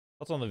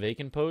What's on the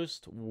vacant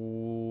post?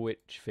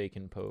 Which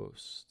vacant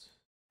post?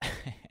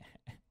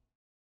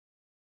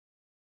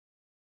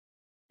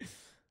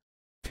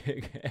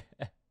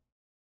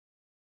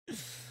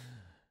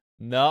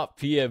 Not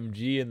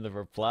PMG in the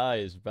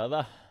replies,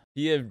 brother.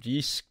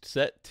 PMG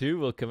set 2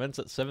 will commence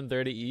at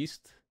 7:30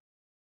 East.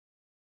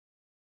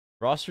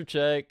 Roster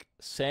check.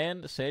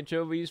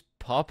 Sanchovies,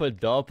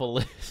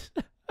 Papadopoulos.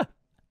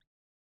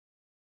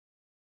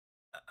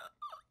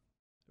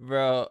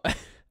 Bro.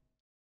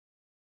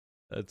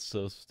 That's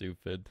so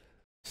stupid.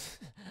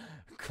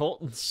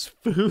 Colton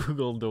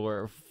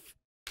Spoogeldorf.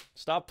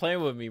 Stop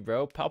playing with me,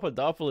 bro.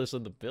 Papadopoulos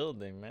in the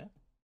building, man.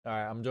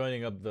 Alright, I'm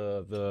joining up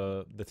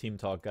the team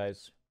talk,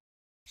 guys.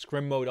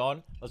 Scrim mode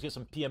on. Let's get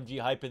some PMG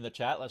hype in the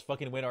chat. Let's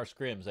fucking win our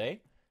scrims, eh?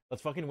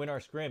 Let's fucking win our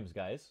scrims,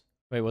 guys.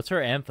 Wait, what's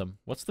her anthem?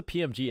 What's the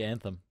PMG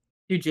anthem?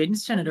 Dude, Jaden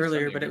sent it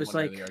earlier, but it was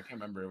like... I can't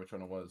remember which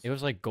one it was. It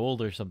was like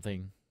gold or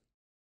something.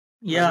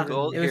 Yeah,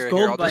 gold? it was Here,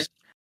 gold I'll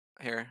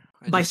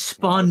by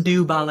Spawn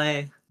Du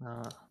Ballet.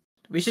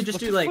 We should just What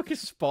do the like... fuck is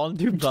Spawn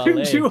Du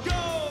Ballet?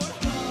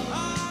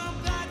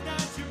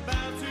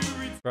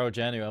 Bro,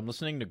 Janu, I'm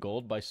listening to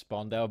Gold by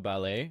Spandau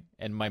Ballet,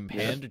 and my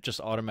hand just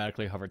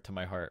automatically hovered to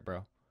my heart,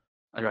 bro.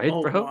 Alright,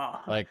 bro. Wow.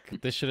 Like,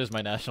 this shit is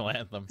my national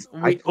anthem.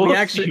 I told we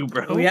actually, you,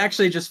 bro. We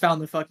actually just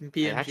found the fucking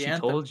PMG I actually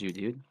anthem. told you,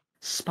 dude.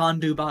 Spawn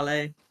Du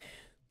Ballet.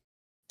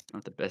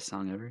 Not the best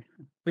song ever.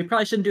 We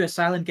probably shouldn't do a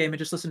silent game and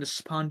just listen to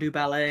Spawn Du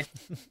Ballet.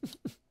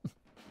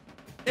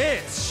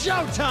 It's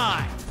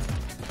showtime!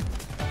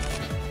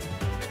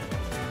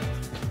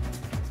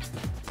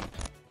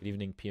 Good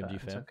evening,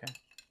 PMG fam. Okay.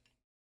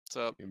 What's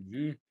up?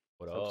 PMG.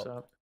 What What's up?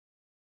 up?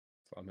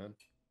 What's up, man?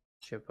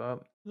 Chip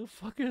up. The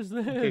fuck is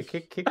this?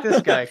 Okay, kick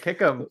this guy. Kick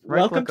him.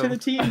 Welcome to the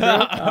team,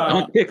 bro.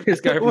 Don't kick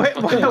this guy.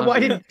 Why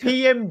did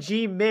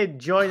PMG mid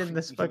join in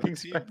this fucking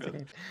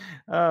spectating?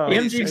 Oh,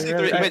 PMG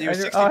 63 win, you're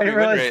 63 I win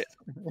realized. rate.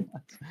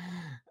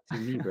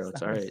 It's me, bro.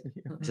 It's alright.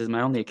 This is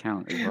my only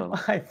account as well.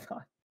 I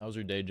thought. How was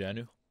your day,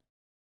 Janu?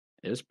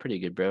 It was pretty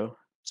good, bro.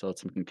 Sold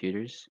some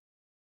computers.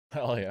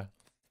 Hell yeah.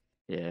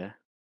 Yeah.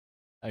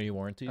 Any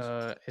warranties?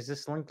 Is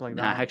this linked like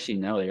Nah, that? actually,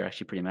 no. They're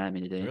actually pretty mad at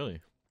me today.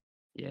 Really?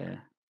 Yeah.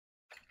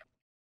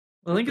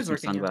 The link Put is some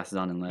working. Yeah. sunglasses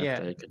on and left. Yeah.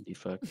 I couldn't be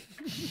fucked.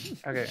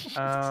 Okay.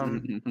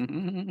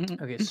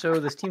 Okay. So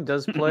this team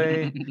does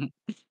play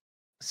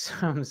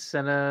some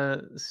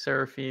Senna,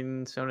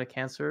 Seraphine, Sona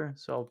Cancer.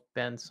 So I'll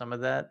ban some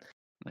of that.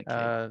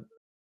 Okay.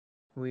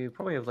 We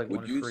probably have like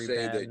Would one you free say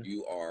ban. that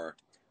you are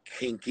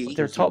kinky?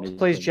 Their Who's top your mid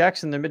plays ban?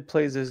 Jackson, their mid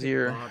plays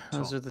Azir. Bob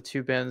Those top. are the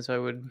two bans I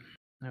would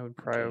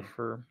prio Okay.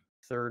 for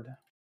third.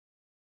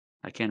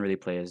 I can't really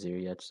play Azir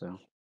yet, so.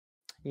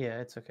 Yeah,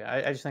 it's okay.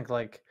 I just think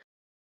like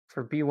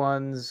for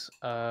B1s,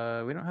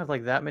 we don't have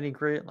like that many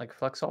great like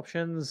flex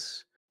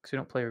options because we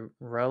don't play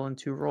Rel in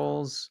 2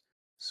 roles.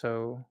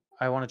 So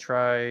I want to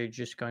try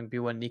just going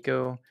B1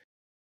 Nico,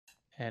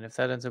 and if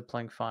that ends up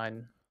playing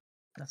fine,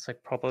 that's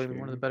like probably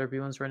one of the Sure. better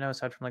B1s right now,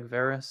 aside from like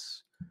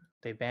Varus.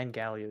 They banned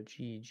Galio.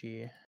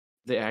 GG.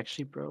 They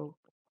actually, bro.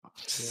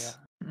 Yeah.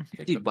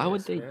 Kick Dude, the why would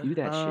piss, they man. do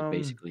that shit, Um,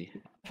 basically?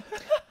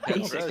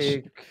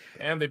 Take-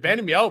 And they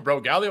banned me out, bro.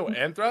 Galio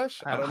and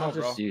Thresh? I don't know, I'll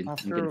bro. just Dude, I'll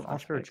I'm getting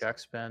throw flashbacks.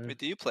 Jack's ban. Wait,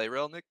 do you play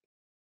Rail, Nick?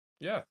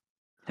 Yeah.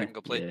 I can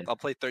go play. Yeah. I'll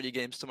play 30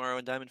 games tomorrow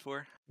in Diamond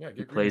 4. Yeah, He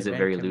get plays green. it ban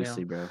very Camille.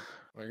 loosely, bro.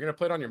 You're gonna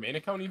play it on your main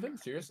account even?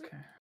 Seriously?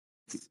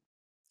 Okay.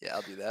 Yeah,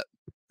 I'll do that.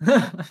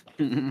 That's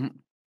We'll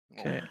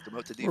Okay.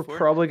 demote to We're D4.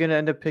 probably gonna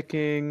end up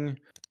picking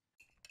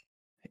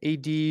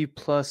AD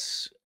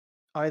plus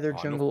either Aw,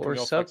 no jungle or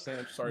Camille sup, flex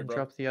Sanch. Sorry, and bro.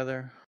 drop the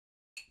other.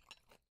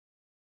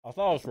 I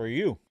thought it was for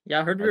you. Yeah,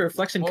 I heard we were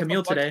flexing Well, it's a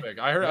Camille flex today. pick.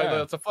 I heard Yeah.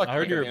 that's a flex I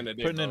heard pick you at were the end of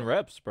the day, putting in bro.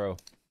 reps, bro.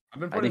 I've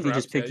been I putting think he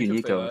reps, just picked yeah, you,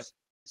 can say Nico. that.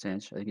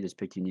 Sanch, I think he just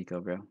picked you,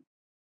 Nico, bro.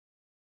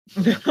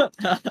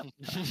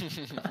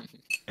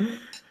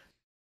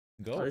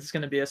 Go. Oh, this is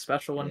gonna be a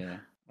special one. Yeah.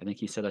 I think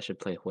he said I should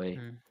play Hui.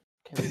 Can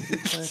we do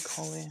play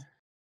Collie?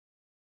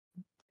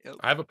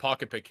 I have a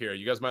pocket pick here.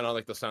 You guys might not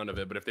like the sound of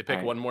it, but if they pick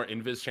Alright. one more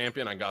Invis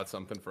champion, I got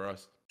something for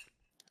us.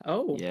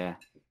 Oh. Yeah.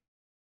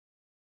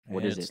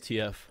 What And is it's it?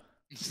 TF.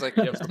 It's like,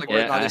 Yep. it's like Yeah,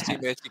 we're not his I-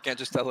 teammates. You can't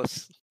just tell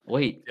us.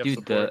 Wait, Yep, dude,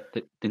 support.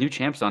 the new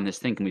champ's on this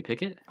thing. Can we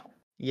pick it?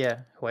 Yeah,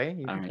 Hui,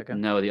 you can Alright. pick it.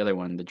 No, the other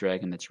one, the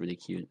dragon that's really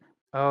cute.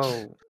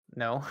 Oh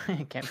no,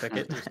 you can't pick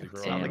it. Seriously, bro.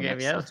 It's not in the Damn, game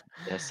that yet. sucks-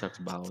 That sucks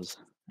balls.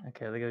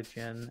 Okay, they go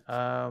Jin.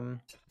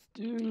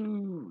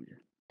 Dude.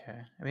 Okay.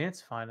 I mean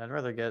it's fine. I'd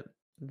rather get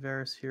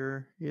Varus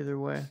here either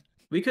way.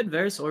 We could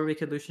Varus or we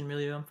could Lucian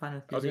Milio. I'm fine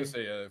with I was gonna either.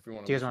 say, if we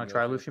want Do you guys want to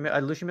try Lucian?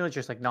 Lucian is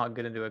just like not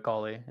good into a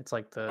Collie. It's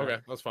like the Okay,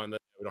 that's fine then.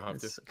 We don't have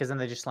to. because then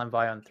they just slam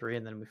by on 3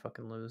 and then we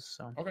fucking lose.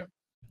 So Okay.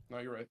 No,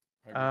 you're right.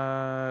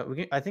 I agree. we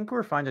can, I think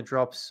we're fine to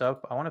drop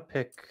sup. I want to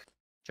pick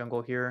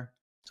jungle here.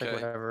 It's like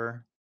Okay.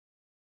 whatever.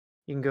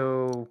 You can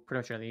go pretty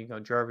much anything. You can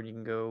go Jarvan. You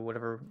can go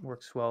whatever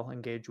works well.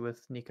 Engage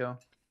with Nico.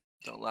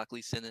 Don't lock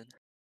Lee Sin in.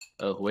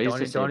 Oh, wait,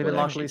 Don't even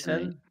lock Lee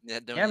Sin. Yeah,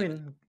 don't. Yeah, I even.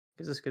 mean,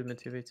 gives us good mid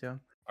 2v2.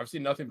 I've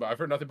seen nothing, but I've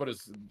heard nothing but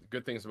his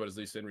good things about his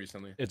Lee Sin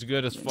recently. It's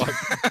good as fuck.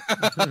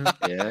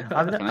 Yeah.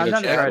 I'm Can not- I I'm get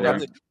not check trying or-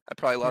 to- I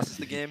probably lost us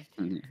the game.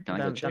 Can I I'm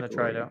go check gonna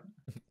try it or- out.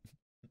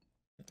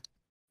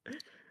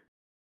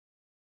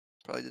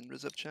 Probably didn't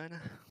rizz up China.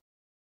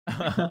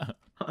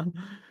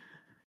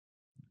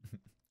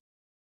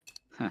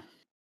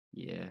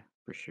 Yeah,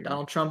 for sure.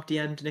 Donald Trump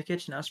DM'd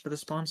Nikic and asked for the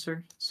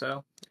sponsor,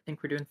 so I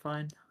think we're doing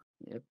fine.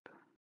 Yep.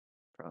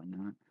 Probably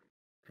not.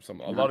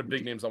 A lot of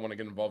big names I want to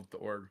get involved with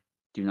the org.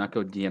 Do not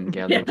go DM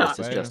Gallo. Yeah.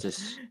 Justice, Right.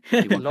 justice.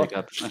 He won't lot, pick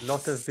up.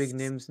 lot of big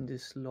names in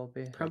this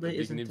lobby. Probably Big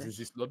isn't names it? in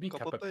this lobby.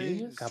 Couple Kappa things.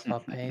 Penis. Kappa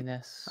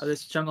penis. Oh,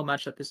 this jungle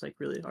matchup is like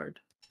really hard.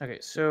 Okay,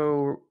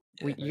 so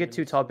Yeah, you get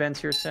 2 top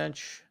bands here,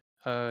 Sench.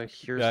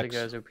 Here's the Vex.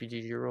 guys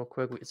OPGG real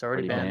quick. It's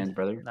already Already banned. banned,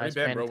 brother. Nice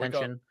banned, paying bro, wake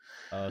up. attention.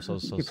 He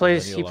Daniel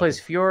plays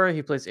Locke. Fiora.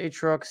 He plays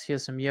Aatrox. He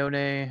has some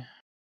Yone.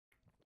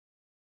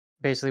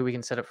 Basically, we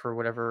can set up for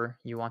whatever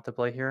you want to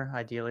play here.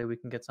 Ideally, we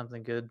can get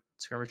something good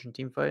skirmish and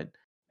team fight.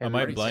 Am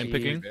Maybe I we can blind see-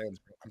 picking?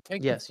 I'm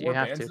taking Yes, you 4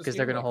 have bans to this because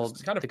they're game, gonna like, hold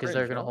it's kind of because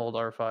they're gonna hold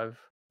R5.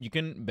 You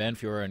can ban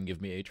Fiora and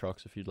give me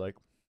Aatrox if you'd like.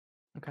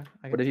 Okay.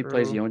 I What can if he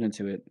plays throw- Yone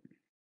into it?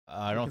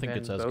 I You don't can think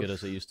it's ban as good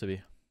as both. it used to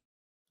be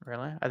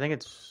Really? I think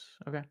it's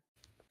okay.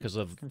 because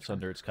of Can try.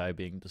 Thunder Sky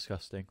being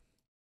disgusting.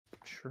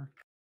 Sure.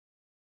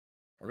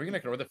 Are we gonna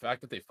ignore the fact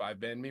that they 5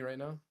 banned me right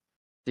now?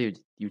 Dude,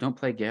 you don't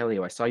play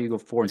Galio. I saw you go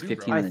 4 and I do, bro.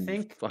 15 I and then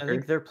think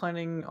fucker. they're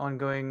planning on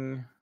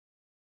going.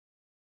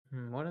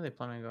 What are they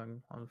planning on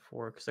going on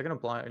for? Because they're gonna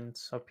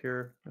blinds up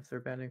here if they're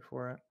banning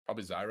for it.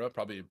 Probably Zyra,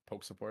 probably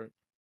poke support.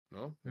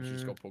 No? We should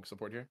just go poke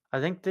support here. I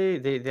think they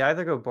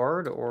either go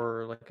Bard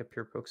or like a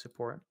pure poke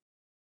support.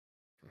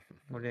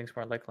 What do you think's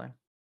more likely?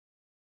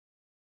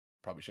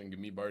 Probably shouldn't give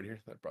me Bard here.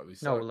 That probably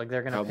No, suck. like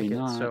they're gonna Probably pick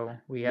not. it, so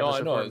we have No, a I know.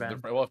 support It's ban.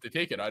 different. Well, if they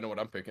take it, I know what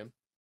I'm picking.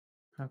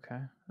 Okay,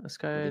 this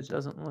guy is it?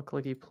 doesn't look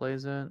like he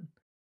plays it.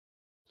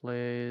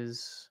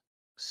 Plays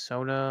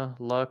Sona,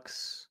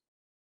 Lux,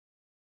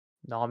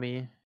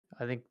 Nami.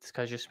 I think this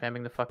guy's just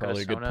spamming the fuck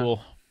Probably a out of good Sona.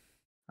 pool.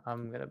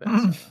 I'm gonna bet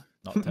Sona.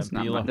 Not That's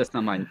not my.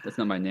 Tempila. That's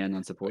not my nan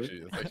on support. Actually,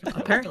 that's actually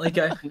probably- Apparently,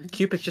 guy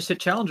Cupid just hit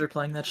Challenger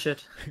playing that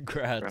shit.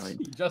 Congrats. Probably.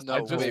 Just, No I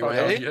just way, found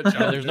out really? he had Yeah, there's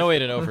challenges. no way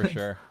to know for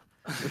sure.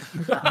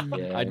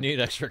 Yeah, I'd need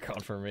extra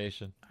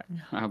confirmation.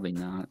 probably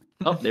not.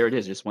 Oh, there it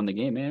is. Just won the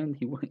game, man.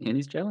 He won, and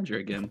he's challenger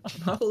again.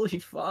 Holy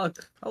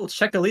fuck! Oh, let's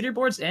check the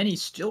leaderboards, and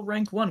he's still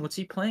rank 1. What's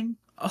he playing?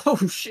 Oh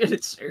shit!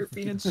 It's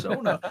Seraphine and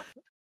Sona.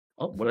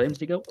 Oh, what items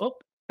did he go? Oh,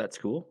 that's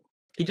cool.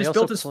 He They just also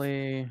built his.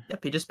 play.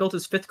 Yep, he just built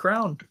his 5th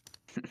crown.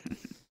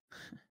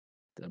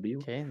 W.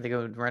 Okay, they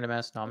go random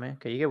ass Nami.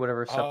 Okay, you get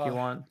whatever stuff you Uh,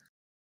 want.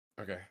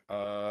 Okay.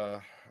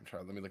 I'm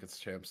trying. Let me look at the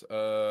champs.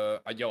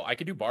 I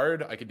could do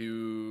Bard. I could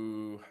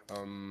do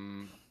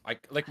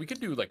we could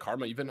do like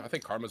Karma even. I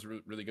think Karma's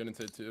really good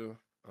into it too.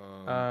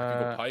 I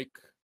could go Pike.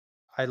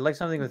 I'd like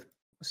something with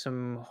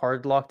some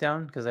hard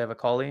lockdown because they have a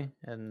Kali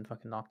and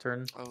fucking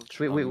Nocturne. Oh, We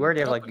true. we already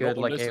have got like the good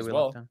Noble like list AoE as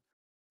well. lockdown.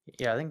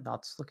 Yeah, I think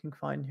Not's looking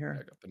fine I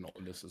here. got the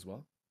Noble list as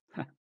well.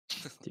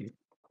 Dude,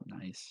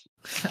 nice.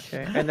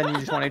 Okay, and then you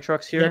just want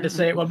Aatrox You here. had to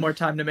say it one more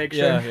time to make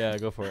Yeah, sure. yeah,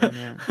 go for it.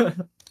 Yeah.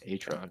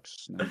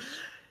 Aatrox. Nice.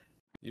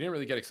 You didn't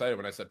really get excited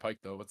when I said Pike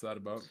though. What's that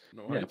about?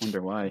 No Yeah, I hype.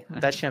 wonder why.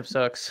 That champ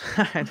sucks.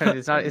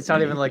 It's not. It's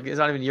not even like. It's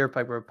not even your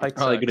Pike, bro. Pike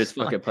Probably good as sucks.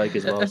 fuck at Pike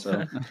as well.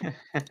 So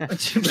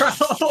bro.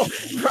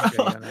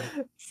 Okay,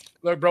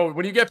 Look, bro,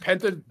 when you get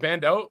Penta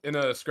banned out in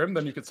a scrim,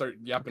 then you can start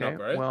yapping okay,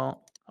 up, alright?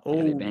 well,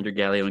 yeah, they Oh, banned your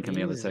Galio and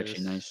Camille. That's actually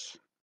Jesus. nice.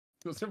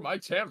 Those are my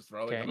champs,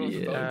 bro. Like, I Okay, don't know what to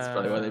Yeah, tell you. that's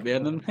probably why they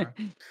banned them.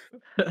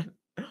 whatever.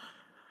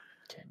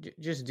 Okay,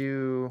 just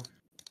do.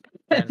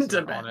 Ban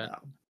Answer ban on it.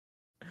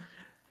 now.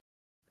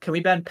 Can we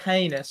ban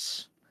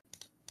Penis?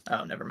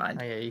 Oh, never Oh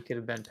mind. yeah, you could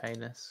have been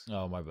penis.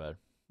 Oh, my bad.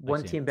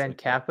 One see. team It's banned like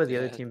that. Kappa, the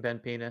other Yeah. team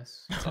banned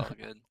penis. It's all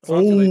good. It's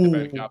not too late to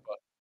ban Ooh. Kappa.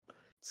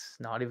 It's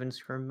not even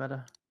scrim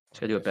meta. Just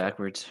gotta do it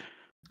backwards.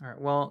 All right.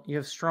 Well, you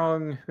have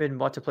strong mid and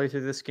bot to play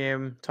through this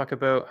game. Talk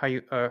about how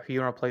you who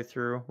you want to play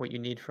through, what you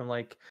need from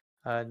like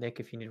Nick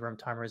if you need roam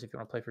timers, if you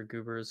want to play for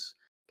goobers.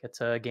 Get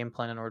a game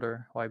plan in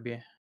order.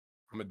 YB.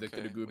 I'm addicted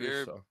Okay, to goobers,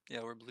 we're- so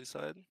Yeah, we're blue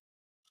side.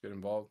 get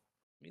involved.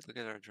 Let me look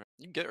at our draft.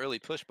 You can get early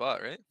push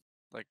bot, right?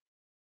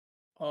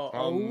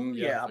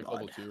 Yeah, like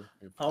level bud. 2.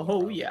 We have Oh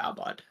 12 rounds. yeah,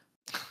 bud.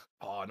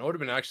 Oh, no, it would have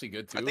been actually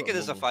good too. I think it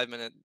is a mobile.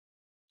 5-minute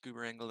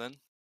goober angle then.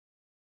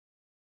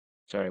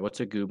 Sorry, what's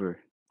a goober?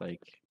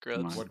 Like, come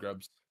Grubs. on. What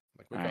grubs?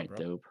 Like, wake Alright, up,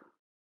 bro. dope.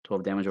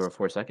 12 damage over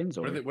 4 seconds?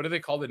 Or... What do they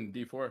call it in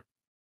D4?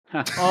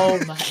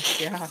 Oh my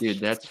god. Dude,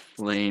 that's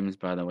flames,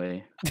 by the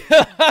way.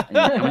 And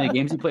how many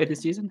games you played this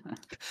season?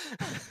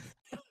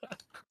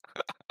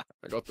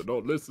 I got the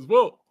note list as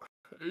well.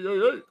 Hey, hey,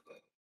 hey.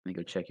 Let me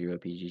go check your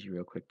OPGs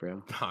real quick,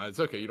 bro. Nah, it's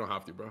okay. You don't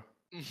have to, bro.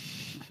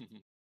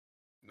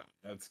 Nah,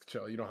 that's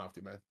chill. You don't have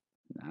to, man.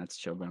 Nah, it's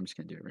chill, but I'm just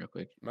gonna do it real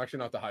quick. I'm actually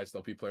not the highest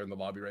LP player in the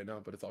lobby right now,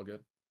 but it's all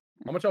good.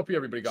 How much LP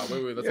everybody got?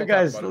 Wait, let's You all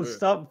guys, talk about it. Wait.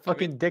 stop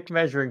fucking dick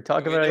measuring.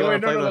 Talk Wait, about how you no,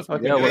 want to no, play no, the let's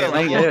fucking Yeah, do we're it.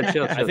 playing. Yeah,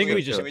 chill, I chill, think chill,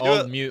 we chill. just Can we do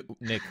all it? mute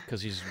Nick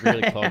because he's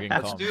really clogging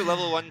Let's comms. do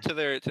level 1 to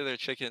their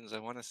chickens. I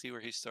want to see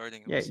where he's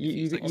starting. Yeah, See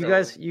if he's,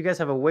 like, you guys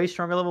have a way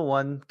stronger level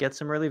 1. Get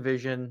some early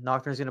vision.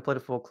 Nocturne's gonna play the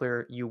full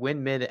clear. You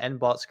win mid and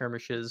bot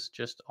skirmishes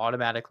just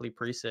automatically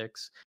pre-6.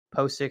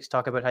 Post-6,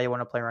 talk about how you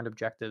want to play around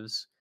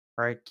objectives.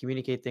 All right,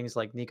 communicate things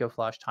like Nico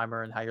Flash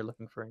timer and how you're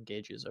looking for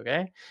engages.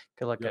 Okay,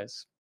 good luck, Yep.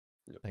 guys.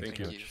 Yeah, Thanks, thank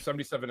you. Coach.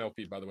 77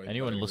 LP, by the way.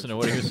 Anyone Not listen to even-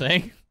 what he was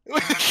saying?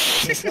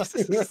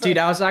 Dude,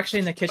 I was actually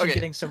in the kitchen Okay.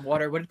 getting some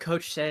water. What did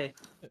Coach say?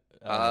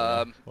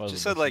 Wasn't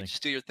Just said like listening.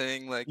 just do your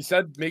thing. Like He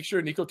said, make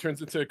sure Nico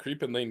turns into a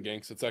creep in lane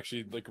ganks. It's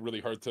actually like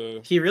really hard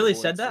to. He really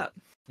avoid, said so- that.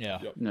 Yeah.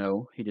 Yep.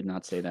 No, he did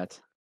not say that.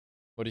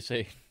 What do you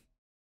say?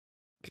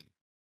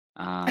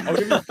 I'll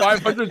give you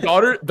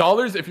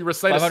 $500 if you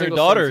recite a single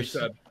 $500. sentence, he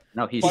said.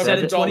 No, he He said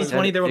in $500.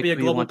 2020 there will be a pick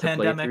who you global want to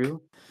play pandemic.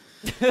 through,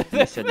 and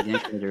he said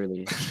yank it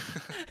early.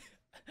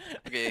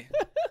 okay.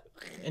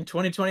 In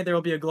 2020 there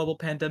will be a global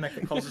pandemic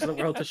that causes the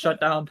world to shut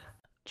down.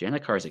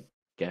 Janikar's a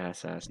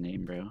gas ass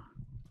name, bro.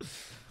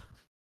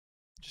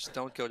 Just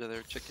don't go to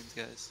their chickens,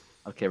 guys.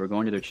 Okay, we're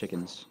going to their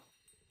chickens.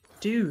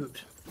 Dude,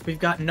 we've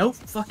got no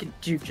fucking.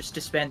 Dude, just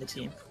disband the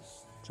team.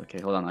 It's okay.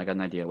 Hold on, I got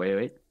an idea.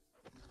 Wait.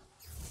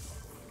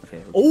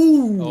 Okay,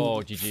 Oh.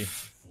 Oh,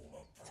 GG.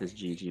 this is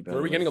GG, bro.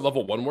 Were we getting a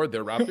level 1 ward?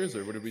 They're Raptors,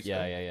 or what did we say?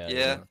 Yeah.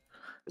 Yeah.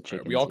 The Are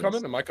chickens, we all yes.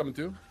 coming? Am I coming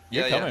too?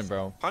 You're Yeah, coming,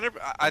 bro. 100.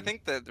 I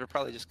think that they're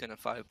probably just gonna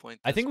 5-point.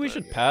 I think we this,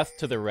 should but path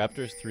to the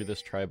Raptors through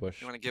this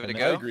tri-bush. You wanna give it and a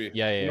then- I go? agree.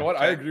 Yeah. You know what?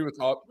 I Okay. agree with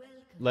Top.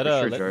 Let For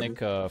sure, let Jordan. Nick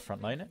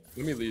frontline it.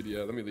 Let me lead. Yeah,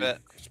 let me lead. Bet.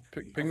 Just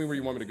ping me where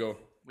you want me to go.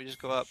 We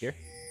just go up. Here.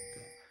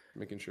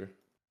 Making sure.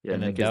 Yeah,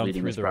 And then Nick is down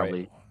leading through this the right.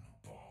 probably.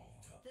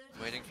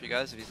 Waiting for you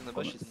guys. If he's in the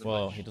bush, he's in the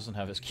Well, bush. he doesn't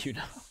have his Q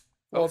now.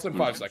 Oh, it's in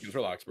 5 seconds.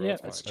 Relax, bro. Yeah,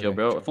 It's fine. That's chill, Okay,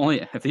 bro. chill. If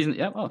only if he's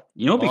yeah. Well,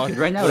 you know what we could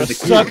right now Would've is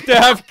the sucked to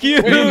have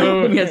Q.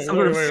 We had some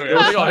sort of- Wait,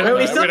 Wait,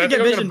 we still have to I think get I'm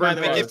gonna vision, by burn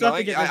the the way. light. We Keep still have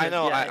to going. get I vision.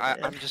 know. Yeah,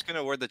 I'm just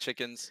gonna word the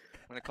chickens.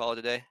 I'm gonna call it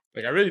a day.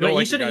 Like, I really don't Wait,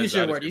 like you shouldn't guys' use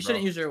your word. attitude, You shouldn't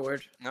bro. use your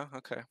word. No.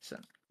 Okay.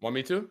 Want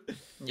me to?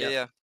 Yeah.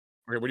 Yeah.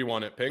 Okay, what do you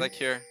want it? Ping? Like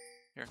here.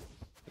 There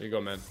you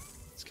go, man.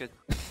 It's good.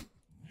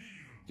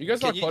 You guys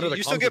Can not you, clutter you, the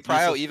you still comms get with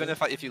prio useless even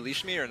things? if you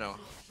leash me or no?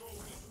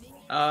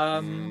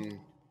 Mm.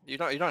 You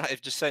don't.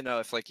 If just say no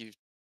if like you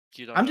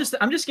don't. I'm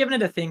know. just giving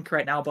it a think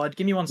right now, bud.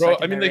 Give me one Bro,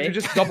 second. I mean, there, they eh? could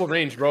just double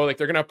range, bro. Like,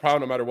 they're gonna have prow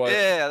no matter what.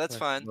 Yeah, that's Like,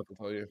 fine. What to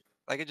tell you?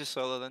 I could just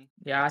solo then.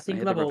 Yeah, I I think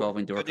hit the level.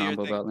 revolving door Go do your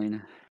combo thing. bot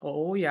lane.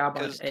 Oh yeah,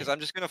 bud. Because I'm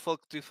just gonna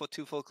do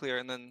two full clear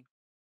and then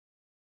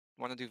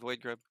want to do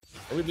void grab.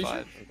 Are we leashing?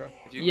 5. Okay.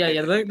 If you Yeah, get-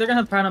 yeah, they're gonna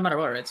have power no matter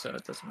what, right? So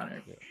it doesn't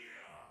matter.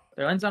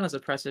 Their lane's not as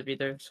oppressive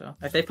either, so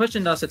if they push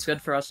into us, it's good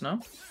for us,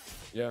 no?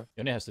 Yeah.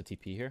 Yone has the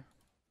TP here.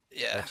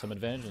 Yeah. Have some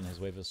advantage, and his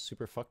wave is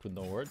super fucked with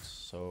no wards.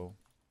 So,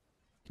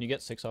 can you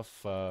get 6 off?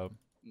 No,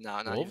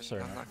 not Wolves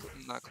even. or-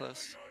 Not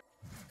close.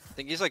 I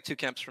think he's like 2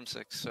 camps from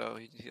 6, so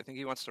I think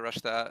he wants to rush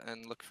that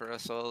and look for a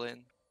solo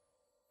lane.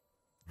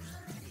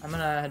 I'm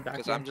gonna head back.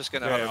 Because Here. I'm just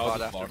gonna Yeah, have I'll a bot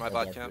just after block my that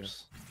bot back, yeah.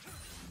 camps.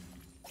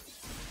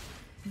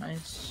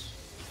 Nice.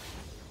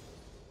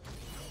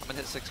 I'm gonna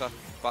hit 6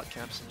 off bot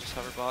camps and just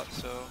hover bot.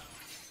 So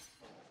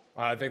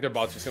I think their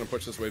bot's just gonna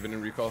push this wave in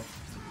and recall.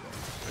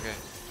 okay.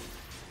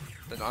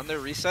 Then on their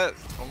reset,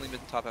 only mid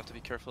and top have to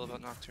be careful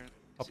about Nocturne.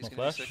 'cause Top he's no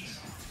gonna do flash. 6.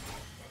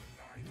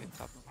 Okay,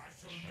 top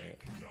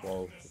no.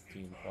 12,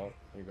 15, oh,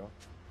 there you go.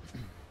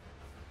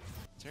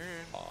 Turn.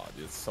 Aw,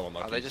 dude, it's so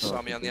unlucky. Oh, they just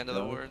saw me on the end of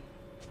the ward.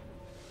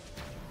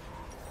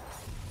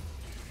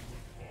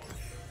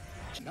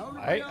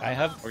 I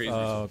have Okay,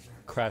 he's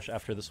crash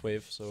after this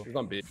wave. So He's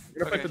on B. We're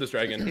gonna fight Okay. for this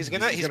dragon. He's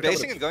gonna basing come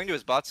with and going to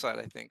his bot side,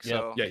 I think. Yeah.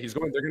 So Yeah, he's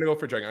going. They're gonna go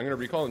for dragon. I'm gonna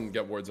recall and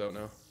get wards out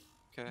now.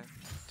 okay.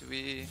 Do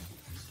we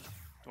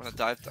want to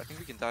dive? I think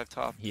we can dive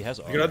top. he has.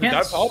 You can either Can't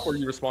dive s- top or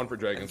you respawn for And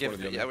dragons. One or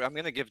give, the yeah, other. I'm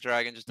gonna give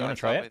dragon just You wanna dive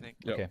try top. it? I think.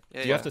 Yep. Okay.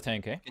 Yeah, you yeah. have to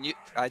tank, eh? Can you?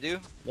 I do.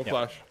 No Yeah.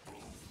 flash.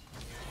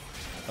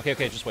 Okay.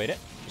 Just wait it.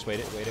 Just wait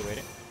it. Wait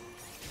it.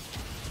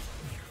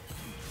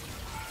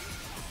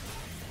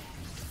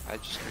 I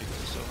just creeped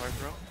this so hard,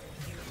 bro.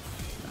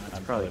 That's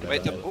I'm probably probably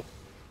Wait, good. gonna- oh,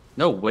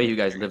 No way you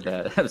guys lived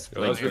that. That was,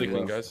 Yo, that was really well.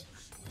 clean, guys.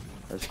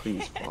 That was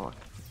clean as fuck.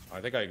 I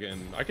think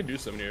I can do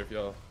some here if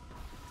y'all.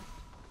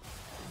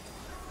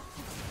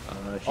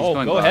 She's Oh,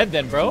 going go bot. ahead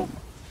then, bro. I'm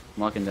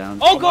locking down.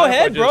 Oh, go mind if I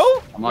ahead, just-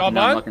 bro. I'm Rob locking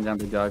down, on? I'm locking down,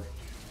 big dog.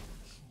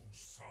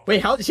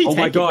 Wait, how did he Oh my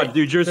tank it? god, Wait.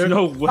 dude, there's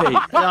no way.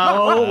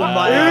 Oh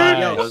my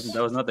Nice. god.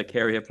 That was not the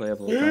carry I play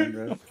of all time,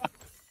 bro.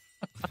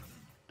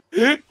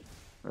 That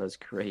was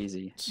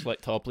crazy.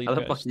 Slight top lead, How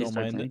the guys. fuck did you Don't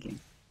start mind it. tanking?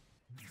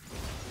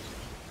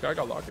 Okay, I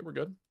got locket. We're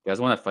good. You guys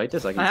want to fight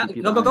this? I can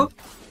TP Go, go, go.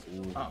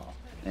 behind. Oh.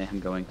 Eh, I'm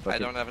going. Fuck I it.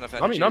 don't have enough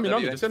Nami, energy. Nami, or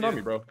Nami. W Just hit to do-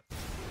 Nami, bro.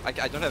 I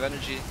don't have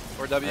energy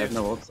or I W. have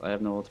no ult. I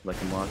have no ult, but I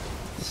can block.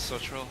 So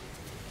troll.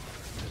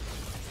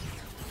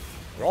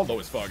 We're all low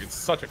as fuck. It's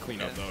such a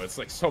cleanup Yeah. though. It's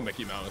like so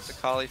Mickey The Mouse.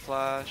 Kali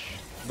flash.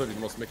 Literally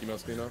the most Mickey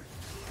Mouse cleanup.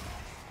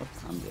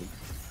 I'm good.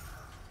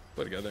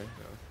 Play together.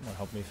 Yeah. Wanna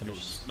help me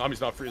finish. Nami's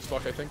not free as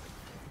fuck, I think.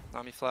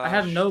 Nami flash. I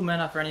have no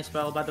mana for any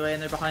spell, by the way,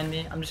 and they're behind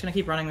me. I'm just gonna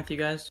keep running with you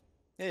guys.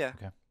 Yeah, yeah.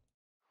 Okay.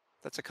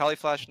 That's a Kali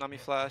flash, Nami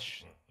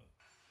flash.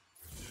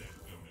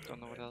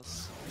 Don't know what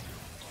else.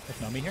 If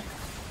Nami here.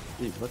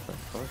 Dude, what the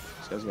fuck?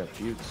 This guy's got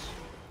jukes.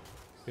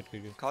 Good.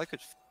 Kali could.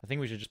 I think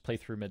we should just play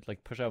through mid,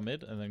 like push out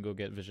mid, and then go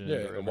get vision. Yeah,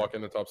 in the and river. walk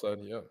in the top side.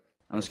 Yeah.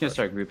 I'm just gonna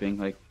start grouping.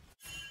 Like,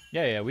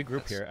 Yeah, we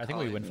group That's here. I think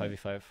we Kali. win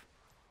 5v5.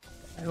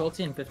 I have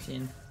ulti in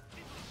 15.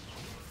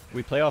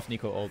 We play off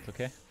Nico ult,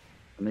 okay?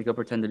 let me go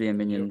pretend to be a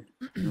minion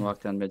and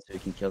walk down mid so you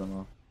can kill them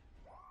all.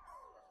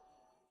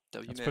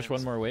 W Let's push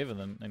one more wave and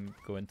then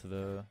go into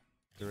the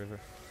The river.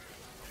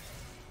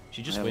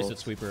 She just have wasted ult.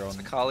 sweeper on.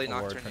 Akali a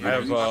ward Nocturne for here. I no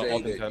have reason. say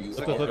ult that intent. you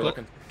Look, are- look,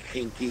 look.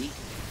 Kinky.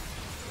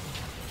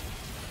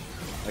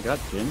 I got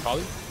Jin.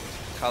 Kali?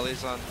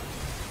 Kali's on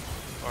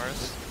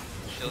Forest.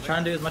 I'm Shielding.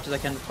 trying to do as much as I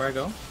can before I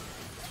go.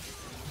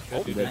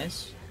 Oh, Good.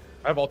 Nice.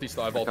 I have ulti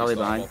still. I have ulti Akali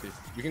still. I have behind.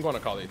 ulti. We can go on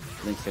Akali. I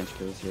think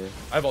Sanchovies here.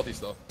 I have ulti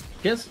still.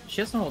 She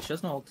has no ult. She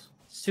has no ult.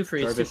 It's too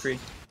free. It's too Jarvis. free.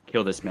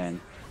 Kill this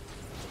man.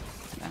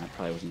 Nah,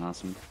 probably wasn't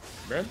awesome.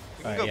 Baron?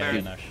 Alright, go yeah,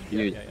 Baron. yeah, no,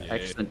 Dude, yeah.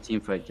 excellent team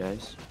fight,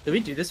 guys. Did we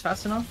do this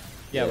fast enough?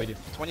 yeah, we do.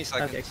 20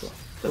 seconds. Okay, cool.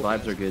 The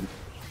vibes are good.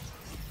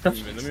 Let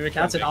me make sure That's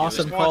I'm an taking awesome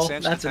this. Just want call.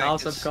 Sanch That's to an tank,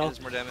 awesome it call.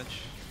 does more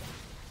damage.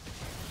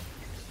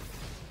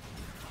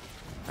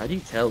 How do you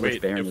tell which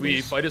Wait, Baron if it we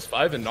is? fight as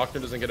 5 and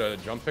Nocturne doesn't get a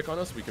jump pick on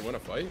us, we can win a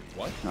fight?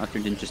 What?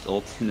 Nocturne didn't just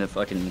ult in the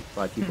fucking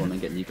 5 people and then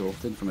get Nico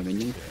ulted from a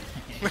minion.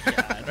 Yeah,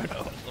 I don't know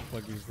what the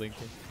fuck he's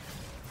thinking.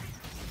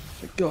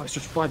 Like, guys,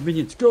 there's 5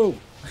 minions, go!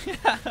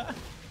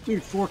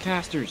 Dude, 4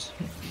 casters.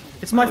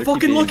 It's my They're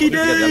fucking TPing. lucky Look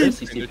at the other day!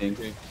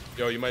 CC.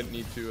 Yo, you might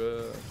need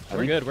to, I We're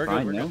think good, we're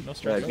fine, good, no? we're good. No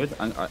stress. Yeah, good.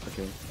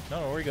 Okay.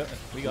 No, we're good.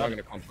 We I'm not got gonna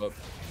it. clump up.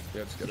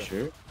 Yeah, just get You it. sure?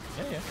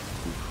 Yeah, yeah.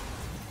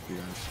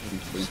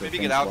 Just maybe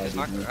get out, because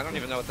I don't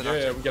even know what the Yeah, yeah,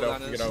 Nocturne we get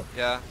out, cooldown we is. get out.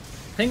 Yeah.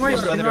 Ping where you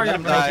Let are. him Ping where you are. die.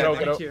 I'm Get out, right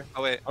get out. here.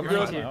 Oh wait. I'm You're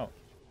good. right. Wow.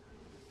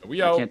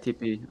 We I out. can't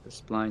TP.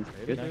 It's blind.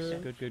 Good. Nice.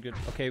 Good, good, good.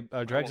 Okay,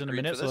 Drag's in a greed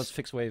minute, for so this. let's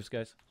fix waves,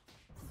 guys.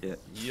 Yeah.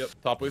 Yep,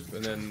 top wave,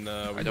 and then we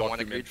I don't walk want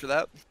to through greed mid. for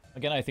that.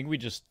 Again, I think we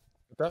just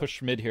That?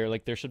 push mid here.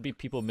 Like, there should be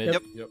people mid.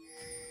 Yep. Yep.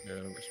 Yeah,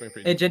 we're swinging for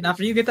Hey, Jin,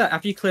 after you get that,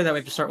 after you clear that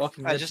wave, just start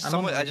walking. I mid. just I'm on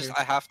somewhat, the way here.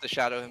 I have to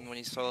shadow him when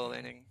he's solo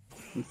laning.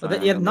 I'm But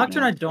fine, yeah, I'm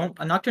Nocturne I good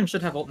don't. Nocturne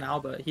should have ult now,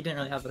 but he didn't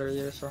really have it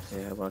earlier, so. now.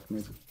 Yeah, walk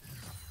mid.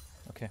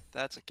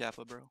 That's a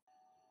kappa, bro.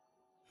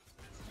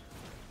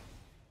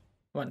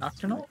 What,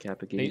 Nocturne ult?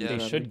 Kappa They, gate, they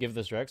probably. should give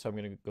this drag, so I'm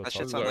gonna go That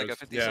top. shit's on like a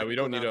 50 Yeah, second we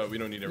don't need cooldown. a, we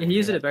don't need Yeah, everyone. he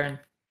used it here. at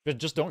Baron.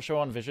 Just don't show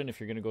on vision if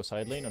you're gonna go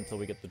side lane until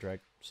we get the drag.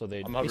 So they.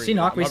 I'm We hovering see mid,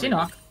 knock. I'm We see hovering mid.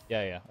 knock.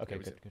 Yeah, yeah. Okay,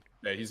 we good, see. good.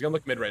 Yeah, he's gonna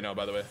look mid right now,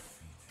 by the way.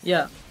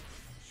 Yeah,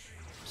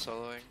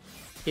 Soloing.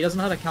 he doesn't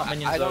know how to count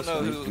minions. I don't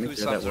though, know so- Can we who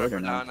clear that subs are ward for or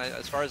now, not? and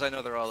as far as I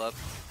know, they're all up.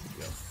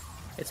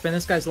 It's been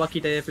this guy's lucky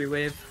day every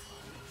wave.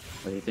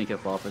 What do you think of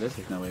fall for this?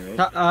 There's no way,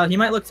 right? He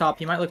might look top.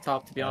 He might look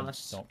top, to be I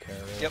honest. Don't care.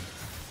 Really. Yep.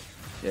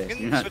 Yeah, You so you're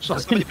can not switch to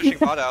somebody pushing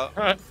bot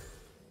out.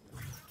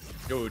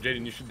 Yo,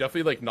 Jaden, you should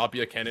definitely like not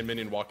be a cannon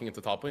minion walking into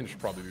top lane. You should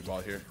probably be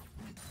bot here.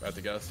 I have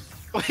to guess.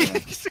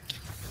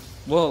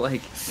 Well,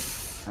 like,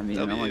 I mean,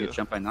 I don't want to W. get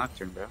jumped by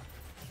Nocturne, bro.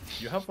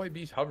 You have white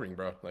bees hovering,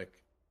 bro. Like,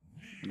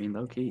 I mean,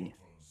 low key.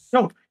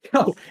 Yo,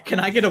 can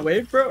I get a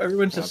wave, bro?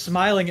 Everyone's just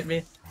smiling at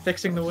me,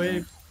 fixing the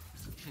wave.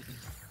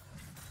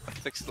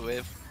 Fix the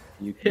wave.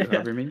 You Yeah.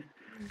 cover me?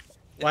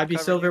 Why be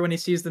cover Silver you. when he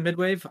sees the mid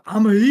wave?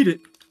 I'ma eat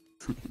it.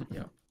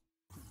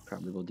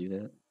 Probably will do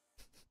that.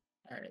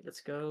 All right, let's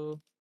go.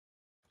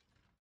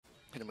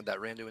 Hit him with that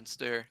Randuin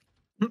stare.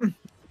 yeah.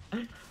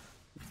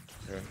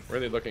 Where are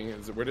they looking?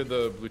 Where did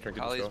the blue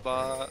trinket just Kali's go?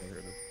 bot. Here it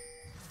is.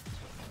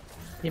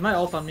 He might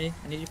ult on me.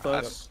 I need you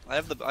close.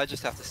 I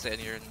just have to stand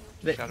here and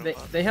They, shadow they,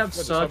 bot. they have Yeah,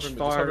 just such hover-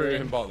 far just hover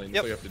range. him bot lane. Yep.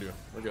 That's all you have to do.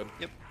 We're good.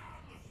 Yep.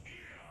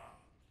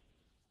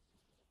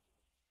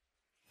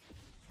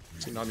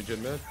 See Nami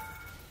Jin mid.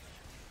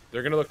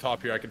 They're gonna look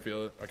top here. I can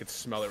feel it. I can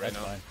smell it right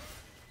That's now. fine.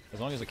 As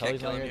long as the can't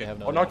Kali's kill not him here, they here. have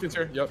no. Oh, Nocturne's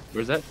here. Yep.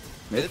 Where's that?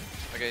 Mid? Mid?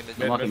 Okay, mid.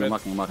 Mid. I'm walking, mid. I'm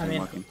walking, I'm walking, I mean-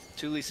 I'm walking.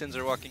 Two Lee Sins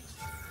are walking.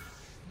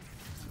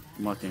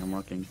 I'm walking, I'm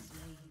walking.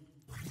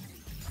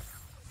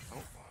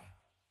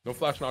 No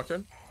flash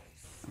Nocturne.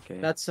 Okay.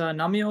 That's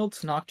Nami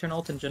ult, Nocturne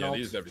ult, and Jin Yeah, ult. they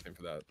used everything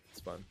for that. It's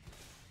fine.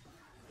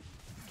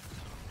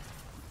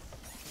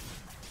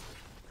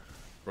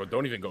 Bro,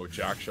 don't even go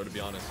Jack show, to be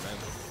honest, man.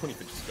 Don't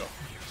even just go.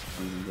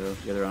 I'm gonna go.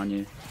 Yeah, they're on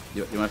you.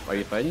 You want? Are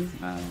you fighting?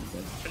 Okay.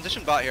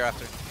 Transition bot here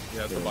after.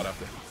 Yeah, it's the Yeah. bot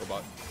after. The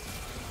bot.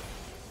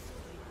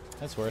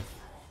 That's worth.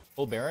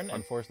 Full Baron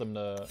and force them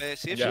to. Hey,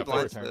 see if Yeah, she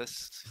blinds return.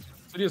 this.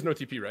 So he has no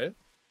TP, right?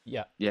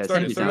 Yeah. Yeah,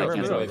 Sorry, it's sorry, down. I sorry,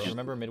 can't sorry. switch.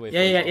 Remember midway.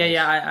 Yeah, force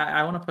yeah, always.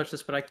 I want to push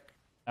this, but I'm here.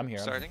 I'm here.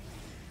 Starting.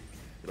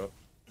 Good up.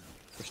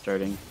 We're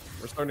starting.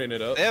 We're starting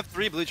it up. They have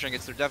 3 blue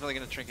trinkets. They're definitely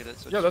gonna trinket it.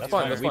 So Yeah, just- that's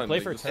fine. That's We fine. play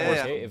Like, for just turn. Yeah,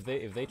 yeah.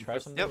 Okay, if they try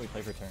something, Yep. we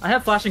play for turn. I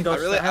have flashing I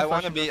ghosts. really, have I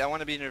want to flashing be, I want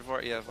to be near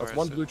Vor. Yeah, That's Vor.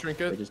 one so- blue They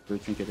trinket. just blue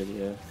trinketed,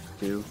 yeah.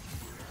 2.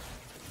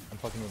 I'm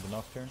fucking with the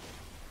Nocturne.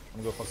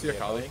 I'm gonna go fuck See with a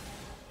the Kali. Akali.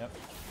 Yep.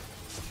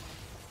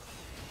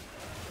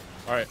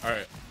 Alright,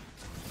 alright.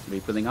 Are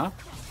you pulling off?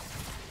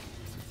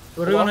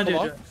 What do we want to do?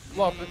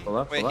 Pull off. Pull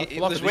up, Wait, pull up. he,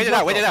 Pull up, just he's wait it out,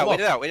 locked wait it up, out, pull wait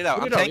it out, wait it out.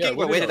 I'm Wait it out, tanking, yeah,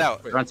 but wait it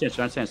out. They're on Sanch,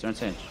 they're on Sanch, they're on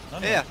Sanch. No,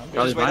 no, Yeah, I'm good. Just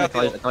Kali's wait behind, out the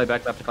ult. Kali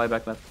back left, Kali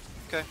back left.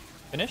 Okay.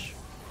 Finish.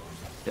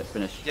 Yeah,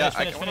 finish. Yeah,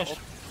 Finish, I finish,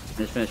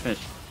 can finish. Finish.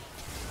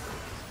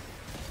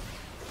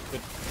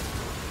 Good.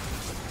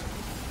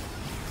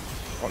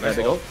 Oh, Yeah, nice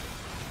big ult. ult.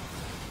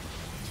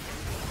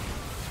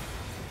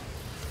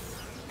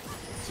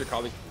 See a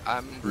Kali.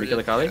 I'm Did we kill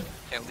the Kali?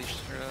 Can't leash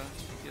her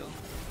heal.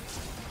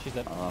 She's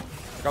dead. I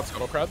got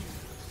Scuttle Crab.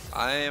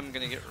 I am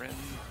gonna get ran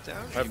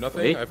down. I have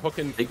nothing. Wait. I have hook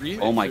in Big- 3.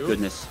 Oh and my 2.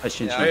 goodness. I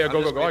shouldn't Yeah. Hey, I'm go,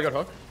 go, just go. I waiting.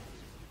 got hook.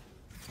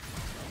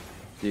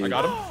 Dude. I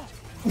got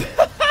him.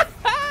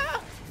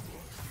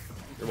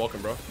 You're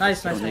welcome, bro.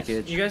 Nice, Don't nice, make nice.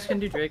 it. You guys can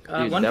do Drake.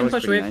 Dude, One that can was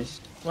push pretty wave.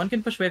 nice. One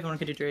can push wave and one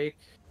can do Drake.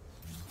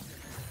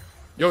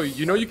 Yo,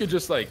 you know you could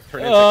just like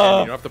turn into Candy.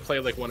 You don't have to play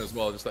like one as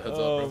well. Just a heads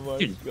Oh up, bro. my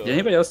Dude, god. did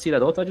anybody else see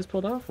that ult I just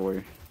pulled off?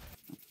 Or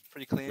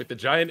Pretty clean. With the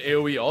giant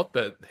AOE ult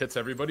that hits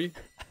everybody.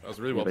 That was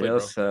really well anybody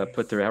played, else bro.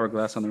 put their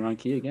hourglass on the wrong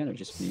key again, or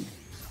just me?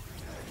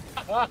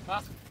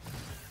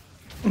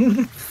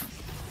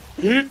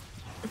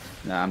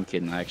 Nah, I'm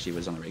kidding. I actually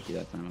was on the Reiki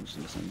that time. I'm just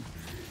listening.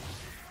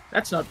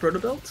 That's not proto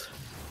built.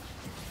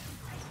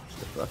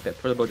 Fuck,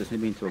 that portable just made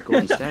me into a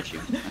golden statue.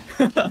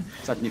 Is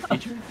that a new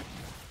feature?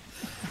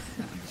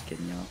 I'm just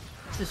kidding, y'all.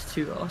 This is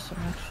too awesome,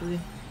 actually.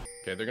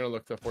 Okay, they're gonna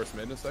look to force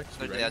mid in a sec. Just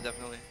be Yeah, ready.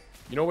 definitely.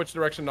 You know which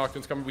direction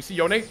Nocturne's coming. We see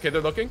Yone. Okay,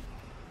 they're looking.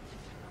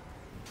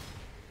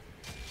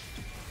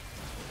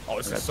 Oh,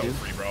 this I is got so two.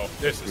 free, bro.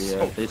 This is Yeah,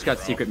 so they free, just got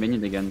bro. secret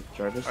minion again,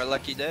 Jarvis. Our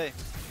lucky day.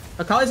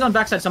 Akali's on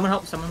backside. Someone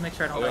help. Someone make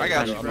sure I don't. Oh, I die.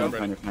 got I'm you, ready, bro. I'm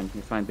ready.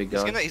 You're fine, big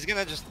He's dog.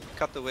 gonna just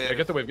cut the wave. Yeah,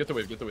 get the wave, get the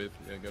wave, get the wave.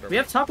 Yeah, get our We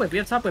have top wave. We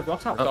have top wave.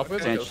 Walk top. Oh, Top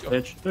wave? Okay, Sanch,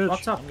 let's go.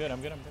 Walk top. I'm good.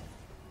 I'm good. I'm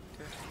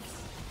good.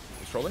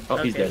 He's trolling. Oh,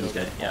 he's Okay, dead, he's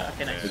dead. Yeah.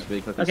 Okay. Nice. Big,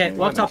 big fucking Okay. snare.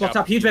 Walk top. Walk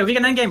top. Huge wave. We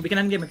can end game. We can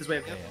end game with this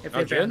wave. If Now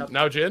we Jin, ban up.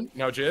 now Jin,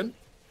 now Jin.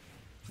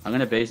 I'm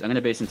gonna base in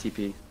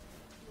TP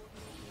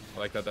I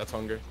like that, that's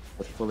hunger.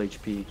 with full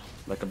HP,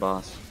 like a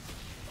boss.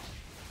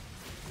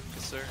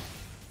 Yes, sir.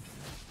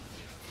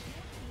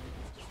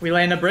 We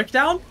laying a brick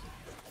down.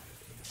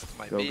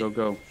 Might Go, be. go,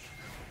 go.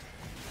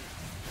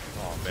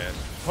 Oh man.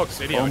 Hook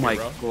City Oh on my you,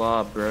 bro.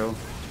 glob, bro.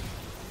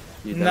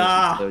 Dude, that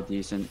Nah. was so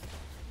decent.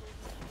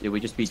 Dude,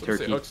 we just beat Say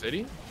Turkey. Hook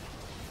City.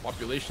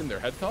 Population, their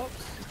head tops.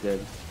 He's dead.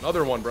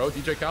 Another one, bro.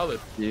 DJ Khaled.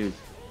 Dude,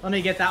 Let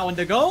me get that one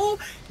to go.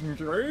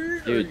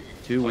 dude,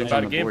 2 Not a wins bad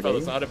on the game, board.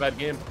 fellas. eh? Not a bad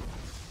game.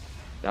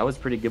 That was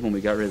pretty good when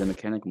we got rid of the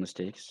mechanical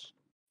mistakes.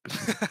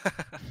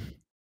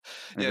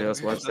 Anybody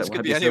else watch this that? could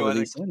We'll be have to anyone.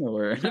 Lee Sin,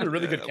 or... You did a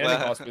really good cannon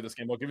Well, cosplay this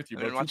game. I'll give it to you,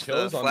 I bro. didn't 2 watch the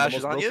kills on the flashes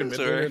most broken onions,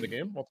 mid laner or- in the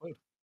game. Well played.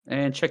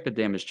 And check the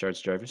damage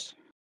charts, Jarvis.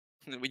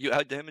 Would you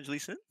out damage Lee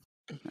Sin?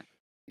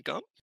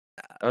 Come.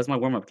 That was my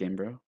warm-up game,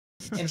 bro.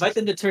 Invite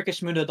them to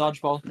Turkish Mundo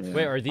dodgeball. Yeah.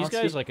 Wait, are these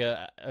Honestly- guys like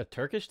a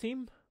Turkish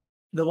team?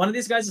 The one of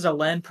these guys is a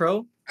land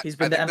pro. He's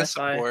been I to think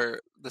MSI.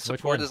 the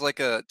support one? is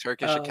like a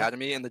Turkish Uh,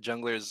 academy, and the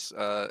jungler's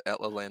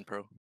at La Land Pro.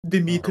 Or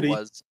Dimitri.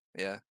 was.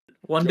 Yeah.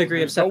 1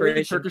 degree of There's no way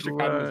separation. Turkish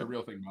Academy is a Right.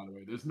 real thing, by the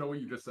way. There's no way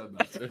you just said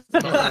that. There's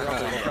no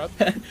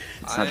way.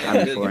 It's not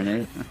time for an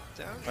eight.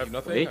 I have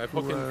nothing. Wait. I have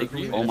hook and Big-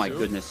 three. Oh my two.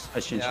 goodness. I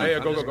shouldn't Yeah, Yeah,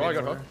 shoot. go, go, go. I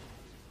got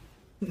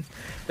hook.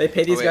 They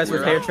pay these wait, guys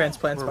with we're hair up.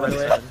 transplants, We're by the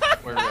way. right side.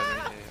 We're ready.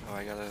 Oh,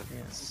 I gotta.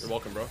 Yes. You're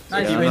welcome, bro.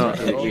 Nice, Yeah, you, no,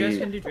 win. we- You guys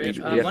can do we- Drake.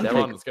 we Uh, have one to Come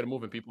can- on, let's get it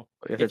moving, people.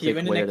 We have to if you take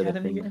win an Wade out of the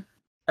academy thing. game.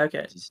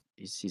 Okay.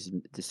 He's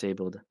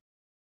disabled.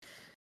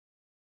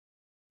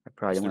 I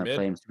probably don't Mr. want to Mid.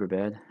 play him super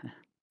bad.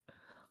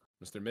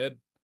 Mr. Mid.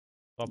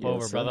 Pop Yeah,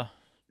 over, so- brother.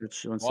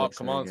 Which one Walk, sucks,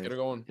 come sorry, on, let's get it guys.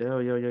 going. Yo,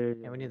 yo, yo, yo.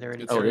 Yeah, we need the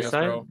ready. It's Oh, this serious,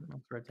 side? bro.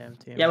 For a damn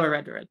team. Yeah, we're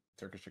red to red.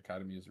 Turkish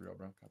Academy is real,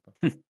 bro.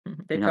 Kappa.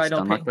 They You're probably not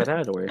don't stomach by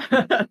pay.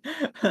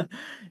 that, or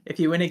If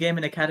you win a game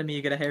in academy,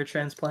 you get a hair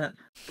transplant.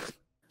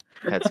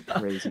 that's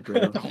crazy,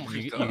 bro. Oh my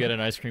You god. get an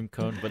ice cream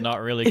cone, but not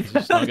really, because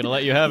it's not gonna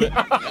let you have it.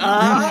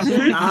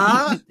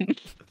 Ah,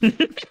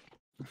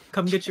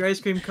 come get your ice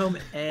cream cone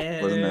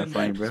and. Wasn't that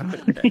funny, bro?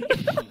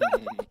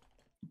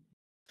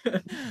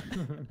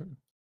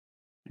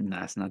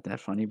 Nah, it's not that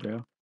funny,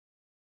 bro.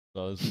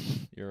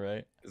 You're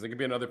right. Is there gonna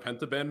be another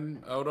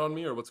pentaban out on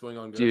me, or what's going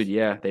on, guys? Dude,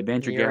 yeah, they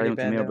banned your You already Galleon with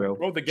the banned mail, him. bro.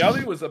 Bro, the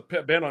galley was a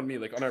ban on me,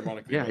 like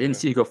unironically. Yeah, I by the didn't way.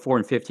 see you go 4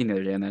 and 15 the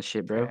other day on that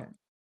shit, bro. Alright.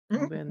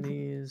 I'll ban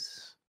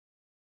these.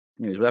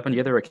 Anyways, what happened to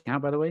your other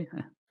account, by the way?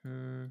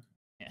 Hmm.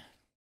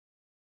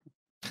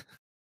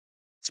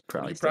 It's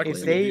probably You still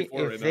practicing If playing. the they,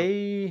 V4 if right now.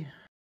 they,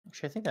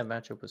 actually, I think that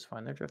matchup was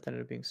fine. Their draft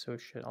ended up being so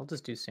shit. I'll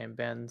just do same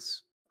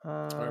bans. All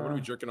right, what are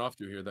we jerking off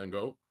to here then?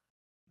 Go.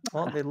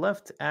 Well, they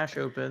left Ash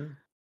open,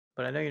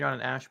 but I know you're not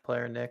an Ash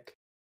player, Nick. You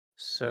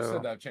So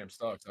said that champ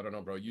sucks. I don't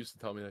know, bro. You used to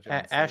tell me that A-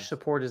 champ Ash sucks.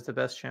 support is the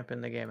best champ in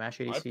the game. Ash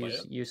ADC play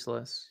is it.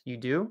 useless. You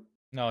do?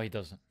 No, he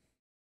doesn't.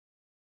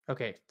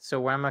 Okay, so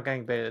where I'm not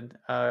getting baited,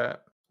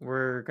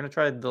 we're gonna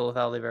try the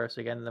lethality virus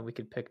again, and then we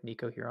could pick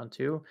Nico here on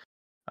 2.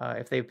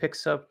 If they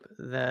picks up,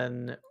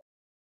 then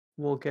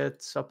we'll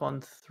get up on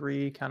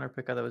 3 counter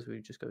pick. Otherwise, we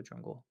just go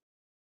jungle.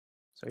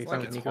 So are you It's fine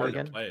like with it's Nico hard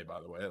again? to play, by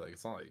the way. Like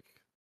it's not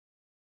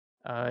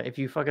like If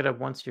you fuck it up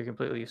once, you're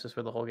completely useless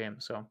for the whole game.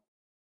 So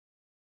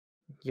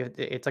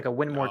it's like a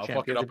win more I'll champ.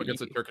 fuck You it have up to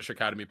against a be- Turkish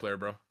Academy player,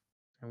 bro.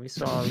 And we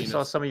saw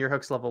Venus. some of your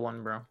hooks level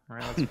 1, bro. All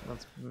right,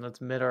 let's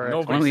mid our.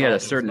 Nobody only saw had a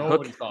those. certain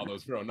Nobody hook- saw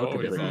those, bro. hook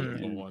Nobody saw ability. those.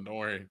 Mm. One. Don't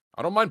worry.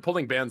 I don't mind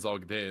pulling bans all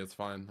day. It's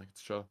fine. Like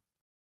it's chill.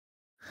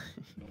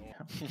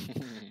 I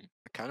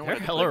kind of They're want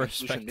to hella play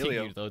respecting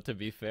Emilio. you, though. To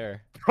be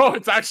fair, Bro,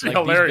 it's actually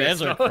like, hilarious.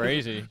 these bans are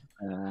crazy.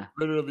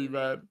 Literally,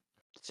 man.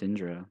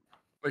 Syndra.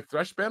 Like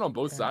Thresh ban on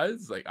both Okay.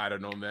 sides. Like I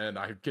don't know, man.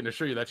 I can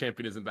assure you that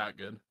champion isn't that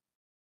good.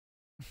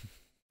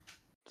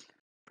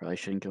 Probably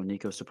shouldn't go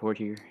Nico support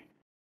here.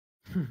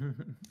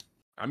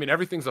 I mean,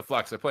 everything's a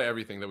flex. I play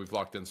everything that we've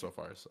locked in so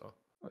far. So,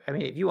 I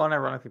mean, if you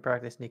unironically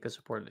practice Nico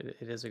support, it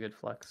is a good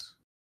flex.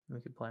 We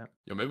could play it.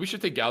 yo, maybe we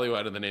should take Galio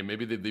out of the name.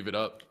 Maybe they'd leave it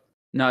up.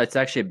 No, it's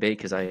actually a bait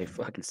because I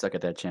fucking suck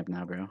at that champ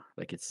now, bro.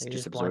 Like it's You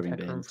just just blind absorbing heck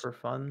room bans. for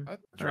fun. That All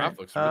draft right.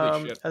 looks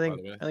really shit, I by think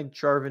the way. I think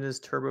Jarvan is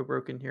turbo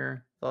broken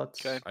here.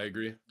 Thoughts? Okay. I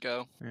agree.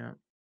 Go. Yeah.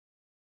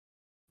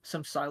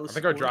 Some Silas. I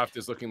think our support. draft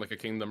is looking like a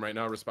kingdom right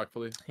now,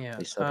 respectfully. Yeah.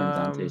 They suck in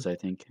Dante's, I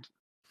think.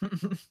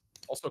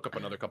 I'll soak up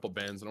another couple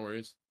bans, no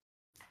worries.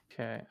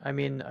 Okay. I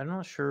mean, I'm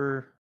not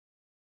sure.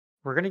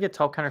 We're gonna get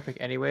top counter pick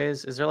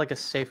anyways. Is there like a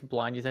safe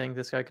blind you think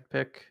this guy could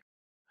pick?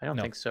 I don't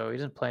No. think so. He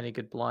doesn't play any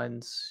good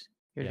blinds.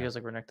 Even if he Yeah. has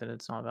like Renekton,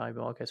 it's not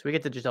valuable. Okay, so we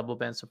get to just double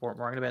ban support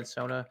more. I'm gonna ban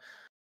Sona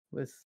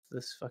with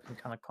this fucking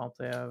kind of comp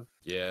they have.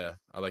 Yeah,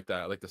 I like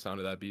that. I like the sound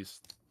of that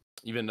beast.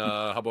 Even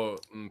how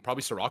about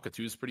probably Soraka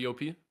too is pretty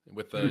OP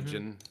with Mhm.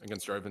 Jin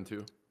against Jarvan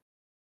too.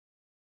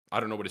 I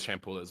don't know what his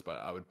champ pool is, but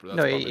I would. That's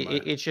No, probably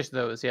my... it's just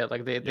those. Yeah,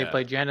 like they Yeah.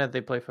 play Janet,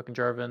 they play fucking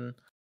Jarvan.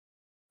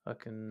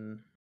 Fucking,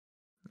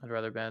 I'd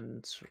rather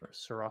ban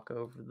Soraka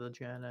over the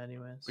Janet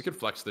anyways. We could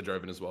flex the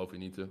Jarvan as well if we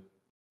need to.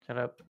 Shut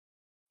up.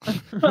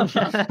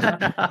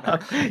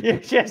 You're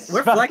just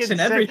We're fucking flexing saying-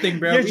 everything,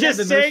 bro. You're We have just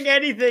the most- saying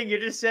anything. You're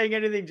just saying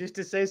anything just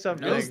to say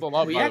something. That was the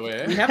lot, we, by have, the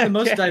way. we have the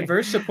most Okay.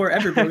 diverse support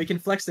ever, bro. We can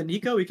flex the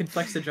Nico, we can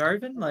flex the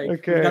Jarvan. Like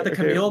Okay. we got the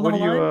okay. Camille on What the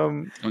do you line.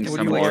 Going What do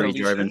some you like want? every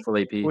Jarvan full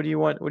AP. What do you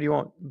want? What do you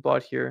want?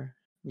 Bot here.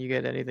 You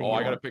get anything. Oh, you I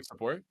gotta want. pick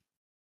support.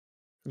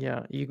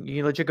 Yeah,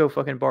 you legit go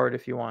fucking Bard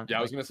if you want. Yeah,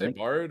 I was gonna say think-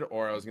 Bard,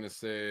 or I was gonna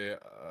say. Let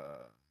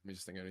me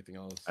just think of anything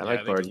else. I Yeah, like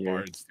think Bard it's here.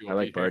 Bard's too I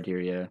like OP here. Bard here,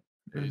 yeah.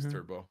 Yeah, he's Mhm.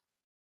 turbo.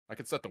 I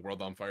could set the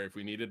world on fire if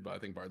we needed, but I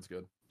think Bard's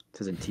good.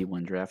 This is in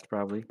T1 draft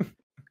probably.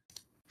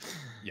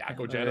 Yeah,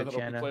 go Alright, Janna. That'll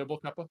Janna. be playable,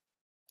 Kappa.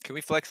 Can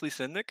we flex Lee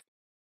Syndic?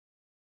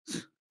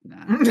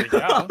 Nah.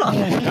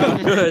 Yeah.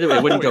 Good.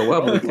 It wouldn't go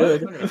well, but we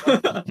could.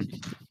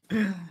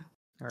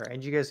 All right,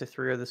 and you guys are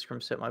three of the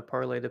scrim set. My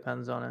parlay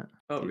depends on it.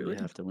 Oh Dude, really?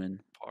 We have to win.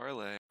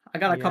 Parlay. I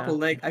got a Yeah. couple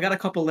leg. I got a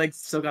couple legs.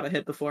 Still got to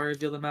hit before I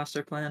reveal the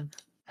master plan.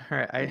 All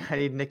right, I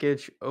need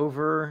Nickage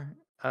over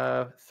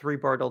 3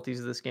 Bard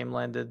ultis this game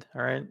landed.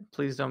 All right,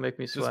 please don't make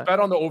me Just sweat. bet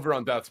on the over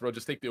on deaths, bro.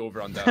 Just take the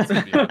over on deaths.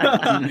 It'll be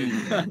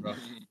happy. Bro.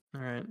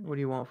 All right, what do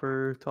you want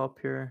for top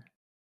here?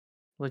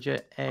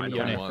 Legit any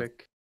don't Yone want-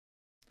 pick.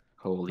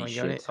 Holy Oh,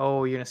 Yone- shit.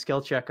 oh, you're gonna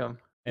skill check him.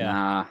 Yeah.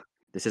 Nah.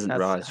 This isn't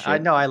raw as That's, shit. I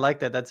know, I like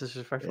that. That's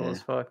disrespectful Yeah.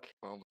 as fuck.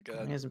 Oh my He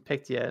god. hasn't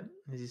picked yet.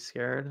 Is he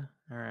scared?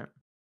 All right.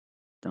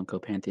 Don't go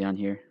Pantheon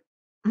here.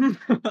 And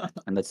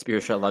let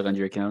Spirit Shot log onto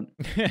your account.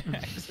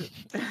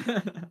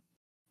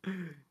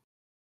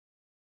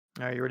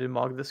 All right, you ready to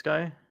mog this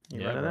guy?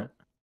 You Yeah, ready bro. that?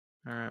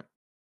 All right.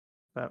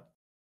 But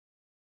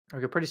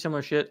okay, pretty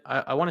similar shit.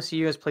 I want to see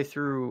you guys play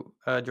through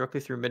directly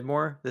through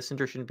Midmore. The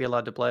Cinder shouldn't be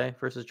allowed to play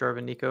versus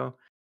Jarvan Nico.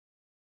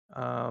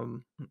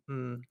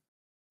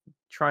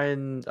 Try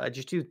and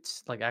just do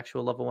like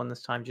actual level 1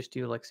 this time. Just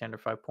do like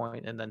standard 5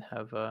 point and then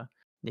have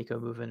Nico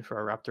move in for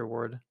a Raptor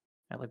ward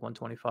at like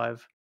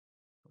 125.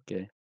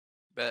 Okay.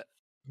 Bet.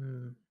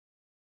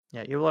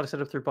 Yeah, you have a lot of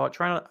setup through bot.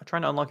 Trying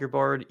to unlock your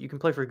Bard. You can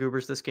play for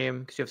Goobers this game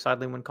because you have side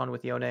lane win con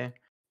with Yone.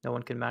 No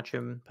one can match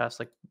him past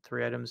like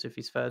 3 items if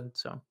he's fed.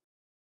 So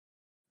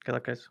good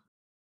luck, guys.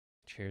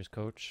 Cheers,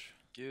 coach.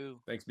 You.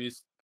 Thanks,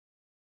 Beast.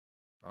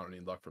 I don't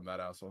need luck from that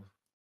asshole.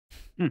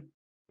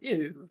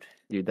 Dude.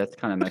 Dude, that's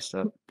kind of messed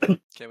up.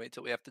 Can't wait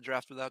till we have to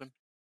draft without him.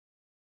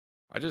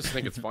 I just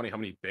think it's funny how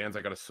many bands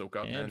I gotta soak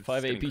up, man. And It's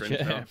 5 getting AP cringe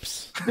now.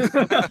 champs.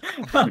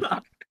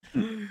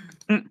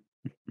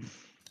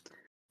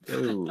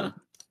 Ooh.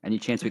 Any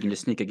chance we can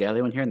just sneak a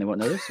Galio in here and they won't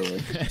notice? Or...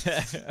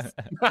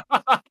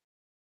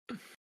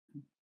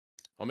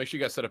 I'll make sure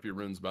you guys set up your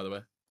runes, by the way.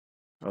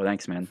 Oh,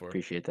 thanks, man. Before-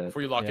 Appreciate that.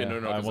 Before you lock Yeah, in, no, I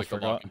there's like almost the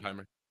forgot. locking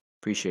timer.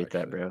 Appreciate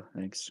that, Actually. bro.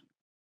 Thanks.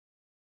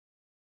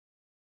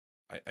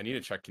 I need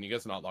to check. Can you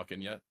guys not lock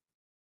in yet?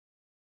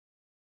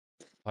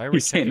 Why are we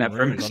He's saying that checking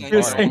for runes on He He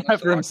was was Bard? saying saying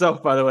that for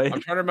himself, by the way.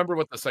 I'm trying to remember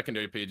what the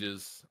secondary page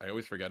is. I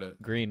always forget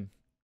it. Green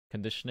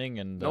conditioning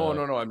and No.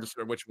 I'm just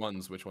which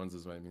ones? Which ones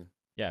is what I mean.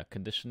 Yeah,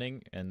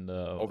 conditioning and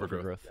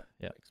Overgrowth.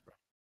 Yeah, Thanks, bro.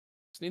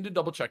 Just need to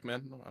double check,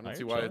 man. I don't Alright,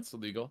 see why chilling. it's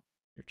illegal.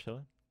 you're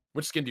chilling.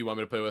 Which skin do you want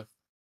me to play with?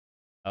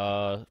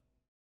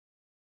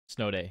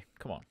 Snow Day.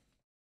 Come on,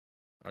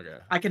 Okay.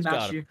 I can It's match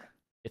gotta- you.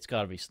 it's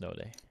gotta be Snow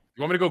Day.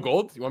 You want me to go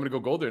gold? You want me to go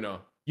gold or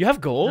no? You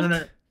have gold?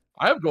 No.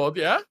 I have gold,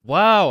 yeah.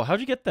 Wow, how'd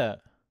you get that?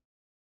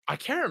 I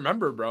can't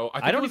remember, bro.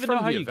 think I it don't was even know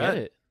from how the you event.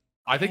 get it.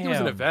 I think it was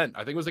an Damn. event. I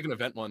think it was like an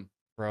event one.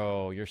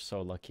 Bro, you're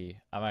so lucky.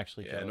 I'm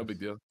actually Yeah, no jealous. big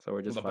deal. So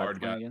we're just the 5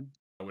 Bard point guy. again.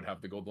 I would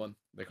have the gold one.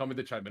 They call me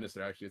the Chai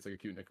Minister. Actually, it's like a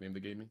cute nickname they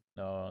gave me.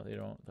 No, they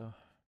don't though.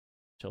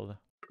 Chill though.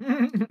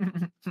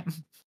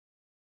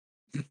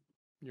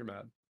 You're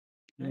mad.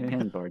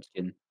 And Bard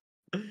skin.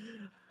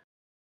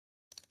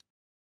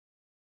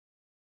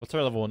 What's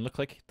our level 1 look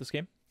like this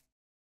game?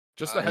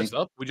 Just a heads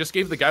up, we just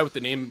gave the guy with the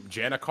name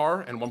Janna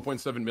car and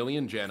 1.7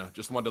 million Janna.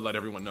 Just wanted to let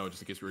everyone know,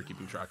 just in case we were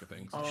keeping track of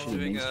things. Oh. Shit,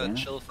 Doing thanks, a man.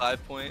 chill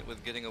 5 point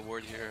with getting a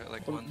ward here.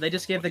 Like Well, one. they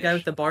just gave the guy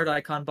with the Bard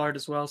icon Bard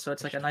as well, so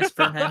it's like a nice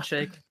firm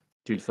handshake.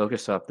 Dude,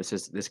 focus up.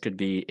 This could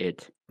be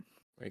it.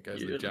 Right,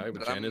 guys, Yeah, the guy with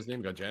but I'm- Janna's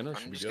name got Janna. I'm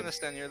Should be just good. gonna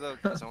stand here though,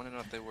 because I want to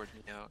know if they ward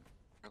me out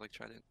or like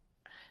try to.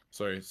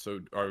 Sorry, so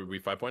are we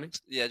 5 pointing?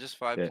 Yeah, just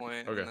 5 Yeah.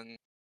 point. Okay. And then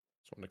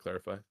Just wanted to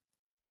clarify.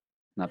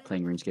 not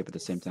playing RuneScape at the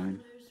same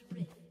time. What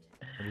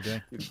are you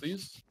doing?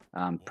 Please.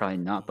 Probably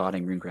not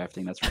botting rune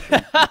crafting, that's for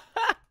sure.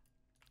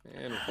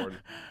 And recording.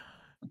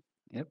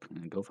 Yep,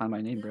 go find my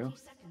name, bro.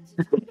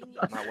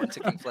 Not one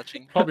ticking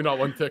fletching. Probably not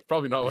one tick.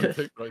 Probably not one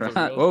tick. Probably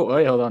something else. Whoa,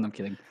 wait, hold on, I'm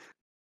kidding.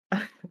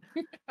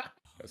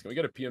 Guys, can we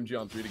get a PMG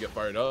on 3 to get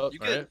fired up? You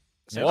All get right.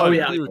 Yeah. Oh,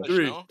 yeah. 2,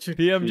 3.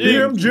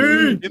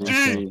 PMG.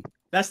 PMG!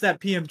 That's that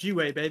PMG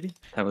way, baby.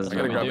 That was I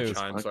gotta we grab do. a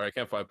chime. Sorry, I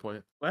can't 5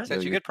 point. What?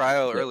 Since you you- get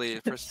prio yeah. early,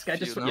 This guy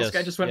just few, no? Yes. this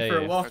guy just went Yeah, for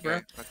yeah. a walk, Okay,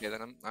 bro. okay,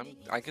 then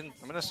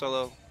I'm gonna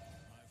solo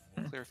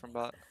clear from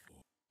bot.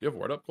 You have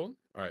ward up, Colton?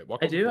 All right, walk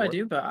I over do, for I ward.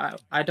 do,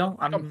 but I don't.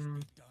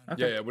 I'm. Yeah,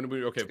 Okay. yeah. When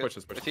we okay, push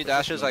this. Push If this, he push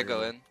this, dashes, then I we're go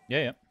good. in. Yeah,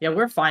 yeah. Yeah,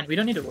 we're fine. We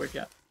don't need to work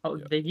yet. Oh,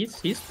 Yeah.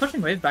 he's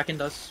pushing wave back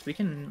into us. We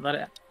can let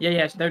it. Yeah,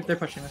 yeah. They're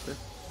pushing us.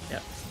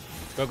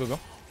 Go, go, go.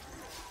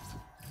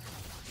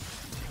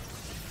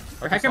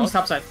 Or Hecarim's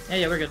top side. Yeah,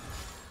 yeah, we're good.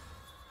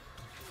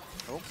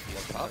 Oh,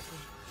 top.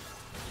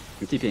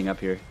 I'm TPing up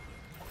here.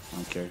 I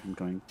don't care, I'm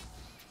going.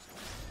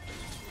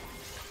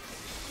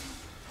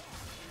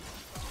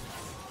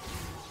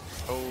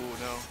 Oh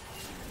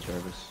no.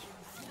 Jarvis.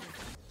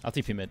 I'll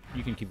TP mid.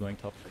 You can keep going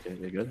top. Okay,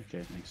 you're good?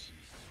 Okay, thanks.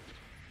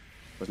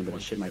 Wasn't gonna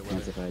One shit my TP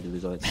pants winner. if I had to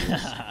lose all that You're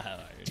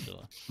CS.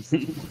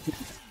 chilling.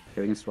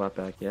 Okay, we can swap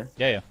back, yeah?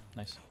 Yeah, yeah.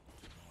 Nice.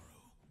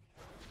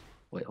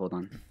 Wait, hold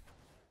on.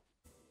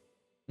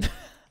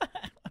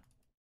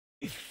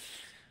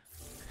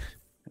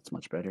 That's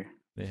much better.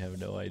 They have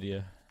no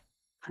idea.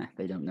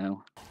 They don't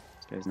know.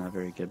 This guy's not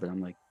very good, but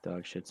I'm like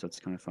dog shit, so it's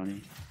kind of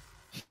funny.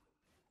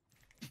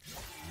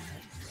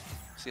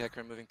 See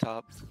Hecarim moving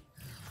top.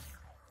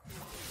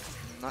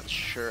 I'm not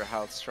sure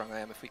how strong I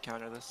am if we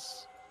counter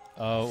this.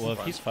 Well, if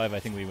he's 5, I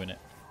think we win it.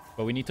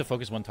 But we need to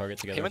focus one target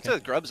together. He went okay?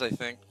 to grubs, I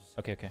think.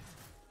 Okay, okay.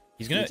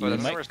 He's gonna. But He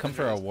that's might where come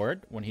for Spindle a is.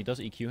 ward when he does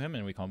EQ him,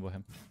 and we combo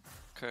him.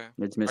 Okay.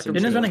 Mid's missing.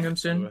 Hecarim's Din is good. running room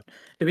soon.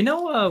 Do we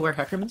know where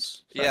Hecarim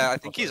is? Yeah, I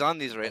think he's on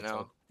these right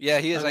now. Yeah,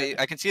 he is. Okay.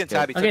 I can see in Okay.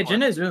 tab. He Okay, took Jin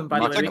one. is room. By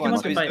the way, we Second can one, look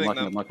so to he's fight. doing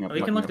Locking them. up, locking up,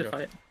 We can locking look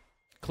up.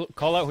 to fight.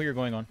 Call out who you're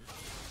going on.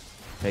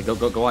 Okay, go on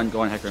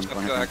Hecarim. Let's Go go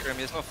on Hecarim. Hecarim.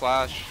 He has no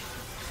flash.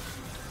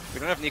 We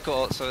don't have Nico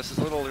ult, so this is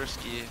a little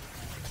risky.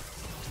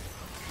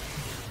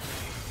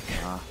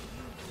 Ah.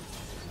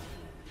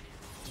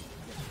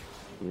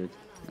 Weird.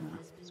 Nah,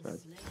 it's bad.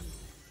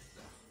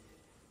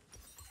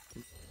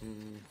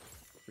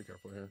 Be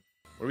careful here.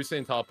 What are we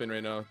saying top in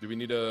right now? Do we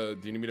need a?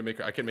 Do you need me to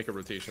make? I can make a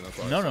rotation. That's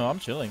all. No, no, I'm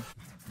chilling.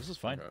 This is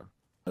fine. Okay.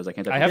 I was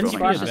like, I have Didn't TP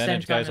splash the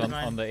advantage, same guys, time on,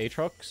 as on the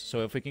Aatrox.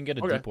 So if we can get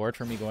a Okay. deep ward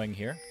for me going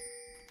here,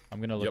 I'm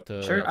gonna look Yep.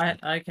 to. Sure,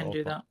 I can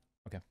do that.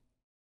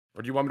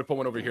 Or do you want me to put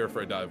one over here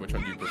for a dive? Which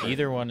one do you prefer?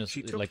 Either one is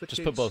like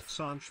just put both.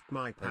 I One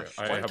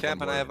have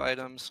camp one and I have board.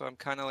 items, so I'm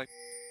kind of like.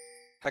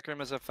 Hecarim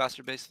has a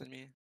faster base than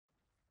me.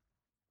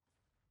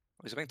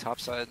 Oh, he's going top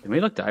side. Can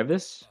we look dive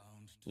this?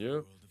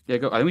 Yeah. Yeah,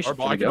 go. I think we should. Or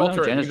Can we block it, go?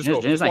 alter it, Janus, you just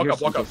go. Janus not Walk here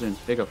up, walk until up. soon.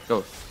 There you go.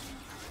 Go.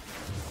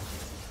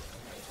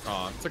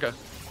 It's okay.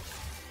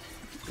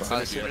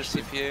 Cinder's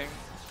CPing.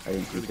 I didn't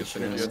Really think good this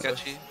shit. synergy.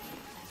 Sketchy.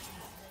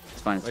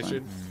 It's fine. It's Nice fine.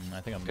 shit. I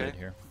think I'm Okay. good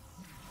here.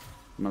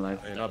 I'm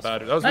alive. Hey, not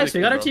bad. That was Nice, we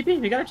really got clean, our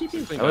TP. We got our TP.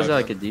 bro. That was Clean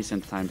like a dive,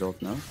 decent timed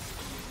ult, no?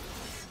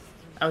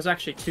 That was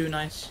actually too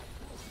nice.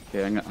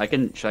 Okay, I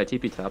can. Should I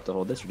TP top to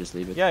hold this or just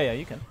leave it? Yeah, yeah,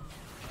 you can.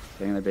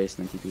 Stay in the base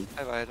and then TP. I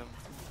have item.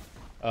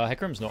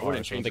 Hecarim's no I wouldn't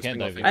R, so change they this can't thing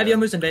dive off you. I have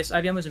Yomu's in base. I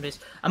have Yomu's in base.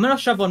 I'm gonna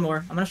shove one more.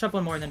 I'm gonna shove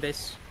one more and then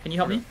base. Can you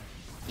help me?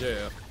 Yeah, yeah.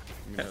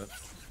 Give me that.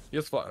 He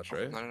has flash,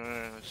 right?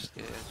 No. Just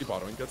yeah. Keep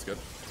bottling. That's good.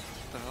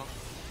 What the hell?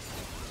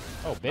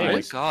 Oh, big. Oh my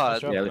Nice. god.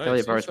 Nice job. Yeah, the Nice, Kelly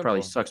nice Virus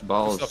probably simple. sucks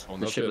balls. simple,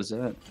 What no shit shit. was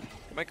that?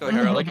 I might go Here,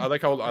 here. I like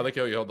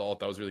how you held the ult.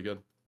 That was really good.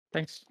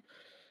 Thanks.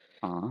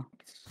 Aw.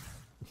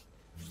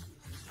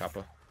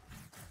 Kappa.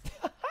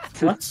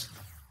 What?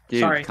 Dude,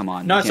 Sorry. come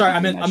on. No, you can't sorry, be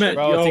I doing meant- that I shit. meant-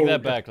 Bro, Yo. take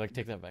that back. Like,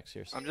 take that back.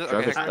 Seriously. I'm just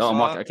Jarvis, okay. oh, I'm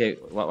Hecarim's okay,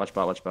 watch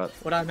bot.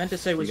 What I meant to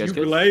say was You you, guys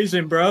good?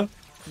 blazing, bro.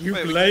 You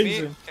Wait,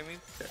 blazing. can we?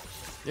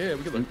 Yeah,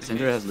 we could look.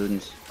 Cinder has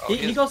Ludens. Oh, He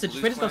has goes to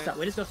blue we just go flank? south.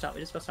 We just go south. We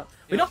just go south.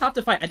 We Yeah. don't have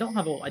to fight. I don't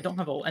have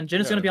ult. And Jin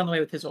is Yeah. gonna be on the way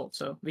with his ult,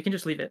 so we can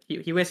just leave it.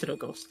 He wasted a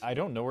ghost. I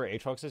don't know where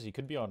Aatrox is. He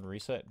could be on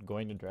reset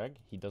going to drag.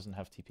 He doesn't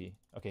have TP.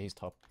 Okay, he's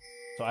top.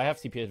 So I have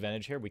TP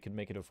advantage here. We could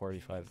make it a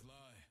 4v5.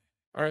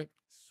 All right.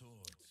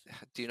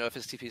 Do you know if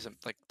his TP is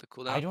like the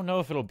cooldown? I don't know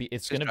if it'll be.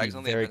 It's His gonna be drag's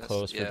only a very menace,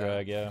 close for yeah.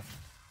 drag. Yeah.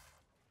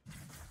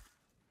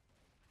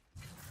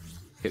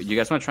 Okay, you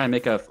guys want to try and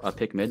make a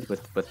pick mid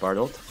with Bard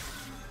ult?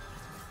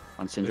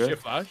 On Does she Syndra? have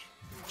flash?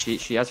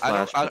 She has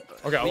I flash. don't.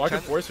 Okay, we well, I can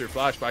can- force your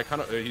flash, but I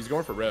kind of he's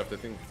going for rift. I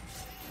think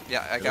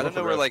Yeah, I go gotta for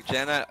know where red. like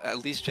Janna, at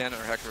least Janna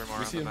or Hecarim are we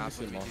on see the him. We map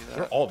see when him we all. do They're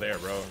that. all there,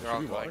 bro. They're all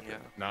Should we going, walk?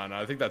 yeah. Nah,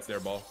 I think that's their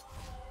ball.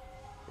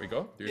 We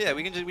go. Do your Yeah,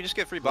 thing. we just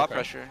get free bot Okay.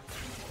 pressure.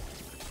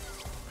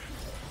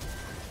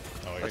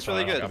 Oh, That's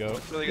really good. Go.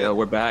 That's really Yo, good.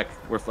 we're back.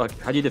 We're fuck.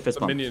 How do you do fist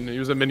A bump? minion. He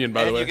was a minion,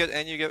 by the And way.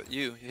 you get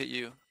you hit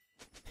you.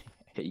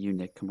 Hit you,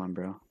 Nick. Come on,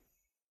 bro.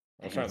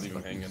 I'm trying to leave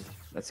him hanging.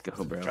 Let's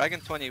go, bro. Dragon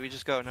 20. We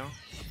just go. No.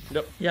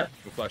 Yep.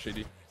 With flash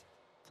AD.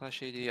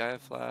 Flash AD. I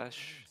have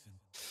flash.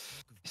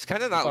 He's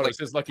kind of not thought it like. was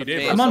his lucky day.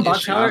 amazing. but I'm on it's bot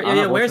issue. tower. I'm Yeah, not yeah.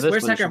 voting Where's for this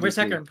where's one, it should Hecarim? Where's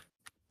be Hecarim?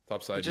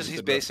 Top side. He's the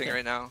best. basing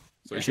right now.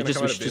 So he's should gonna just-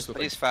 come we out of should base just- with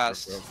like He's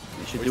fast. bro.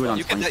 You should do it on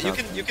You can, flank you top.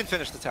 can, you can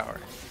finish the tower.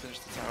 Finish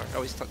the tower.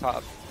 Oh, he's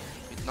top.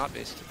 He's not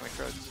based my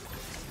crows.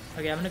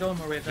 Okay, I'm gonna go one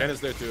more wave. then. Jan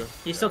is there too.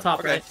 He's still top,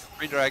 Okay,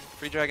 right?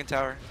 free dragon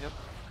tower. Yep.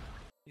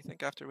 You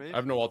think after wave? I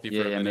have no ulti for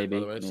Yeah, a yeah, minute, by maybe,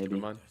 the way. Just keep in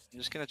maybe. mind. I'm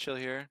just gonna chill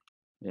here.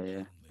 Yeah,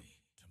 yeah.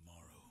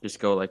 Just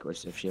go like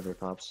if she ever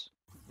pops.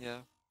 Yeah.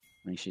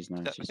 I think she's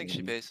not. I think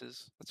she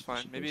bases. That's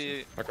fine. She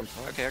Maybe. How come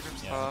top? Okay,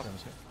 Akram's Yeah, top.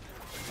 Akram's here.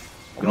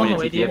 I'm on the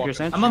way TP to you. up here,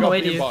 Sanch? I'm on the You got way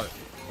to three you. bot.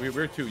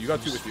 We're two. You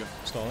got two with you.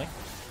 Stalling.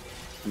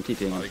 I'm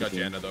TPing. Oh, I'm they got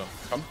TPing. Janna though.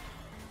 Come.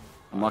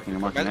 I'm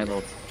walking. I have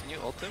ult. Can you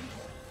ult him?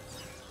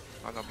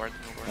 Oh no, Bard.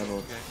 No I have Bard.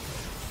 ult. Okay.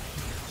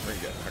 Bring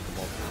it. Hack them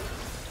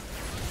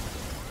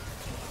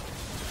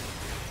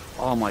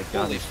all. Oh my god.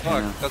 Holy this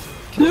fuck. Janna. That's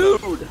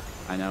Dude!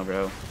 I know,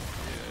 bro.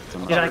 It's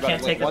Dude, unlucky. I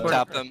can't take the one board.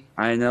 tap them.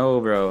 I know,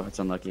 bro. It's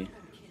unlucky.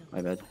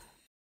 My bad.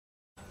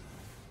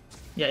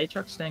 Yeah,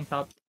 Aatrox staying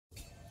top.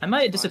 I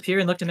might disappear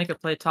and look to make a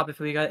play top if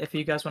you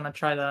guys want to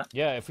try that.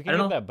 Yeah, if we I can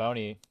don't get know. that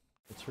bounty,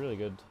 it's really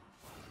good.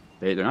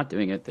 They're not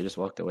doing it. They just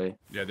walked away.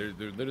 Yeah, they're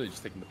literally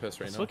just taking the piss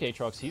right Let's now. look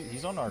Aatrox.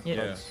 He's on our Yeah.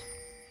 cards.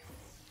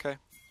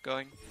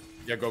 Going.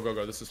 Yeah, go.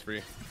 This is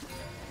free.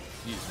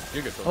 Jeez,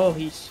 you're good. Phil. Oh,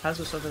 he has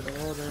us over the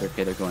wall They're there.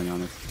 okay. They're going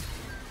on it.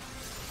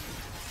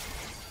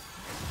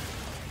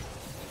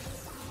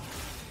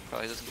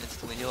 Probably doesn't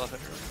instantly heal up it.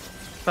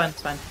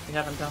 It's fine. We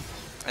have him down.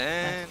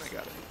 And I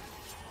got it.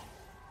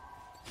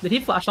 Did he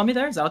flash on me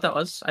there? Is that what that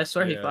was? I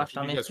swear he Yeah, flashed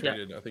on me. he has Yeah.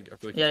 traded. I feel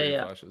like Yeah, he traded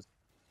yeah. flashes.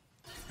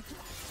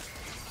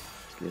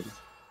 It's good.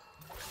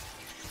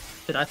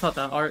 Dude, I thought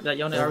that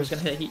Yone R was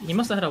gonna hit. He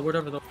must have had a word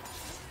over the.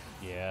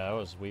 Yeah, that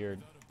was weird.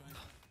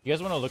 You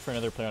guys want to look for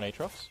another play on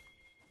Aatrox?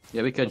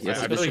 Yeah, we could. I Yes,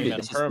 feel this like should he be. had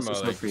This is perma,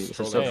 so like, free. This is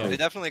scroll so down. free. They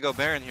definitely go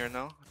Baron here,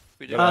 no?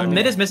 We Yeah, do. I mean-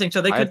 Mid is missing,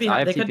 so they could be I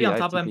have they could be TP, on I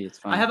top have of him. TP, it's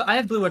fine. I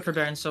have blue wood for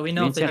Baron, so we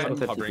know Me if they and Sanch can.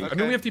 both have Hovering. TP. I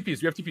mean, we have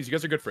TPs. We have TPs. You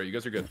guys are good for it. You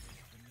guys are good.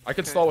 I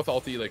can Okay. stall with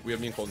ulti. Like we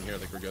have me and Colton here.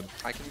 Like we're good.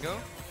 I can go.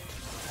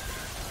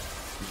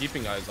 I'm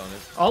keeping eyes on it.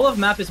 All of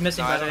map is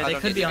missing No, by I the way. don't- I They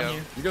don't could need be to on go.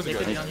 you. You guys They are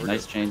could good. be on you.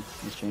 Nice chain.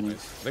 Nice chain. Nice.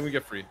 I think we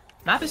get free.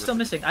 Map is still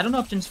missing. I don't know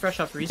if Jin's fresh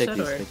up Take reset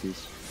these. or. Take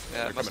these. Yeah,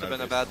 They're it must have coming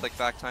been a out bad like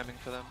back timing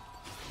for them.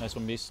 Nice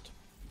one, Beast.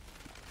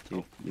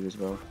 You as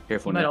well. He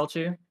Careful. might Nick. ult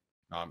you.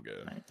 Nah, I'm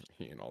good. Right.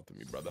 He ain't ulti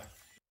me, brother.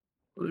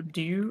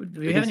 Do you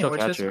can have any still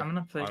words for catch this? her. I'm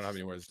gonna I play. don't have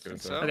any words to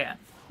Think say. so? Okay.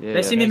 Yeah,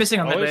 They see me Guys, missing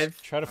on mid always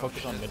wave. Try to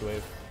focus on mid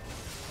wave.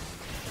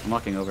 I'm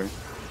walking over.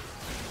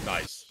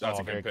 Nice. That's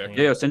Oh, a very good pick. clean.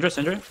 Yeah, yo,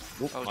 Syndra.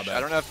 Oop, Oh, my shit, bad. I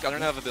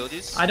don't have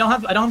abilities. I don't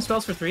have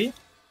spells for 3.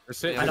 We're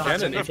sitting. Yeah, I don't Jan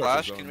have and Syndra Aatrox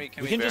flash. is Can we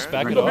We can just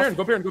Baron? back it Go off. Baron.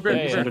 Go Baron. Go Baron.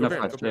 Yeah, Go yeah. Baron. Syndra Go no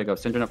Baron. flash. Go There you Baron.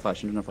 go. Syndra no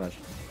flash. Syndra no flash.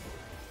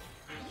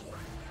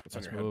 What's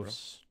on Nice your head, bro?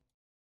 moves.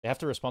 They have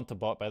to respond to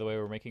bot, by the way.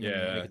 We're making Yeah, make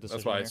a that's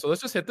decision why. here. So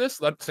let's just hit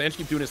this. Let Sanch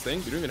keep doing his thing.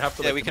 We don't even have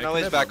to. Yeah, like, we can connect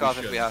always with it, back but off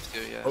if should. we have to.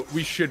 Yeah. Oh,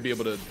 we should be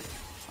able to.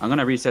 I'm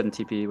gonna reset and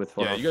TP with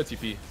full Yeah, health. you got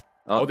TP.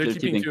 Oh, they're they're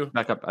TPing TPing. too.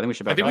 Back up. I think we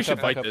should I back think we up. should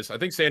back fight up. this. I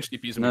think Sanch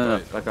TPs and No, we no,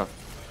 fight. back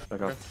off.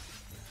 Back Okay. off.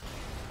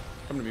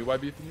 Come to me, YB,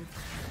 if you need.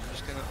 I'm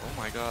just gonna. Oh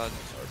my god.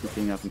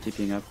 TPing up. I'm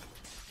TPing up.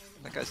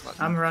 That guy's not.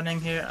 I'm running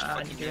here. I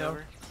fucking need me to go.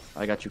 over.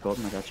 I got you,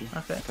 Colton. I got you.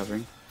 Okay.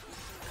 Covering.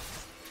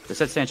 They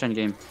said Sanch on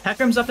game.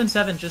 Hecarim's up in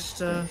 7. Just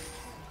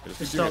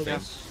Just stall. do your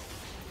thing.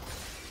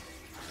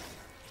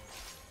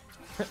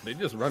 They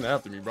just run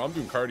after me, bro. I'm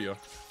doing cardio.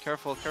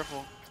 Careful,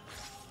 careful.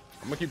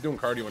 I'm gonna keep doing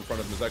cardio in front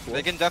of them. Is that cool?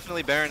 They can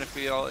definitely Baron if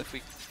we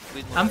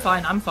lead more. I'm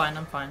fine. I'm fine.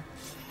 I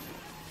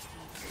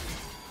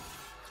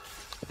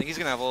think he's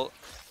gonna have ult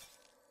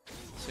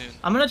soon.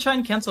 I'm gonna try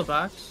and cancel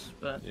backs,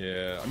 but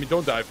Yeah. I mean,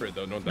 don't die for it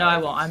though. Don't die. no, I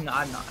won't. I'm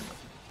not.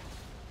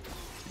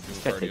 Keep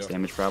This doing guy takes cardio.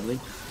 damage probably.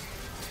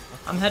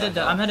 I'm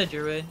headed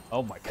your way.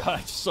 Oh my god, I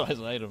just saw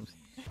his items.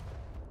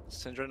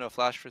 Syndra, no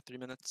flash for 3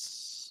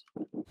 minutes.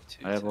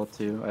 I have ult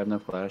too. I have no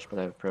flash, but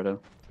I have proto.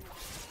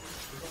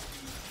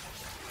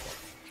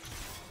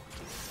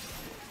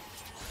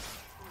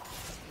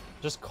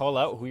 Just call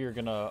out who you're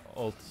gonna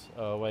ult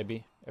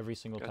YB every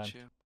single time. Got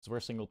you. Because we're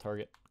single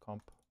target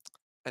comp.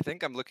 I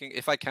think I'm looking.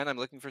 If I can, I'm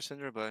looking for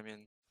Syndra. But I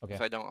mean, Okay.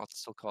 if I don't, I'll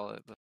still call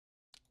it. But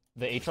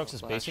The Aatrox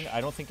is Flash. basing.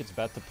 I don't think it's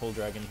bad to pull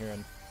dragon here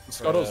and The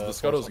Scuttle's the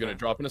Scuttle's force gonna on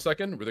drop in a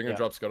second. They're gonna Yeah.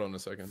 drop Scuttle in a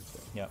second. So.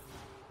 yeah.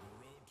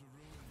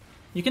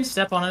 You can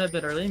step on it a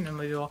bit early and then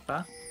maybe walk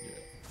back.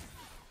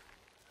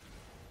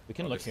 We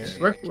can look here.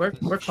 We're coming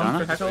for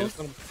Shana? Heckle.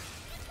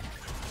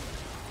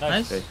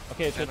 Nice. Nice.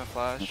 Okay, it's good. and a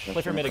flash.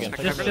 Play for mid again.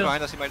 Play Just for Hecarim's mid.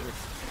 behind us. He might.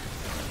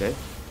 Okay.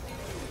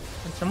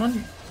 And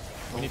someone.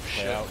 We need to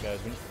play shit. out, guys.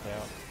 We need to play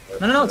out.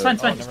 No, it's fine.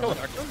 Oh, It's never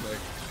fine.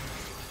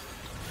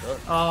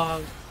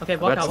 mind. Okay,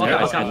 walk out.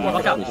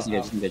 Just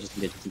engage. Just engage. Just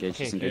engage. Just engage.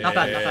 Just Okay, engage. Not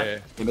bad, not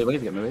bad. Get mid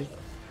wave. Get mid wave.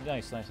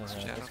 Nice. That's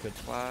Channel good.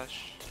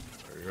 flash.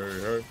 Hey.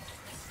 Really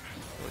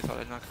thought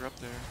I'd knock her up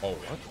there. Oh,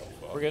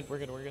 what? We're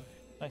good.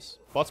 Nice.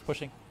 Bot's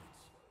pushing.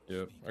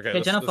 Yeah. Okay.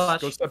 Hey, Jenna Let's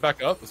flash. go step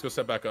back up. Let's go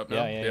step back up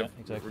now. Yeah,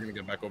 exactly. We're gonna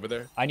get back over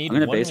there. I need I'm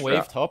gonna one base for wave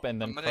out. top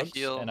and then I'm gonna pugs,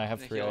 heal- and I have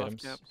I'm gonna 3 heal off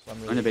items. cap. So I'm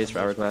I'm gonna base for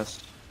I'm hourglass.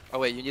 Oh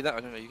wait, you need that? Oh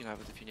no, you can have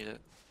it if you need it.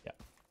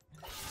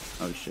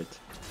 Oh shit.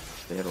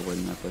 They have a word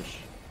in that push.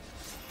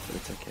 But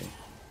it's okay.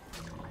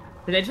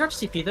 Did Aatrox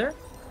CP there?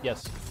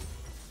 Yes.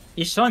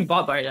 He's showing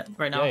bot right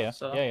now. Yeah.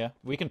 So Yeah.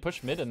 We can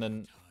push mid and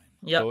then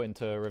yep. go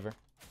into river.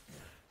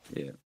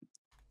 Yeah.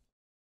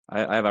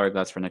 I have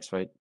Hourglass for next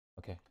fight.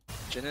 Okay.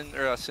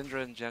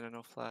 Syndra and Janna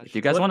no flash. If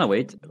you guys What- want to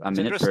wait a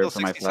minute Syndra's still for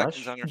my 60 seconds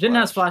flash, on her Jin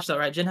has flash though,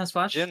 right? Jin has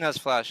flash. Jin has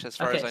flash, as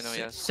far okay, as I know,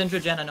 yes. Syndra,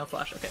 Janna, no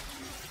flash. Okay.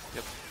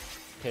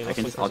 Okay, I let's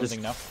can look just- for I'll just-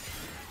 something now.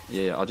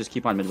 yeah, I'll just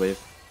keep on mid wave.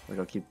 Like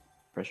I'll keep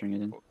pressuring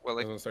it in. Well,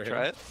 like, Doesn't start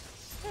try hitting.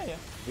 it. Yeah.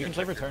 We can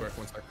play check return. real quick,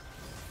 1 sec.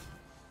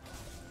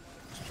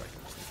 Just checking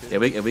just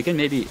in Yeah, case. we can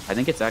maybe. I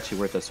think it's actually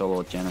worth a solo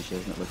with Janna. She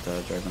doesn't with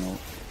Dragon ult.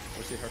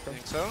 Let's see, Hackram.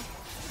 Think so?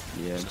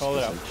 Yeah, Just call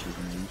it out. like she's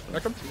in range, so-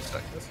 Hackram. 2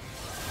 seconds.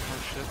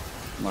 Oh shit.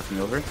 I'm walking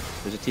over.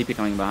 There's a TP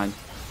coming behind.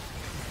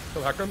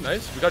 Kill Hackram,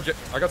 nice. I got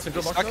Syndra He's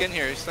boxed stuck up. in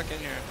here, he's stuck in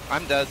here.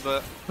 I'm dead,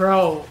 but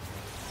Bro,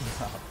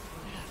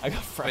 I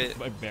got fragged Wait.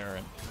 by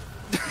Baron.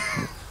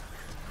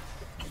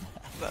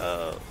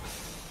 no.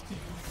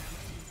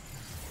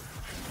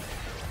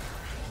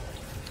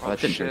 Oh, that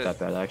didn't shit. hurt that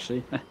bad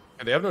actually.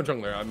 And they have no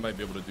jungler. I might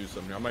be able to do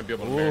something. I might be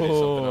able to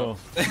marinate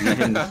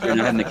something Whoa. up. You're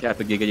not hitting the cap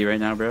of Giggity right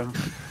now, bro.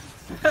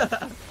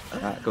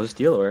 Go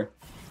steal or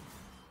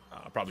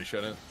I probably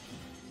shouldn't.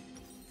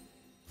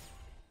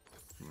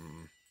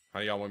 How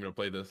do y'all want me to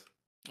play this?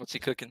 What's he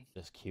cooking?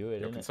 Just cue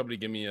it, Yo, can innit? somebody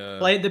give me a...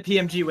 play it the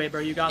PMG way, bro.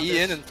 You got E this.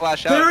 in and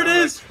flash out. There it bro,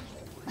 is.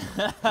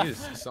 I need to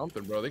see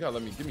something, bro. They gotta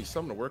give me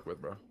something to work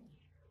with, bro.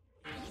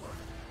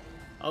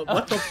 Oh,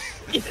 what the?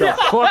 Yeah.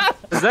 what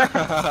is that?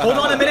 Hold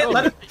on a minute.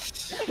 Let it.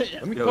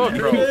 Let me Yo, cook,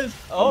 There bro. it is.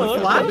 Oh, I'm look,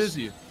 keeping flash? them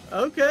busy.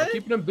 Okay.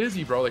 Keeping them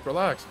busy, bro. Like,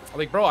 relax.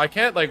 Like, bro, I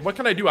can't. Like, what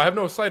can I do? I have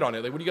no sight on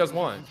it. Like, what do you guys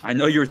want? I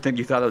know you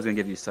thought I was gonna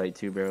give you sight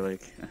too, bro.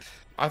 Like,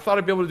 I thought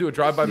I'd be able to do a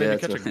drive-by, maybe Yeah,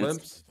 catch a that's what it is.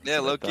 glimpse. Yeah,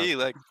 low key,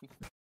 like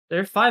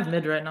They're 5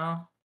 mid right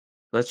now.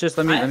 let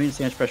me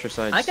Sanch pressure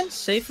sides. I can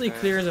safely Okay.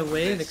 clear the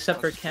wave Nice, except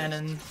for sounds nice.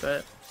 cannon,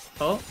 but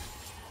oh,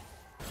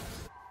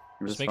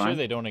 Just make sure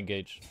they don't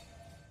engage.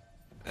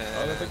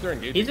 I don't think they're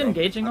engaging. he's bro.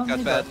 engaging I've on got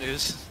me. bad but-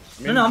 news.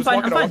 I mean, No, I'm just fine,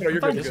 walk I'm it out, fine, walk it out, I'm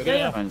you're fine. good, you're Yeah, good.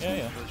 yeah. Fine. Yeah,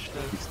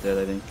 yeah. He's dead,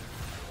 I think.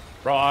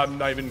 Bro, I'm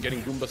not even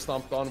getting Goomba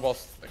stomped on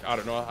whilst, like, I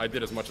don't know. I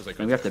did as much as I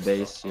could. And we have to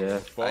base, yeah. I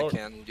Fuck.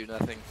 can do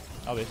nothing.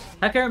 I'll be.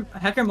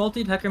 Hacker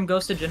multied, Hacker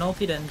ghosted, Jin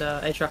ultied, and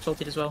Aatrox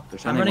ultied as well. They're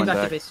I'm sending running one back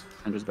back. to base.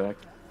 Hunter's back.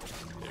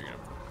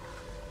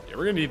 Yeah,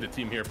 we're gonna need the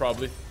team here,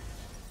 probably.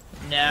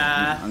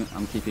 Nah.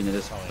 I'm keeping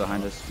it Probably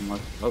behind not.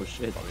 us. Oh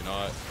shit. Probably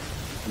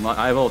not.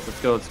 I have ult.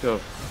 Let's go. Let's go.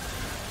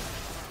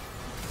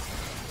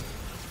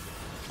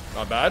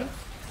 Not bad.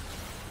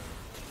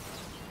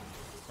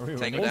 Are we Take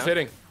winning? it One's down.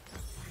 hitting.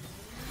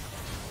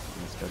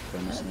 Let's go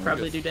bonus and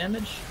Probably good. do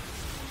damage.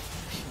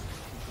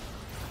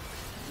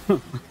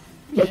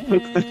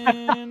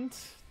 And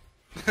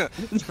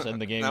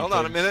send the game. Now, to hold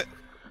on a kids. minute.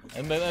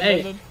 And then,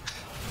 Hey.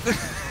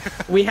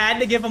 We had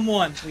to give him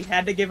one. We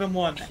had to give him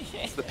one.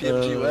 It's the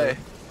PMG way.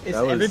 It's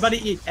That was-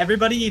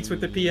 everybody eats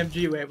with the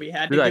PMG way. We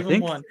had to Dude, I give him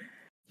think- one.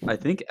 I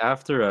think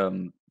after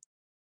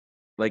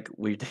like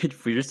we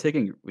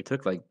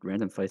took like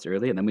random fights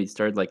early, and then we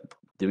started like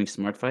doing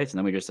smart fights, and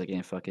then we just like,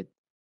 yeah, fuck it.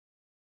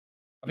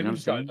 I You think know we what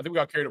just I'm got. I saying? think we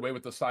got carried away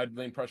with the side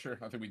lane pressure.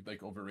 I think we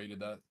like overrated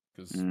that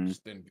because Mm.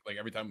 just didn't like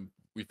every time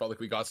we felt like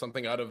we got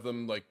something out of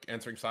them like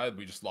answering side,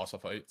 we just lost a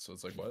fight. So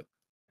it's like what?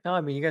 No,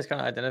 I mean you guys kind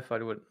of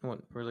identified what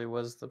really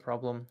was the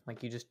problem.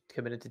 Like you just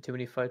committed to too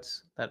many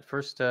fights. That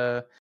first,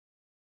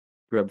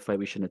 Grub fight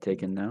we shouldn't have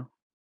taken now.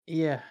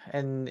 yeah,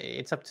 and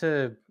it's up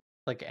to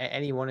like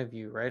any one of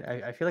you, right?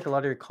 I feel like a lot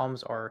of your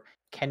comms are,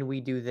 can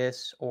we do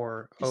this,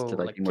 or Just to,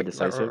 like, be more can-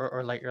 decisive.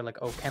 or like you're like,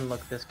 oh, can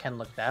look this, can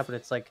look that, but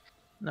it's like,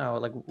 no,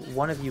 like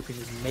one of you could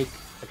just make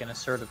like an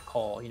assertive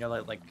call, you know,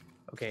 like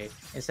okay,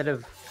 instead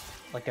of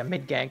like a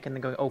mid gank and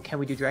then going, oh, can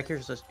we do drag here?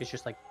 It's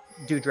just like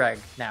do drag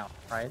now,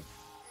 right?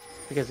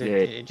 Because Yeah.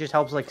 it just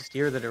helps like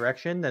steer the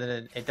direction,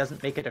 and it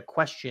doesn't make it a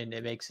question.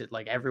 It makes it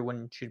like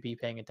everyone should be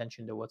paying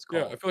attention to what's Yeah,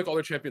 called. I feel like all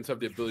our champions have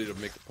the ability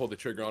to pull the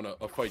trigger on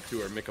a fight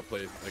too, or make a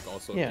play. Like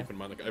also Yeah. keep in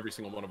mind, like every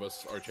single one of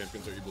us, our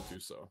champions are able to.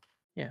 So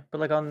Yeah,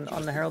 but like on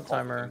the Herald call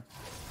timer,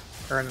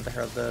 or not the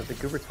Herald, the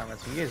Goober timer,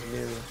 so you guys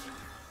knew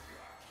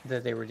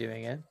that they were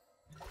doing it.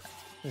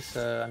 This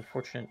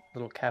unfortunate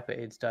little Kappa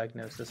AIDS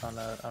diagnosis on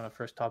a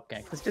first top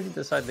gank. This didn't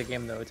decide the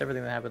game though. It's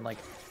everything that happened like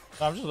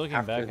No, I'm just looking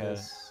after back at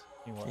this.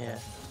 what Yeah.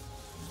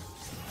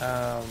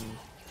 happened.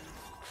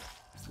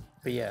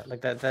 But yeah,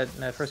 like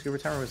that first Goober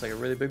timer was like a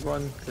really big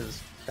one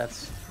because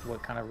that's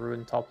what kind of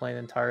ruined top lane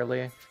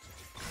entirely.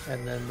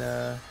 And then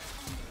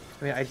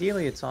I mean,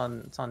 ideally it's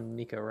on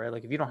Nico, right?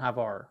 Like if you don't have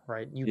R,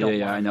 right? You Yeah, don't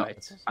yeah, wanna I know.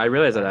 fight. I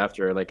realized that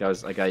after, like I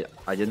was like I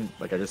didn't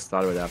like I just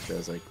thought of it after. I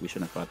was like, we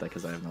shouldn't have fought that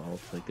because I have no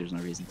ult. Like there's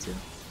no reason to.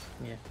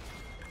 Yeah.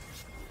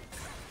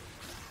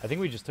 I think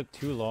we just took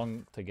too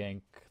long to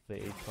gank the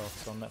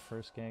Aatrox on that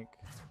first gank.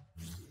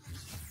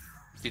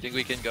 Do you think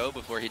we can go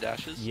before he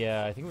dashes?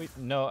 Yeah, I think we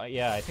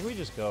yeah, I think we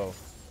just go.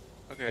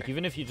 Okay. Like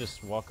even if you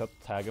just walk up,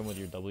 tag him with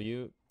your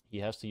W, he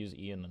has to use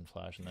E and then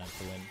flash and then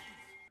to win.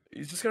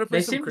 he's just gonna play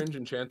They some seem- cringe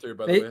enchanter.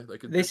 By they- the way,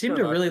 like they it's seem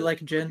kinda to really accurate, like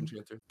cringe Jhin.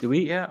 enchanter. Do we?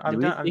 Yeah, do I'm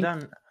we done.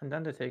 think- I'm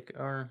done to take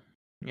I'm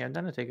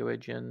done to take away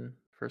Jin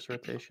first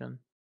rotation.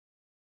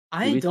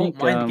 I we don't think,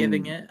 mind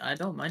giving it. I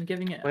don't mind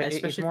giving it, But it's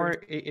especially more.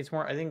 for It's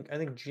more. I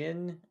think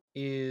Jin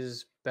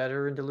is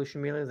better in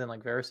dilution melee than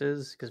like Varus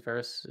is, because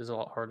Varus is a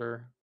lot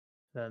harder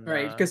then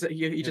Right, because he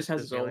here's just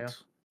has his Galio.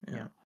 ult.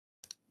 Yeah.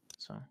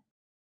 So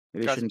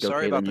Maybe I Guys, I'm shouldn't go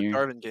sorry about Caitlyn the here.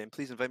 Darwin game.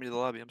 Please invite me to the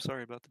lobby. I'm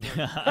sorry about the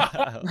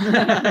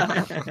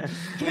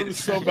Darwin. I'm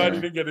so bad he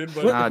Yeah. didn't get in,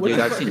 but What- Nah, what dude,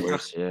 the I've fuck? seen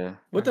worse. Yeah.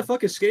 What the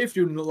fuck is Scaife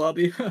doing in the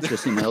lobby? Should have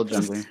seen my old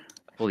jungler.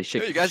 Holy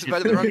shit. Yo, you guys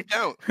invited the wrong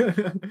account.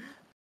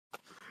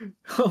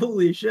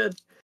 Holy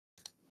shit.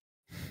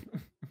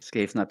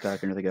 Scafe's not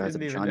back under the guise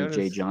of Didn't even Johnny J.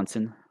 notice.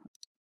 Johnson.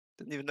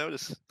 Didn't even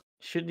notice.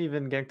 Shouldn't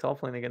even gank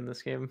top lane again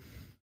this game.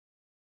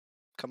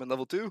 Coming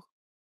level 2.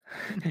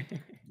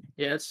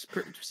 Yeah, it's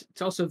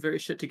also very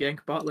shit to gank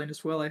bot lane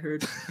as well, I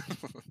heard.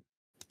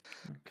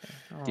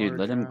 Okay. Dude,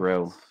 let him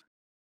grow. draft.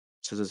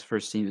 This is his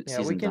first Yeah,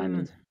 season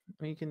diamond.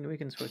 we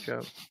can switch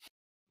up.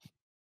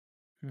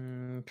 Try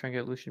and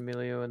get Lucian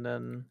Melio and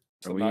then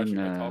so Are we imagine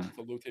in, my top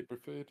with a low taper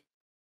fade.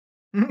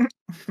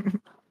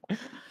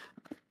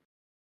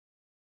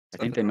 I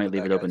think they might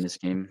leave it open this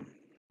game.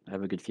 I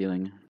have a good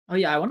feeling. Oh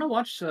yeah, I want to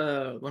watch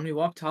when we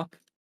walk top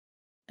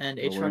and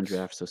Well, we're in Aatrox.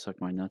 draft, so suck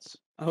my nuts.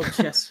 Oh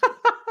yes.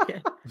 Yeah.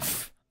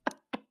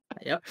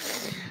 Yep.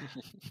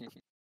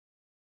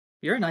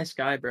 You're a nice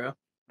guy, bro.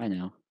 I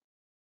know.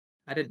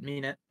 I didn't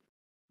mean it.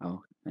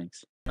 Oh,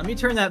 thanks. Let me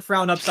turn that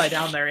frown upside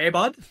down there, eh,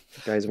 bud?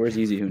 Guys, where's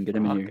Easy Hoon? Get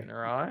him in fucking here.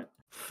 right.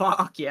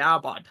 Fuck yeah,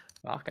 bud.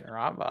 Fucking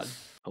right, bud.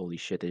 Holy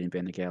shit, they didn't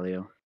ban the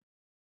Galio.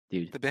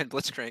 Dude. The band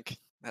Blitzcrank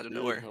out of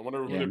Dude, nowhere. I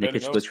wonder who Yeah, they're Nikic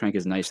banning out. Blitzcrank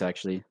is nice,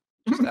 actually.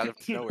 Just out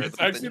of nowhere. It's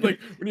but actually then- like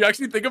when you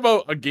actually think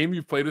about a game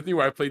you've played with me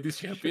where I played these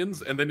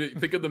champions, and then you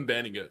think of them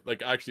banning it.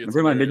 Like actually, it's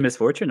Remember my mid hilarious.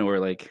 misfortune or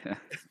like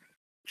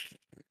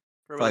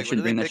Bro, Probably like, shouldn't when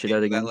are bring they that shit picking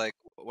out again. like,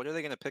 when are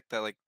they gonna pick that?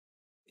 Like,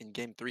 in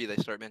game 3, they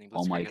start banning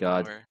Blitzcrank. Oh my out of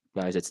God. nowhere.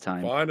 guys, it's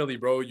time. Finally,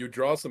 bro, you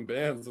draw some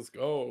bans. Let's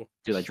go.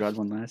 Dude, I drawed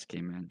one last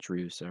game, man.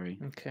 Drew, sorry.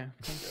 Okay.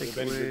 they're Take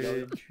banning good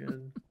away guys.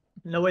 Jin.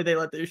 No way they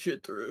let this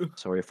shit through.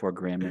 Sorry for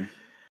grammar.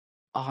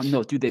 Oh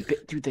no, dude,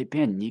 they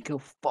banned Nico.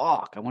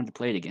 Fuck, I wanted to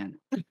play it again.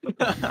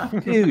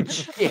 Dude,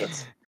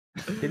 shit.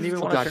 Didn't even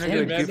Oh, want to God turn damn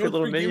into it, a man, cute no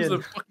little 3 games minion.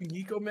 of fucking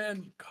Nico,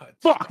 man. God.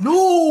 Fuck,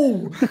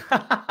 No!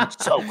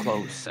 so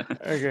close.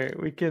 Okay,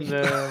 we can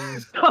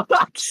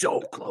So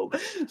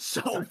close.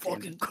 So damn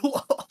fucking it.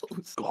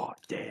 close. God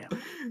damn.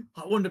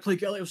 I wanted to play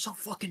Galio so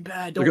fucking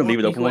bad. We're Don't gonna leave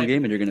it lock open me one away.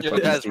 game and you're gonna Yeah,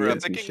 fucking guys, steer we're it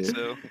up some picking, shit.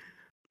 so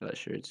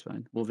Sure, it's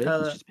fine. Well,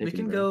 Vacan's just We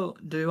picking, can bro. go.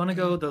 Do we want to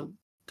go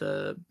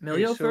the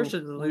Melio first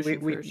or the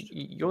Lucian we, first?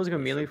 You always go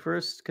melee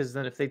first, because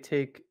then if they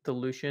take the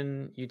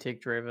Lucian, you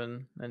take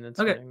Draven, and it's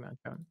Okay. winning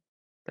matchup.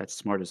 That's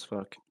smart as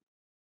fuck.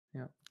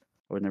 Yeah.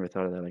 I would never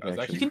thought of that. Like I was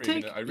actually, actually can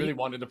craving take- it. I really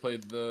wanted to play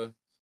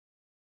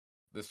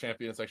this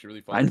champion. It's actually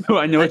really fun.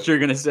 I know what you're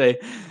gonna say.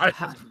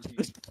 How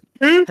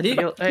do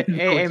you?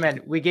 Hey,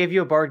 man, we gave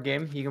you a bard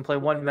game. You can play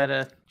one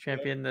meta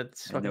champion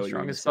that's I know fucking what you're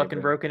strong gonna as say, fucking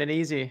bro. broken and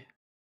easy.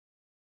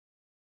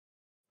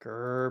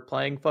 Grr,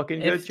 playing fucking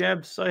good, If-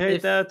 champs. I hate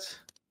if- that.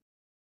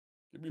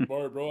 Give me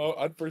Bard, bro.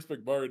 I'd first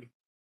pick Bard.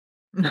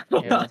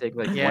 Yeah, Take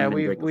like yeah, 1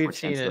 minute break before we've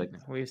seen 10 it.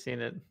 select. We've seen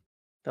it.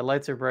 The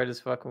lights are bright as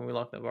fuck when we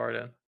lock the bard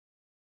in.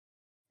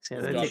 So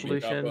yeah, That's they gotta take be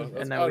Lucian, Kappa.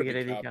 That's and then gotta we be get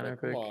AD Kappa. counter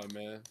Come quick. on,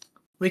 man.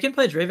 We can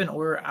play Draven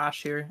or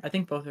Ashe here. I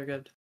think both are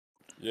good.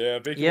 Yeah,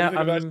 Bacon, Yeah, what do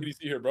you think of I'm- that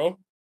CDC here,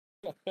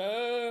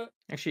 bro?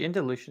 Actually,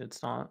 into Lucian,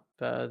 it's not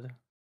bad.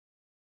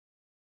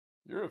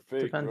 You're a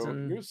fake, Depends bro.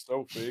 on- You're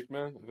so fake,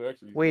 man. It's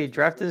actually, Wait, it's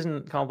draft so-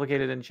 isn't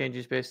complicated and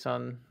changes based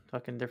on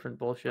fucking different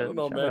bullshit. I don't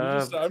know, Shut man.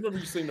 up. I remember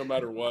you saying no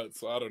matter what,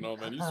 so I don't know,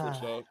 man. You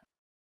switched up.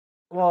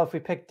 Well, if we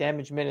pick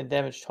damage mid and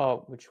damage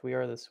top, which we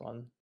are this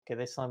one. Okay,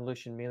 they slam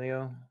Lucian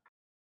Melio.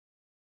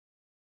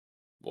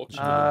 Well,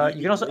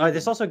 You can also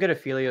there's also good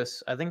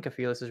Aphelios. I think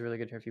Aphelios is really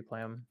good here if you play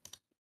him.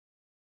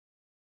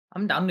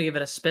 I'm down to give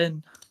it a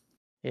spin.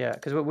 Yeah,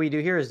 because what we do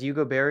here is you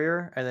go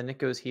barrier, and then Nick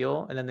goes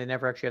heal, and then they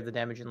never actually have the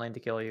damage in lane to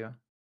kill you.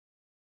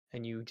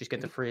 And you just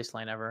get the freest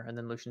lane ever, and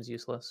then Lucian's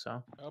useless,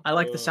 so I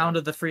like the sound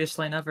of the freest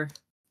lane ever.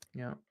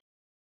 yeah.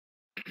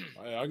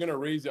 I'm gonna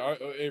raise you.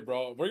 Hey,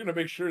 bro, we're gonna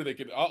make sure they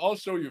can. I'll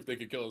show you if they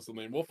can kill us in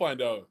lane. We'll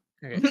find out.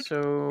 Okay,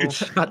 so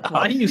Why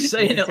are you we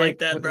saying can it like take-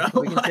 that, bro?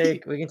 We can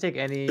Why? take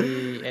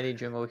any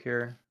jungle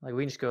here. Like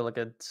we can just go like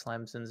a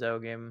Slam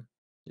Sinzao game,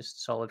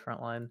 just solid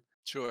front line.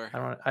 sure.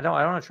 I don't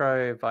want to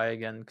try Vi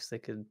again because they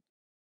could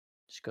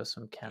just go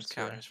some There's cancer.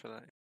 counters for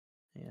that.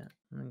 Yeah,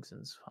 I think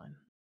Zin's fine.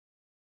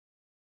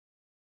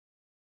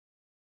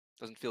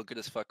 Doesn't feel good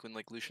as fuck when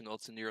like Lucian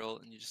ults in your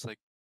ult and you just like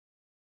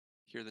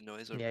hear the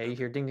noise over Yeah, and you over.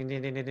 hear ding ding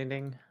ding ding ding ding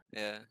ding.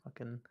 Yeah.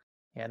 Fucking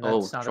yeah. And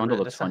Oh, that's not a Trundle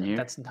real, looks that's fun not, here.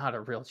 That's not a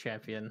real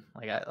champion.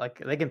 Like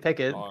they can pick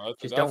it. Oh,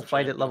 Just that's don't a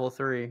fight at champion. level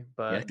 3. Yeah,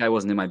 But that guy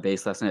wasn't in my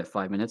base last night at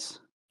 5 minutes.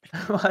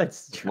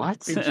 what? What?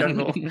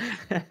 Jungle.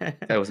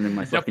 That wasn't in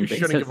my fucking Definitely base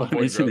shouldn't at give him 5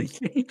 minutes in the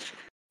void game.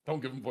 Don't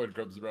give him void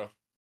grubs, bro.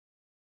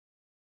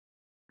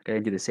 Guy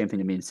do the same thing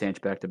to me and Sanch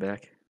back to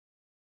back.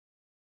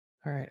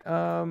 All right.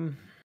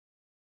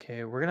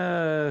 Okay, we're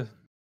gonna.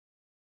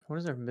 What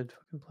is our mid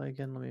fucking play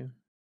again? Let me.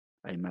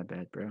 Hey, my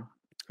bad, bro.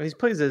 Oh, he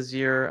plays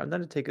Azir. I'm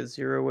gonna take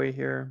Azir away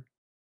here.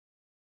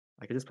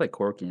 I could just play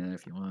Corky in it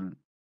if you want.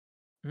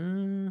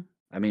 Mm,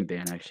 I mean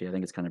ban actually. I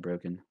think it's kind of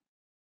broken.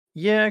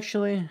 yeah,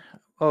 actually.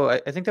 Oh, I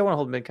think they want to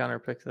hold mid counter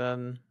pick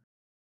then.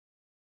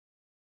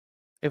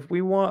 If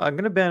we want, I'm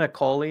gonna ban a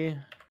Collie,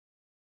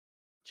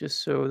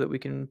 just so that we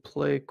can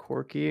play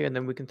Corky, and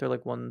then we can throw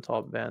like one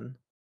top ban.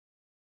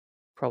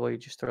 Probably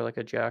just throw like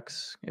a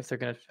Jax if they're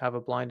gonna have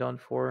a blind on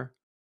 4.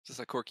 Is this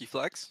a Corky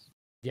flex?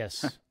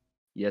 Yes.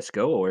 Yes,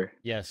 go or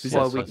Yes. Who's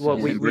Well, that? we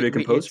Is it inverted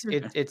composer?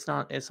 it's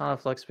not a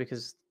flex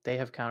because they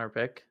have counter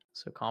pick.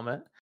 So Comet.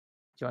 Do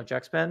you want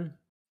Jax ban?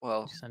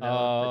 Well, Because I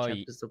know the champ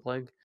y- is the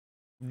plague.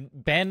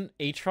 Ban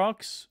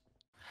Aatrox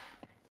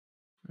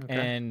Okay.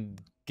 and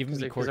give me Because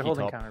they're Corky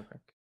holding top. counter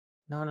pick.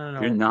 No.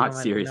 You're not no,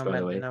 man, serious, no, by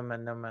the man, way.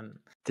 No man.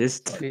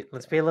 this.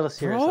 Let's be a little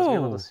serious. Let's be a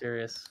Bro. little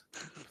serious.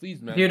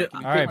 Please, man. Dude,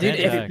 please. Alright, dude,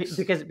 ban if,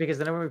 Jax. Because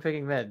then we're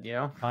picking mid, you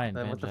know? Fine,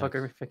 Then ban what the fuck Jax.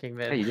 are we picking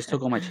mid? Hey, you just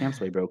took all my champs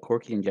away, bro.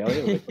 Corky and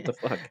Galio. Like, what the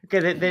fuck?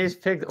 Okay, they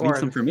just picked Leave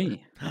some Orange. for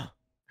me.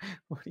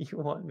 What do you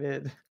want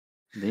mid?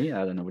 Me?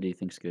 I don't know. What do you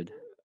think's good?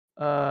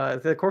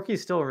 The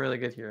Corky's still really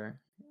good here.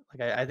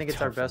 Like I think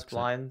it's our Don't best flex it.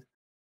 blind.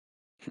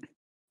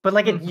 But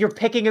like you're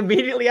picking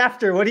immediately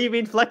after. What do you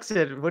mean flex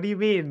it? What do you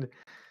mean?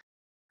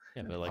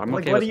 Yeah, but like, I'm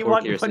Like okay what with do you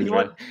Corky want? or What do you Syndra.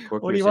 want? Corky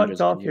What or do you want Syndra's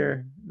top good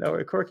here?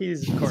 No,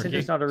 Corky's Corky.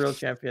 Syndra's not a real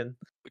champion.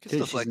 we can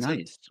Dude, still she's flex it.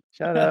 nice.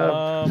 Shut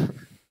up. um,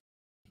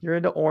 You're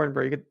into Orange,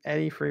 bro. You get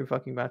any free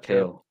fucking matchup.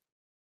 Kale.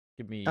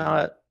 give me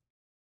Like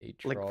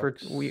for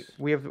Aatrox.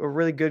 we have a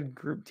really good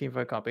group team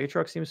fight comp.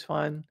 Aatrox seems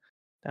fine.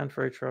 Down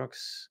for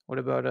Aatrox. What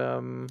about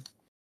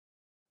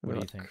What do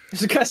you think?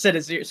 this guy said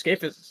Azir.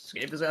 Escape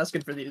is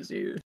asking for the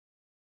Azir.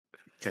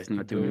 Guy's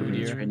not doing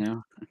Udyr. it right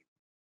now.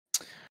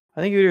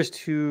 I think Udyr's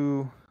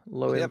too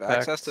low Do they have impact.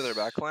 access to their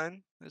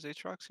backline? Is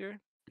Aatrox here?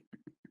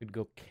 Could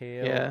go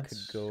Kale. Yeah, Could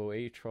it's- go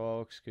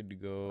Aatrox.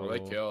 Could go. I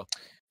like Kale.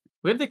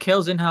 We have the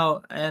kills in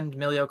how and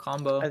Milio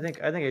combo. I think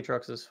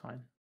Aatrox is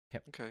fine.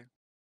 Okay.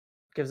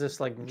 Gives us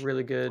like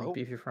really good Oh.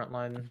 beefy front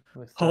line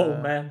with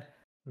man.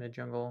 mid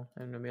jungle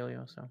and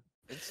Emilio. So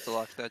Insta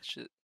lock that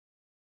shit.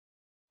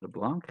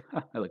 LeBlanc?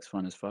 That looks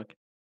fun as fuck.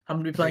 I'm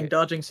gonna be playing Okay.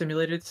 dodging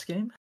simulator this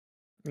game.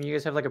 I mean, you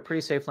guys have like a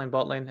pretty safe lane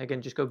bot lane.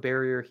 Again, just go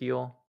barrier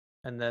heal,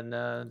 and then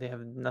they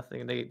have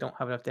nothing. They don't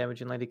have enough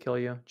damage in lane to kill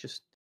you.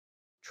 Just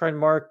try and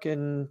mark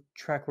and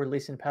track where Lee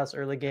Sin pass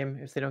early game.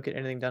 If they don't get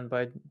anything done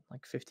by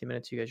like 50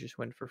 minutes, you guys just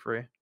win for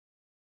free.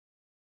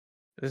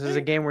 This is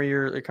a game where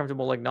you're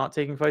comfortable like not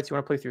taking fights. You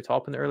want to play through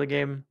top in the early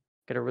game,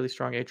 get a really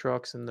strong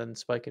Aatrox, and then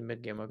spike in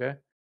mid game. Okay.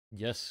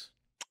 Yes.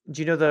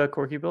 Do you know the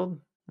Corky build?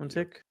 One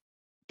tick.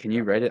 Can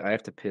you write it? I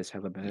have to piss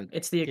hella bad.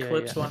 It's the Yeah,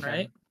 Eclipse yeah, one, okay.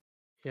 right?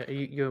 Yeah,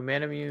 you have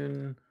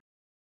Manamune,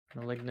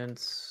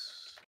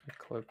 Malignance,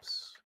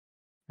 Eclipse,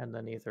 and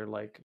then either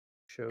like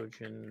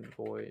Shojin,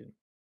 Void.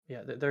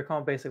 Yeah, their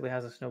comp basically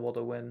has a snowball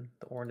to win.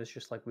 The orange is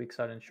just like weak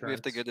side insurance. We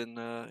have to get in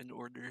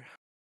order.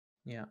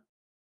 Yeah.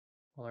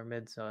 Well, our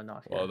mid's not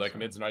here. Well, like so-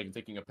 mid's not even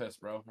taking a piss,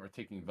 bro. Or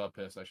taking the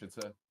piss, I should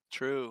say.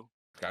 True.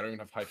 I don't even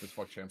have hype as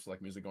fuck champs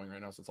like music going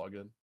right now, so it's all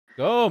good.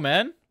 Go,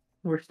 man.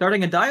 We're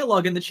starting a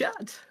dialogue in the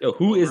chat. Yo,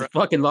 who is Right.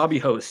 fucking lobby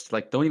host?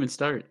 Like, don't even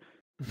start.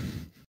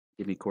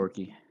 Give me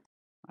Corky.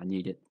 I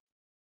need it.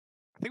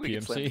 I think we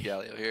can flame PMC.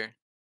 Galio here.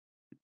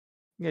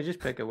 Yeah, just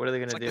pick it. What are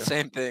they It's gonna like do? the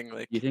same thing.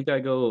 Like You think I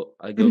go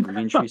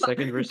green tree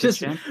second versus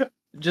champ?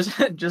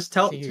 just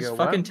tell, See, you just go,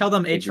 fucking what? tell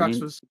them The Aatrox green-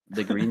 was.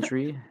 The green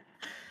tree?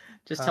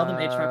 Just tell them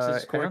Aatrox is I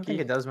don't think Corky.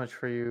 it does much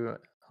for you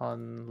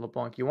on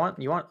LeBlanc. You want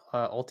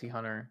ulti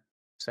hunter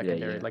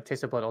secondary, yeah. like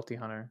Taste of Blood ulti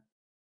hunter.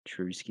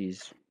 True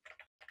skis.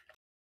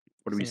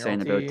 What are we Senior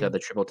saying about ulti. the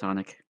triple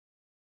tonic?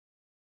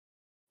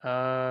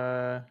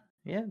 Yeah,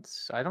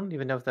 I don't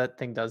even know if that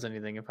thing does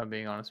anything. If I'm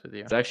being honest with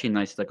you. It's actually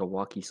nice, like a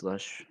walkie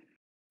slush.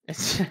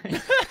 It's,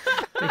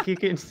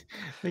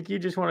 think you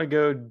just want to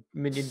go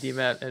minion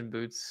DMAT and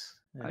boots,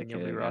 and you'll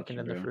Okay, be I got rocking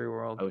you, in the bro. free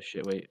world. Oh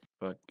shit, wait.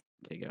 Fuck.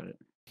 Okay, got it.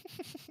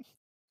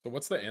 So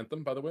what's the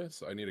anthem, by the way?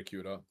 So I need to queue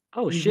it up.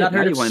 Oh You've shit, not now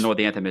heard you of want to s- know what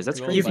the anthem is. That's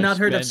You've crazy. You've by not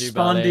heard of Spandu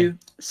Ballet.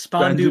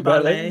 Spandu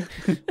Ballet?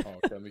 Oh,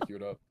 okay, let me queue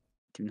it up.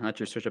 Do not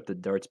just search up the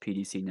Darts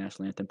PDC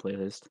National Anthem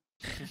playlist.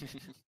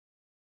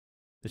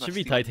 It Not should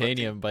be Steve Lucky.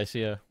 Titanium by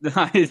Sia.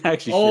 It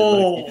actually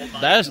Oh, should my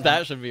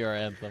That should be our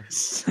anthem.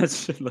 look. That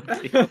should look.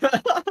 God.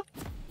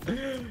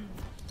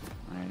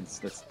 Alright,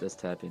 let's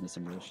tap into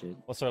some real shit.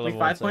 What's our Wait, level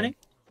 5 one setting? pointing?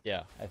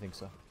 Yeah, I think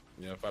so.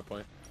 Yeah, 5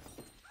 point.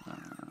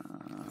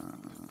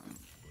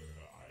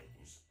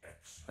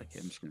 Okay,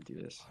 I'm just gonna do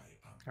this.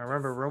 I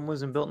remember Rome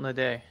wasn't built in a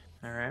day.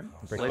 All right,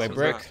 Brick Place by those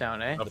brick. bricks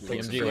down, eh? Up The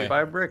close PMG to way. Brick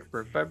by brick,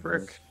 brick by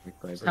brick.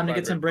 Time to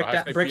get some brick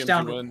Hashtag bricks PMG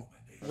down win.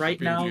 right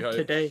now, PMG hype.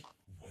 today.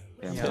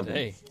 Yeah, I'm Yeah. building.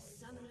 Today.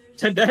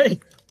 Today.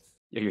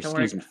 Yeah, you're Don't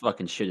worry. sneezing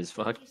fucking shit as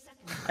fuck.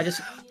 I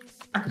just.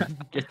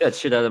 Get that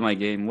shit out of my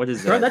game. What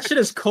is Bro, that? that shit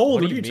is cold.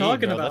 What, do are you mean,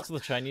 talking bro? about? That's the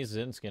Chinese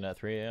Zin skin at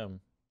 3 a.m.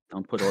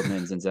 Don't put old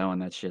man Zinzao on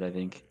that shit, I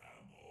think.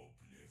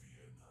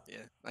 Yeah,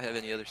 I have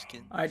any other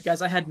skin. All right,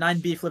 guys. I had 9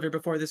 beef liver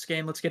before this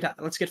game. Let's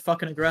get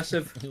fucking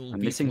aggressive. Beef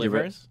missing the red-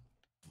 livers?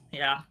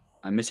 Yeah,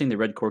 I'm missing the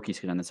red Corky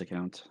skin on this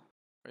account.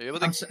 Are you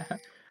able I'm, to, s-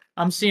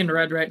 I'm seeing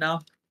red right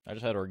now. I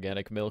just had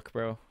organic milk,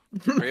 bro.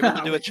 are you able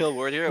to do a chill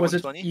ward here at Was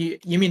it 120?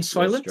 you mean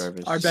Soylent?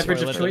 Jarvis. Our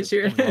beverage of Soylent choice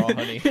here. and raw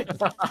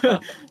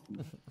honey.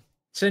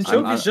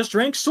 Sanchovies just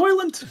drank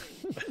Soylent.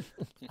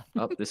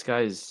 Oh, this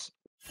guy's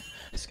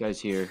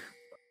here.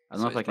 I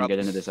don't know if I can get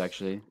into this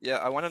actually. Yeah,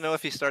 I want to know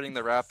if he's starting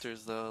the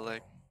Raptors though,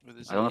 like with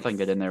his. I don't know if I can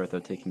get in there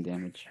without taking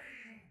damage.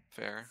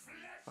 Fair,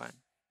 fine,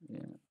 Yeah.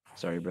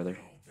 Sorry, brother.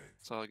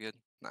 it's all good.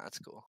 Nah, it's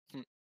cool.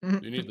 Do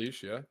you need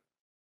leash? Yeah.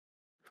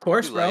 Of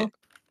course, Too bro. light.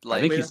 I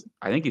Light. think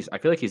Wait, I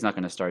feel like he's not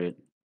gonna start it.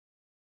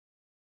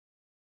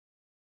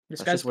 This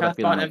That's guy's just what I path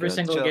feel in bot my every gut.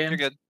 single Chill, game. you're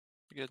good.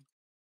 You're good.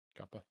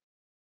 Kappa.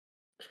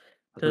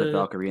 I'll put a The-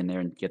 Valkyrie in there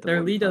and get the their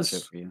Warden lead flash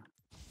is- out for you.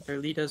 Their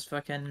lead is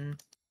fucking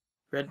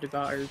red to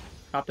bot or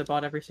top to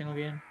bot every single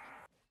game.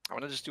 I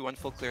want to just do one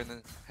full clear and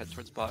then head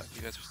towards bot.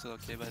 You guys are still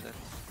okay by then?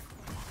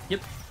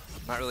 Yep.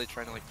 Not really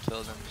trying to like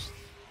kill them, just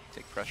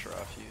take pressure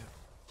off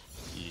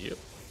you. Yep.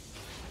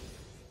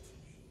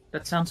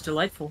 That sounds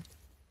delightful.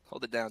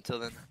 Hold it down till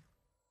then.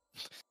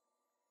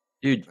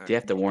 Dude, Alright. they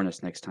have to warn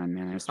us next time,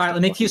 man. I have to All right, start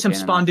let me cue fucking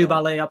some cannon Spondu that guy.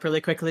 ballet up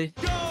really quickly.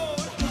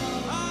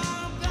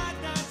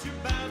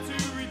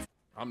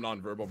 I'm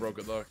non-verbal, bro.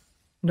 Good luck.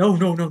 No,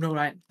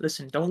 Ryan.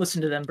 Listen, don't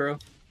listen to them, bro.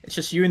 It's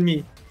just you and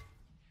me.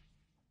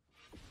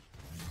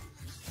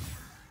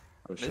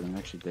 Oh shit, I'm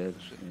actually dead.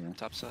 Yeah,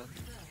 Top side.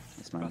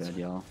 that's my Bottom. bad,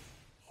 y'all.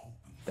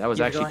 That was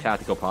Keep it actually going.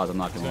 tactical pause, I'm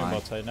not He's gonna going lie.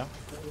 outside now.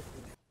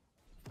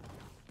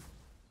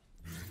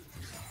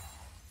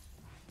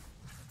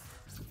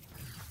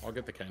 I'll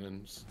get the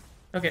cannons.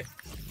 Okay.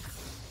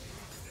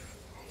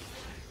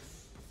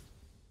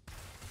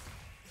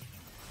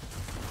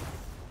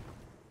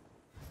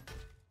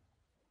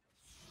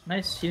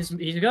 Nice. He's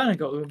gonna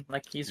go.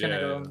 Like he's gonna Yeah.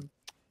 go.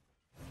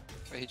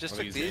 Wait, he just I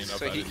took think he's these, getting up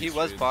so out of he these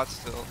was trades. bot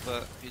still,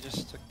 but he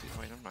just took these.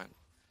 Wait, never mind.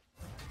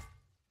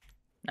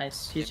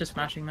 Nice. He's just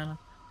smashing mana.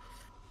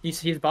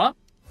 He's bot.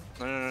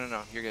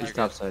 No. You're good. He's You're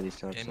top good. side, he's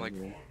top Aim side. like-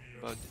 Yeah.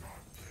 Bug.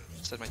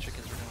 Said my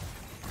chickens were down.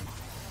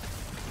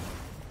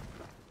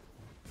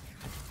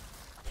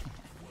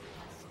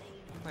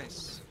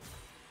 Nice.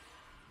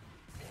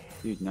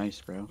 Dude, nice,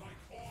 bro.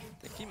 I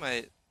think he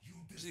might.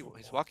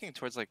 He's walking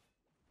towards like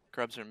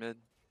grubs or mid.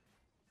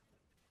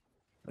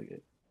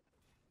 Okay.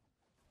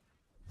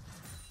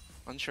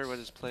 Unsure what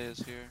his play is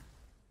here.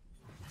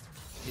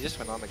 He just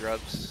went on the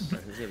grubs.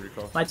 Okay, who's gonna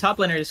recall? My top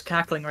laner is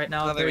cackling right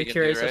now. I'm Nothing very we can do,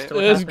 curious as right? to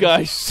what This happens.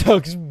 guy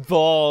sucks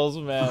balls,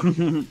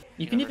 man.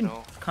 You can never even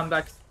know. come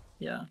back.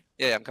 Yeah.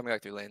 Yeah, I'm coming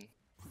back through lane.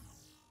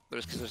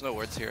 There's no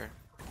wards here.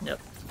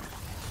 Yep.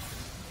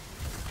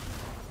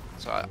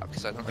 So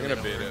because I don't I'm really gonna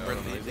know bait where, it, I where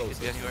don't know, the he's he could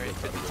be also anywhere. He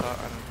could be top.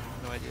 I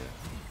don't no idea.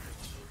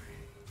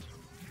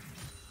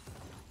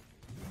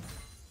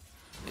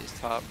 He's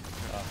top.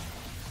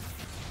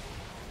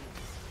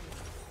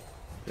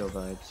 Yo,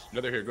 vibes.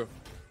 No, they're here. Go.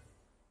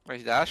 Wait,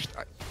 he dashed.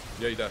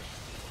 Yeah, you dash.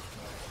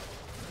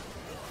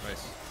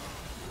 Nice.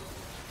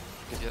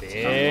 Big.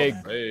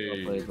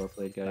 Hey. Well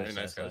played, guys. Very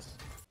nice, guys.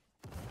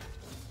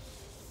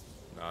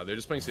 Nah, they're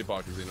just playing safe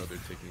because they know they're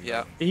taking.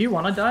 Yeah. Do you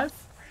want to dive?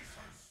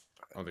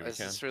 I don't think we Is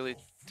can. this really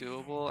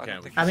doable? I Can't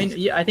don't think. I mean, this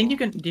is- yeah, I think you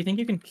can. Do you think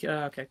you can?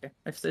 Okay.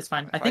 It's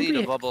fine. I if think eat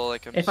we. a bubble,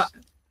 like I'm If I just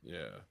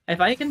Yeah. if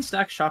I can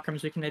stack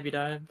chakrams, we can maybe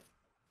dive.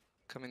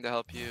 coming to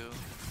help you.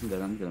 I'm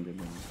good, I'm good, I'm good.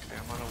 Okay,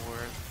 I'm on a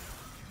ward.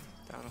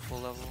 Down a full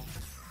level.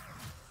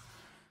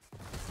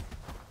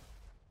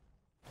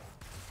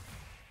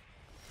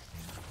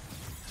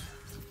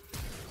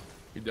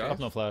 He Up died.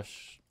 no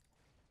flash.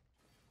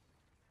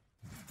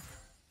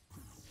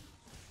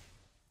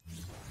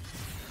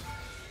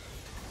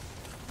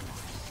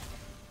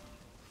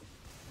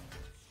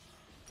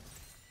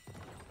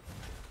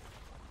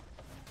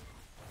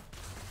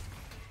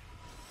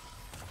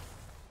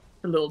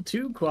 A little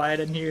too quiet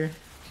in here.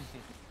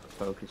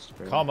 Focused,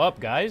 bro. Calm up,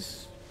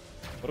 guys.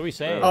 What are we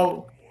saying?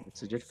 Oh,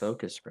 It's legit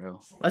focus, bro.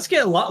 let's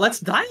get a lot. Let's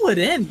dial it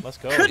in. Let's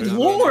go. Good There's no-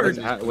 lord.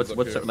 there's- How, what's up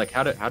what's here. like?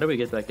 How do we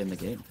get back in the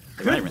game?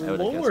 Like, we're not Good even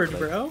out, I guess, lord,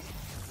 but, like, bro.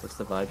 What's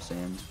the vibe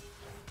saying?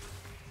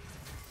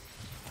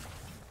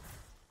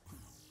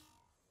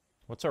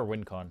 What's our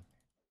win con?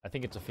 I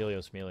think it's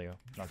Aphelios Melio.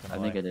 Not gonna I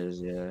lie. think it is,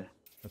 yeah.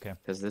 Okay.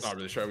 Because this, Not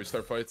really sure. We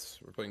start fights.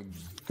 We're playing.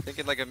 I think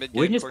in like a mid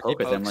We game, can just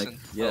Corky poke at them, pokes like, and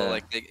yeah. they'll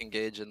like they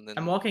engage and then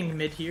I'm walking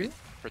mid here.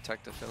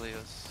 protect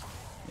Aphelios.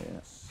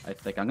 yeah.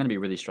 I'm gonna be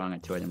really strong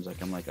at 2 items.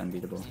 Like I'm like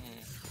unbeatable.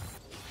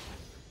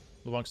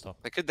 Mm-hmm. Luang stop.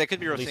 They could be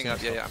Releasing rotating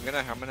up. Yeah, yourself.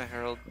 yeah. I'm gonna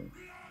herald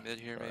mid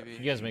here maybe. You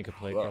guys make a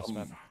play Well, cross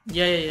map.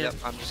 Yeah. Yep,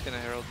 I'm just gonna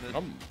herald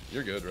mid.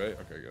 You're good, right?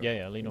 Okay, good.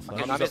 Yeah, lean no flash.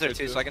 Okay, Nami's Nami's up there there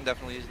too, too. so I can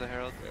definitely use the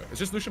herald. Yeah. It's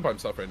just Lucian by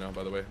himself right now,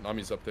 by the way.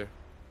 Nami's up there.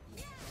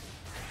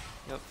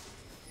 Yep.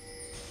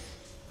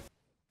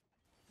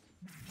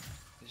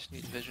 I just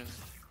need vision.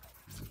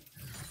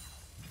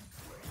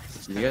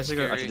 You guys think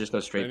I Scary. should just go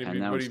straight pen now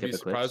and Anybody skip be the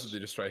surprised clips? if they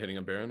just try hitting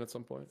a Baron at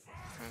some point?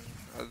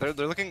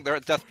 They're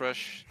at death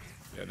brush.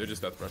 Yeah, they're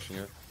just death rushing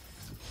it.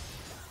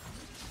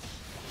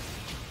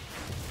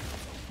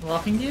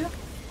 Walking to you.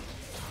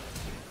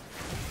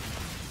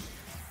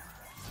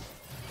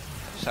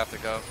 Just have to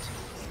go.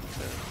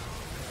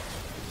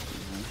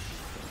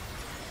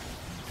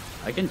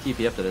 I can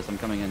TP up to this. I'm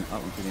coming in. Oh,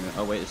 I'm TPing.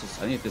 Oh wait, I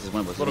think this is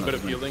winnable. A little bit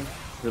of healing.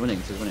 This is winning.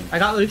 This is winning. I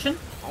got Lucian.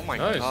 Oh my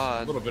Nice. A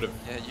god. little bit of.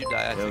 Yeah, you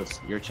die. I Yo,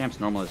 think. your champ's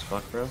normal as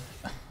fuck, bro.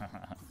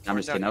 I'm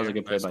just kidding. That was a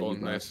good play Nice, by you.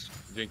 Golden, bro. nice.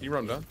 Jake, you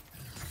run down.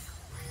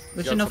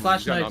 Lucian no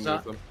flash, no no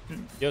exhaust.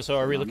 Yo, so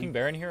are we Nami? looking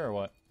Baron here or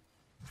what?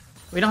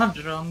 We don't have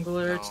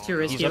jungler. It's too No.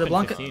 risky. He's up in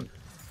LeBlanc. 15.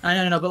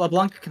 I know, but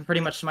LeBlanc can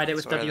pretty much smite it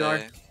with So are WR.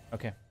 they.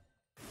 Okay.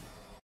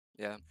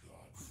 Yeah.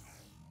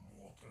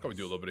 Probably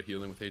do a little bit of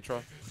healing with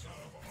Aatrox.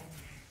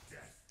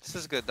 This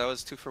is good. That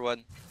was 2 for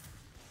 1.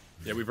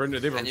 Yeah, we burned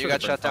it. And you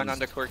got shut down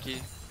onto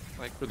Corky.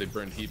 Like, They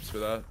burned heaps for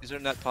that. these are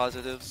net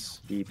positives.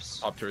 Heaps.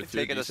 Top turret We too.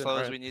 take it as decent, slow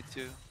as right? we need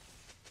to.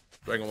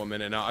 Dragon 1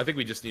 minute now. I think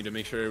we just need to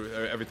make sure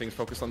everything's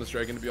focused on this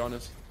dragon, to be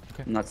honest.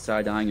 I'm not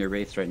side-eyeing your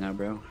wraiths right now,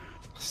 bro.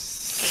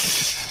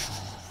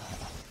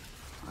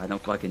 I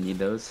don't fucking need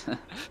those.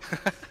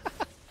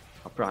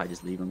 I'll probably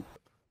just leave them.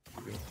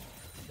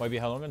 YB,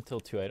 how long until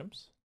 2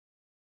 items?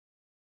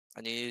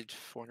 I need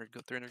 400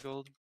 gold, 300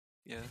 gold.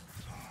 Yeah.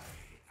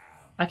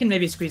 I can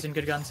maybe squeeze in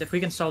good guns if we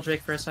can stall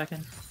Drake for a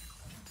second.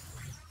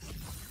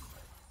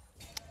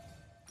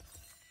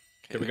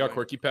 Okay, we got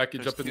Corky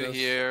package There's up in 2 this.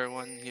 here,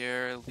 1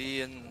 here.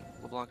 Lee and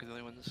LeBlanc are the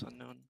only ones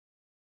unknown.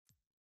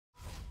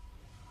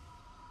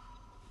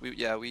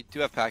 We do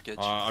have package.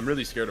 I'm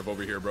really scared of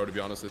over here, bro, to be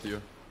honest with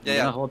you. yeah, I'm yeah.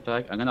 gonna hold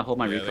back. I'm gonna hold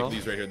my Yeah, recall. like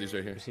these right here, these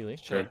right here. You see Lee?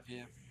 Sure.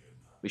 Yeah.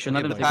 We shouldn't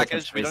let them The take this much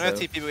Package. We space, don't have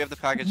though. TP, but we have the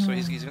package, so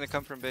he's gonna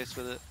come from base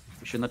with it.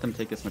 We shouldn't let them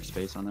take this much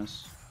space on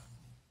us.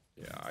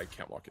 Yeah, I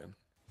can't walk in.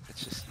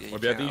 It's just yeah. Well, I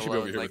think you should be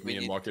over here with me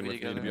and walk in with me,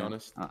 to be together.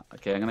 honest.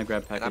 Okay, I'm gonna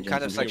grab And package. I'm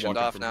kind of and- like- sectioned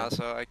walking off from now, here.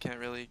 so I can't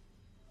really.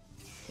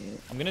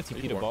 I'm gonna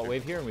TP you to walk bot in.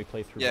 wave here and we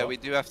play through Yeah, bot. we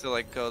do have to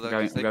like go though.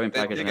 Grabbing- 'Cause they grabbing they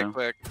package dig now. it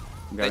quick. I'm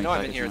They grabbing know I'm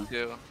in package here now.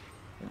 too.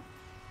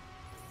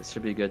 This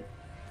should be good.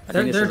 I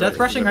They're think this is death a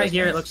rushing good right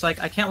here. It response. looks like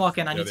I can't walk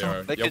in. I Yeah, need they someone.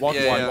 are. They Yeah, could- walk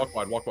yeah, wide, yeah. walk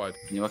wide, walk wide.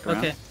 Can you walk around?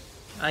 Okay,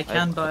 I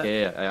can, but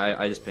Okay, yeah,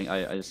 I just ping.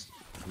 I just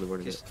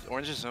rewarded He's, it.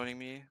 Orange is zoning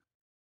me.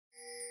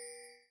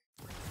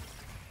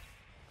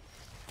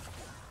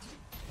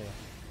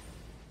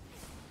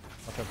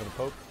 Watch out for the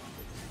poke.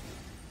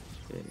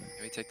 Okay.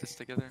 Can we take this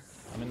together?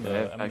 I'm in Yeah, the,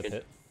 I'm in the package.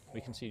 pit.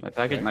 We can see. My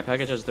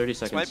package has 30 This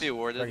seconds. might be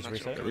warded. Package Not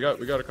sure. reset? Yeah,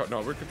 we got a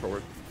no, we're control.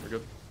 We're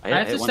good. I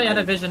have to hit stay one out of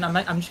item. vision. I'm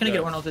just gonna get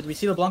Yeah. Ornal. Did we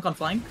see LeBlanc on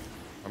flank?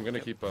 I'm gonna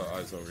keep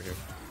eyes over here.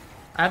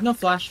 I have no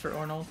flash for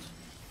Ornal.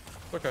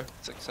 Okay.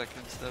 6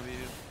 seconds. W.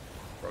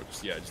 Bro,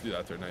 just do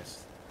that there,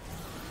 nice.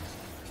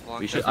 Long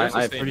We should- time.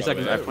 I have 30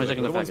 seconds. I have 20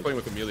 seconds The of one's package. playing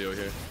with Emilio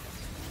here.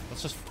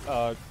 Let's just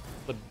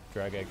flip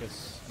drag, I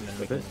guess, and then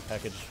we Flip can it?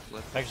 package.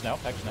 Flip. Package now.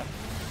 Package now.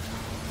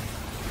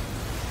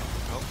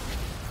 Nope.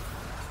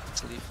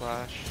 It's Lee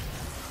flash.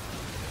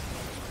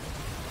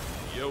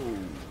 Yo,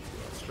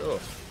 that's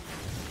tough.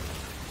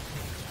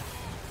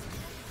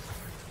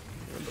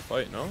 We're in the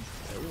fight, no?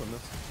 Yeah, we win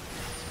this.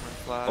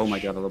 Flash. Oh my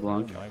god, the Oh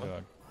LeBlanc. my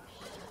god.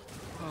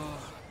 Oh,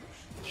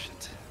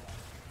 shit.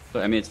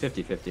 But I mean, it's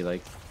 50-50.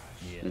 Like,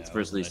 Yeah. It's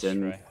first Lee nice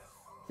Sin. try.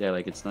 yeah,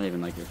 like it's not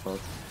even like your fault.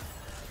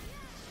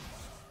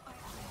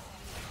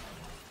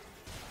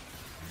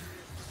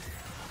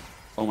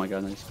 Oh my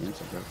god, nice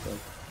cancel, bro. Fuck.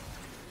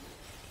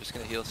 Just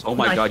gonna heal. Oh someone.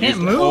 my I god, you can't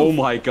just, move. oh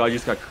my god, you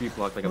just got creep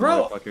blocked like a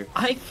Bro, motherfucker.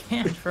 I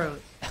can't, bro.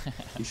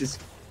 You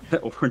just that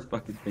orange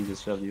fucking thing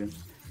just shoved you in.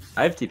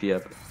 I have TP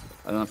up.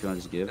 I don't know if you want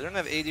to just They give. don't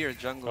have AD or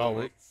jungle. Oh,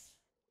 like,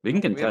 We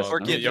can we have contest.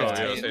 Orchid no? Yeah, yo,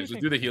 Yeah, yo, yeah. say, just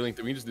do the healing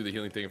thing. We can just do the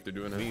healing thing if they're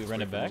doing it. We Just run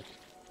wait it for back.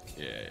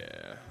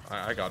 Yeah.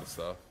 I got it,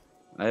 stuff.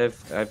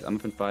 I'm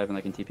up in 5 and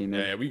I can TP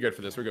mid. Yeah, we good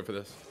for this. We're good for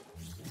this.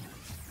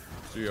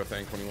 Studio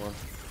Thang 21.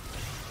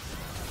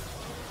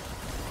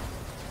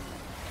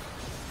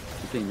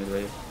 TP mid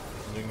wave.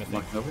 I'm doing the thing.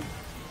 Walking over.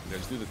 Yeah,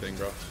 just do the thing,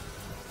 bro.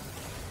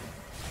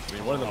 I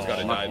mean, one of them's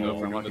gotta Oh, die Walking though. over.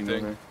 If we're doing Walking the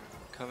thing. over.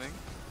 coming.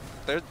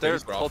 Their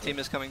he's whole off team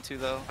is coming too,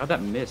 though. How'd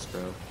that miss,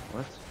 bro?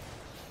 What?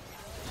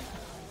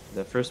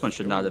 The first one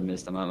should not have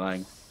missed. I'm not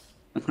lying.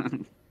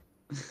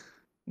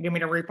 Give me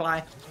the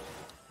reply.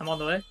 I'm on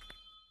the way.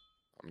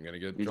 I'm gonna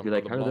get. You'd jump be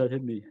like, on how the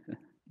did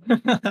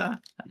block. that hit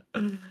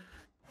me?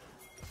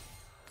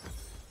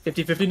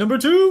 50-50 number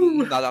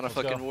 2! Not on a Let's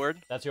go. fucking ward.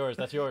 That's yours.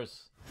 That's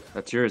yours.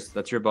 That's yours.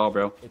 That's your ball,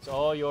 bro. It's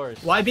all yours.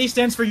 YB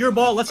stands for your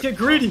ball. Let's get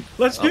greedy.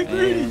 Let's get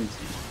greedy. And,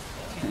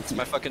 It's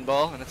my fucking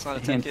ball, and it's not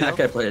a and 10 that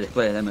KO. guy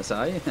played an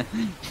MSI.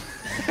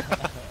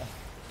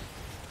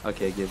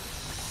 Okay, good.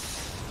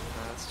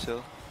 That's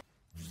chill.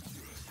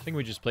 I think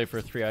we just play for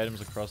 3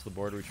 items across the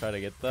board. We try to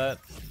get that,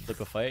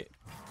 flip a fight,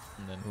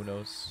 and then who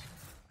knows?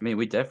 I mean,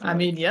 we definitely. I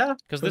mean, yeah.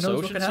 Because Who this knows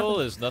what Ocean could Soul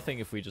happen? is nothing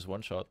if we just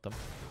one-shot them.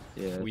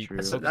 yeah, We true.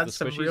 focus That's the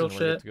some squishies real and we're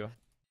good shit. to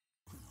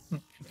go.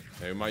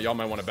 Hey, y'all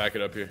might want to back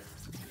it up here.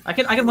 I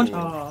can one. Ooh.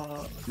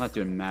 Oh, I'm not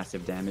doing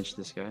massive damage.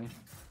 This guy.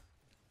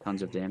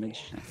 Tons of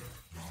damage.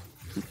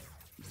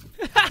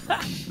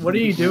 what are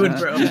you doing,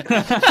 bro?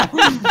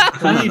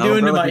 what are you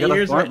doing to my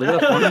ears right We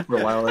gotta now? farm for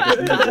a while. Like,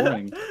 it's gonna be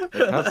boring.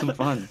 Like, have some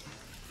fun.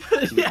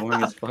 It's Yeah.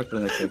 boring as fuck for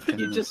the next like 10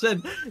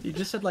 You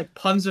just said like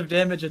puns of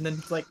damage and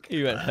then like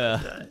You went,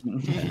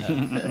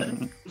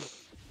 minutes.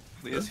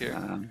 Leah's here.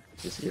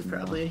 Just you're kidding.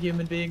 probably a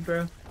human being,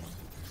 bro.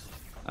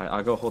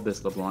 I'll go hold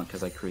this LeBlanc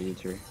because I created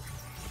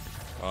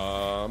her.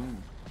 I'm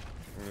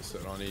gonna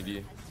sit on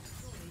AD.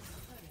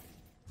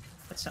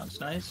 That sounds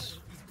nice.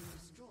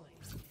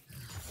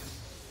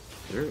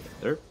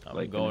 They're I'm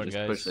like going,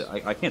 gonna just push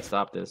guys. it. I can't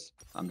stop this.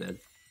 I'm dead.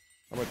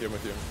 I'm with you. I'm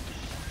with you.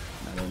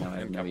 I don't know. I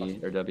have no E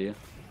or W.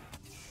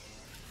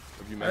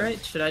 you, All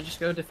right, should I just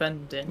go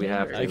defend Daniel? We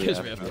have or- to. I we guess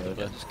have we have to.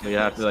 to, but- We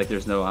have to. Like,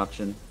 there's no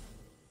option.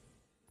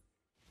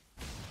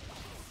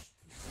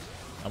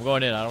 I'm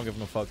going in. I don't give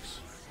no fucks.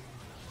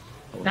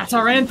 That's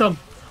our anthem.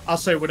 I'll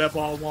say whatever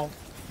I want.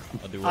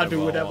 I'll do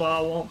whatever I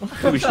I'll want. do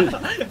whatever I want. We should.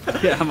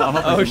 Yeah, I'm up.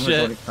 Oh, I'm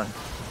shit.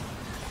 25.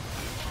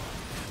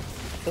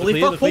 Holy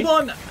Clear fuck! the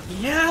Hold on.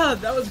 Yeah,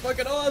 that was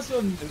fucking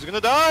awesome. He's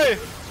gonna die.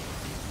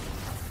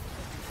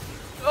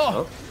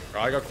 Oh,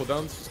 I got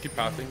cooldowns. Just keep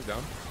pathing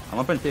down. I'm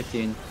up in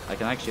 15. I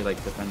can actually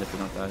like defend if we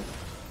don't die.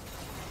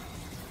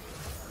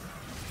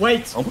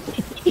 Wait, Oh,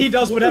 he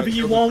does whatever Yeah, he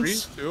kill the wants.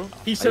 priest, too.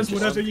 He says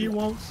just- whatever he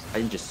wants. I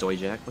didn't just soy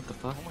jack. What the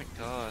fuck? Oh my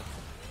god.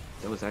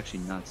 That was actually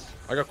nuts.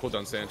 I got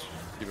cooldown, Sanch.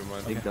 Keep in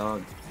mind. Big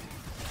dog.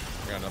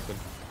 I got nothing.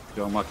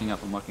 Yo, I'm walking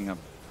up. I'm walking up.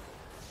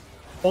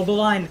 Hold the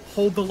line.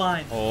 Hold the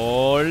line.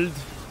 Hold.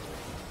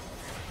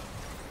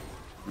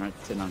 I'm not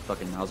sitting on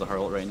fucking Malzahar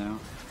ult right now.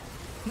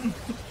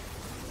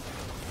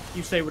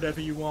 You say whatever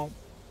you want.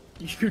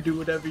 You do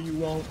whatever you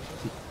want.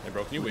 Hey,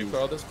 bro, can you wait for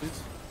all this,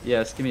 please?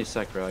 Yes, give me a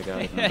sec, bro. I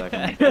got it. I'm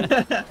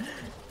back on.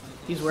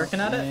 He's working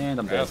at it. And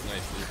I'm dead.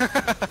 That's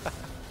nice, dude.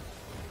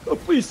 Oh,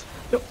 please.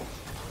 No.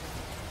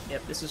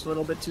 Yep, this is a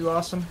little bit too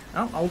awesome.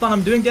 Oh, hold on,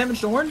 I'm doing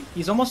damage to Horn.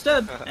 He's almost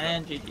dead.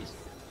 And GG's.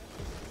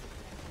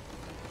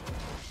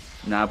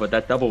 Nah, but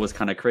that double was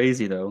kind of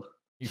crazy, though.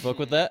 You fuck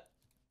with that?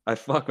 I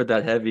fuck with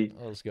that heavy.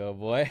 Let's go,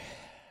 boy.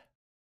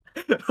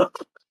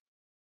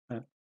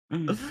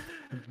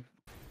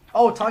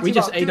 Oh, talk to We you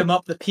just about, ate dude, him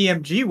up the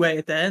PMG way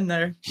at the end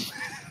there.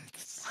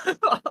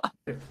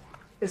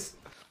 It's,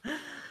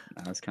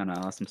 That's kind of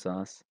awesome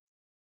sauce.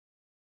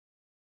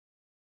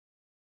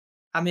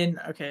 I mean,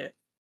 okay.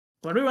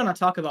 What do we want to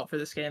talk about for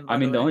this game? by I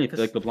mean, the way? only 'Cause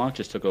like LeBlanc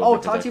just took over. Oh,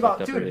 'cause talk I to you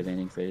fucked about- up early dude,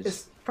 laning phase.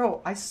 it's,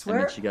 bro, I And swear.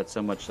 then she got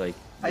so much like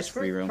I just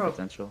swear, free roam bro,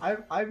 potential.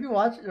 I've been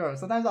watching, bro,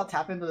 sometimes I'll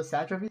tap into the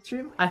Sanchovies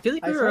stream. I feel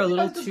like I we were swear a you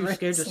little guys just too ran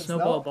scared to since,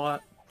 snowball no?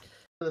 bot.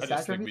 For the I just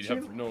think Sanchovies we'd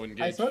stream. have no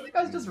engage. I swear the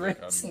guys just like,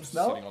 ran I'm since,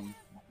 sitting no? on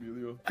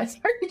Melio. I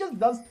swear he just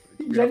does.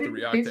 He We have to genuinely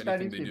react hates to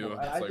anything Chinese they do. people.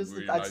 And It's I like just,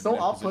 we're that's not so in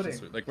a off position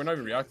putting. Like we're not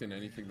even reacting to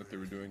anything that they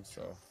were doing.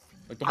 So,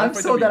 like the I'm one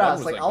fight so that we dead won ass.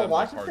 was, Like, like I'll them,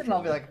 watch hard it and I'll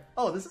be trolling. like,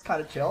 oh, this is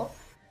kind of chill.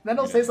 Then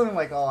they'll Yeah. say something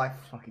like, oh, I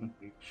fucking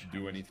hate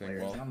Do anything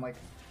players. well. And I'm like,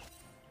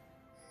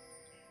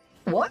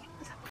 what?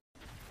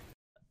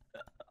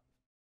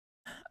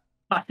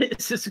 Why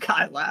is this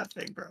guy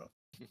laughing, bro?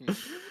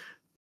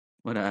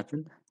 What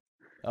happened?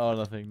 Oh,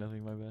 nothing,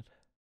 my bad.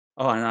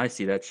 Oh, and I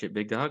see that shit,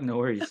 big dog. No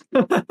worries.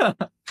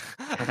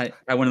 I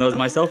one of those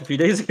myself a few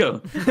days ago.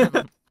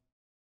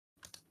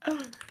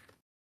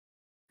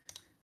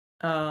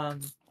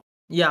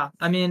 Yeah,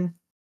 I mean,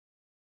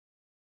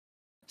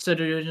 so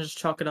do you just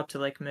chalk it up to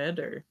like mid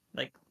or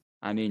like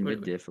I mean, Wait,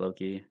 mid diff,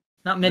 Loki.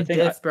 not mid thing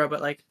diff, bro,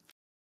 but like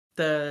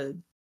the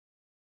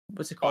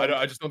what's it Oh, called?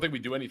 I just don't think we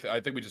do anything.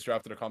 I think we just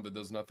drafted a comp that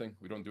does nothing.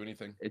 We don't do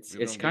anything. It's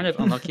We it's don't kind do of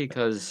unlucky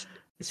because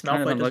it's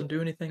kind of Malphite doesn't unlucky.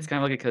 do anything. It's kind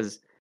of lucky because,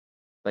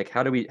 like,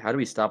 how do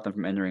we stop them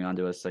from entering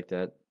onto us like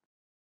that,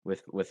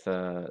 with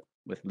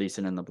Lee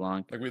Sin and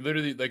LeBlanc? Like we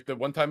literally like the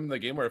one time in the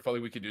game where I felt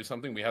like we could do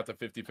something, we had to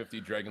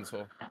 50-50 Dragon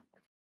Soul.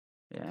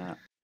 Yeah.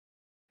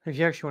 If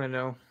you actually want to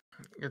know,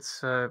 it's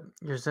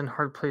you're in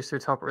hard place through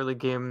top early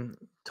game.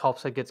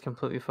 Topside gets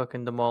completely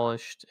fucking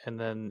demolished, and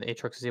then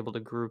Aatrox is able to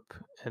group,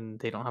 and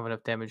they don't have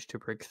enough damage to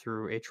break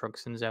through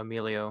Aatrox and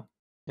Zaumelio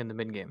in the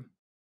mid game.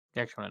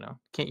 You actually want to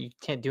know? You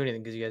can't do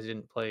anything because you guys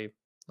didn't play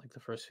like the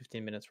first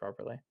 15 minutes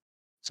properly.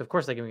 So of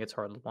course that game gets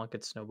hard. LeBlanc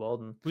gets snowballed,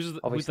 and Who's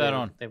obviously that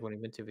on? they've only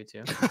been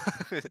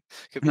 2v2.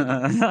 Could be.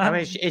 I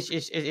mean,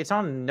 it's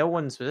on no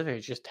one specific.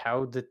 It's just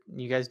how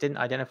you guys didn't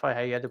identify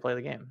how you had to play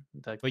the game.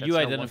 But that's you no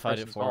one identified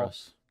it person's for fault.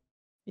 us.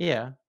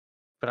 Yeah,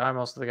 but I'm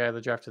also the guy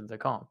that drafted the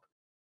comp.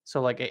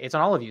 So like it's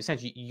on all of you.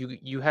 Since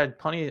you had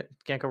plenty of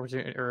gank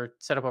opportunity or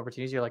setup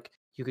opportunities, you're like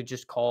you could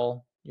just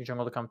call your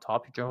jungle to come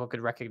top. Your jungle could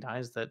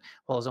recognize that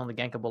his only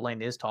gankable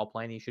lane is top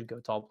lane. You should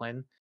go top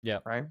lane. Yeah.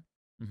 Right.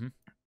 Mhm.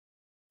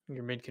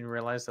 Your mid can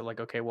realize that like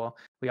okay, well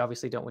we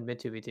obviously don't win mid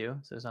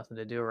 2v2, so there's nothing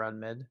to do around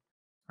mid.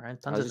 Right. I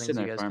Tons was of just things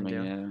sitting you there guys can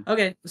farming. do. Yeah.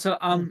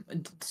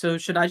 Okay, so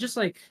should I just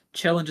like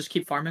chill and just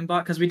keep farming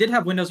bot? Because we did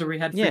have windows where we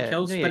had free Yeah,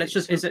 kills, no, but yeah, it's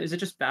just so- is it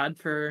just bad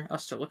for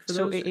us to look for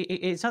So those?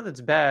 it's not that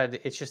it's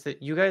bad. It's just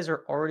that you guys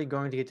are already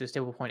going to get to a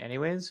stable point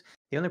anyways.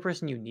 The only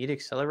person you need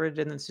accelerated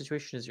in this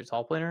situation is your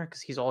top laner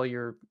because he's all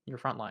your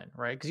front line,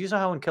 right? Because you saw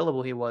how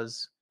unkillable he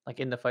was, like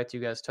in the fights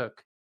you guys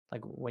took,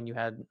 like when you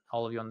had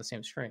all of you on the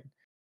same screen,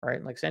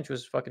 right? Like Sancho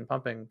was fucking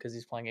pumping because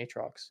he's playing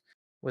Aatrox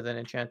with an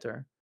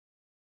enchanter.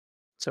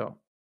 So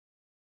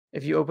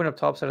if you open up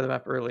top side of the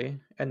map early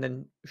and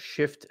then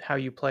shift how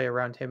you play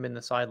around him in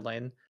the side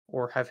lane,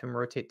 or have him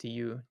rotate to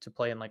you to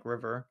play in like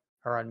river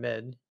or on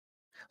mid.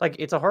 Like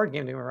it's a hard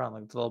game to go around.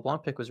 Like the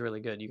LeBlanc pick was really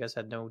good. You guys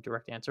had no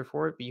direct answer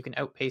for it, but you can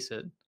outpace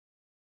it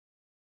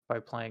by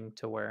playing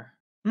to where.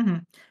 Mm-hmm.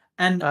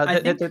 And I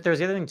think There's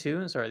the other thing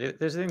too. Sorry,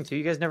 there's the thing too.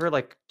 You guys never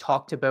like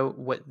talked about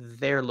what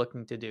they're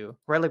looking to do,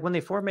 right? Like when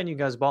they format you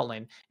guys bot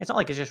lane, it's not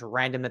like it's just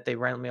random that they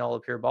randomly all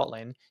appear bot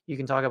lane. You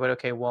can talk about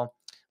okay, well,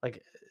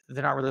 like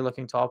they're not really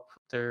looking top.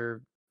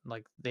 They're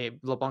like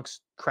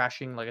LeBlanc's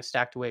crashing like a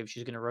stacked wave,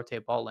 she's gonna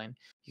rotate bot lane.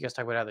 You guys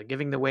talk about either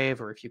giving the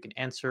wave or if you can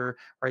answer.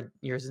 Right,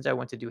 since I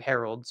went to do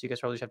Herald, so you guys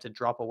probably just have to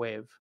drop a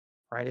wave.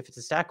 Right, if it's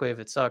a stack wave,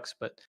 it sucks,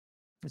 but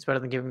it's better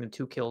than giving them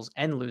 2 kills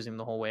and losing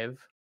the whole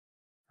wave.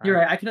 You're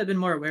right. I could have been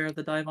more aware of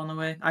the dive on the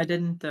way. I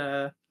didn't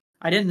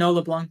know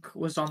LeBlanc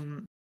was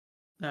on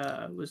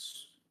on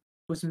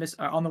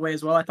the way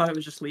as well. I thought it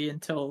was just Lee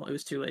until it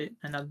was too late.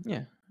 And then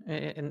Yeah,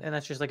 and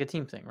that's just like a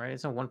team thing, right?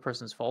 It's not one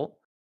person's fault,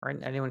 right?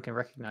 Anyone can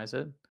recognize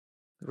it.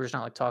 We're just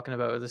not like talking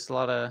about there's a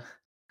lot of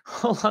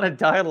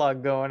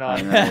dialogue going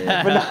on,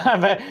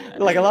 but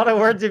like a lot of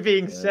words are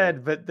being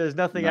said, but there's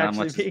nothing Not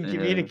actually much being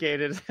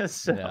communicated.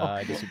 So No,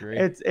 I disagree.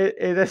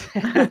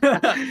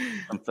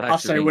 I'll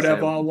say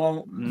whatever I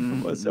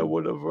want. I'll say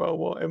whatever I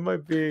want. It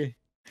might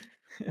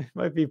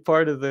be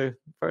part of the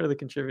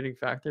contributing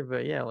factor,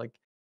 but yeah, like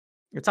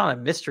it's not a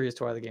mystery as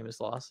to why the game is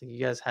lost. Like you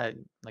guys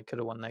could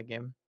have won that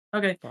game.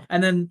 Okay,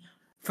 and then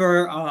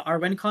for our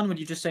WinCon, would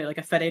you just say like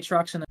a Fed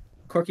Aatrox and a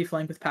Corky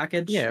Flank with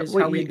package is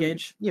how we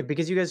engage? Yeah,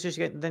 because you guys just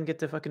get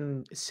to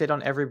fucking sit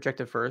on every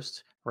objective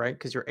first, right?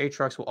 Because your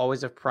Aatrox will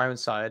always have Prime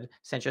inside.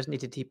 Sanchovies need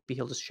to TP,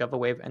 he'll just shove a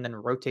wave and then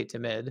rotate to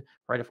mid,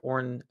 right? If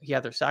Ornn, he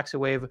either sacks a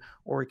wave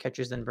or he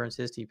catches then burns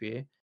his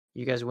TP.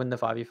 You guys win the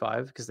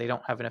 5v5 because they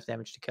don't have enough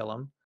damage to kill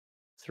him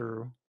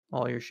through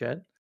all your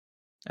shit.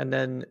 And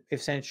then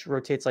if Sanch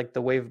rotates like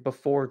the wave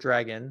before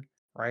Dragon,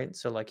 right?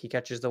 So like he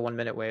catches the 1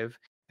 minute wave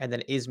and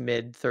then is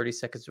mid 30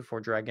 seconds before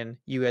Dragon,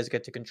 you guys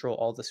get to control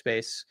all the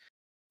space.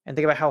 And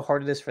think about how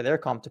hard it is for their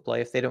comp to play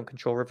if they don't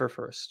control River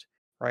first,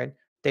 right?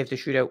 They have to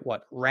shoot out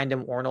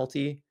random Ornn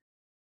ulti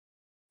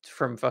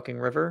from fucking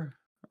River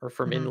or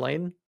from in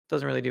lane.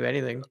 Doesn't really do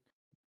anything.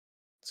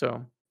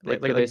 So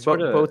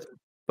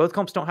both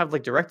comps don't have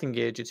like direct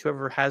engage. It's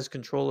whoever has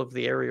control of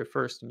the area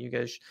first, and you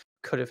guys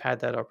could have had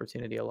that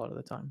opportunity a lot of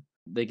the time.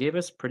 They gave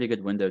us pretty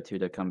good window too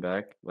to come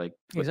back, like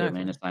with their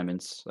lane Exactly.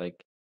 assignments.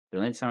 Like their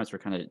lane assignments were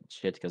kind of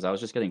shit because I was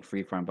just getting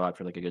free farm bot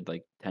for like a good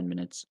 10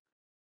 minutes.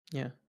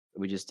 Yeah.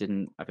 We just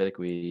didn't. I feel like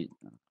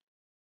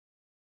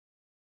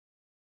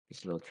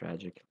it's a little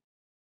tragic.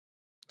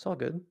 It's all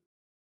good.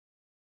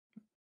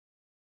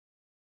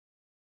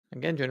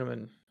 Again,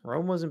 gentlemen,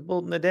 Rome wasn't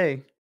built in a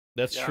day.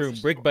 That's Yeah, true.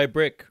 for Brick sure. by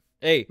brick.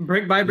 Hey,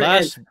 Brick by brick.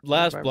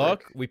 last by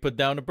block brick. we put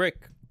down a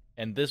brick,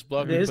 and this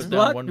block we This put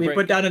block, down 1 we brick.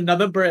 put down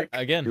another brick.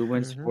 Again. 2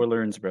 wins, 4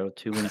 learns, bro.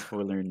 2 wins,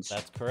 4 learns.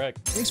 That's correct.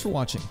 Thanks for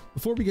watching.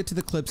 Before we get to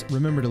the clips,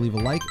 remember to leave a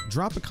like,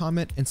 drop a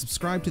comment, and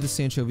subscribe to the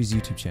Sanchovies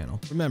YouTube channel.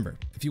 Remember,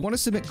 if you want to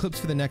submit clips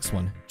for the next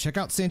one, check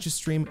out Sancho's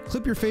stream,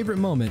 clip your favorite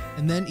moment,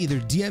 and then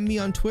either DM me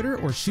on Twitter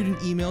or shoot an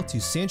email to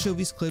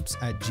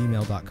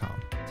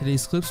sanchoviesclips@gmail.com.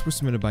 Today's clips were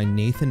submitted by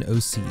Nathan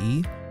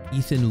OCE,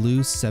 Ethan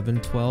Liu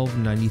 712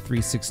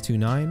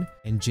 93629,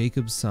 and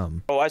Jacob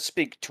Sum. Oh, I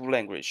speak 2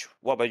 languages.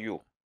 What about you?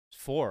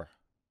 4.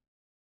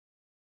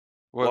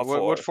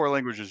 What 4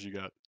 languages you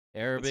got?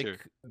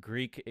 Arabic,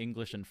 Greek,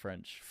 English, and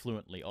French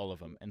fluently, all of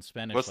them, and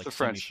Spanish. What's like the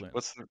French? semi-fluent.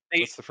 What's the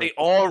They French?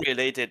 all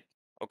related,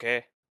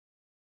 okay?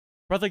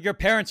 Brother, your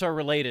parents are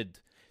related.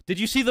 Did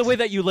you see the way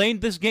that you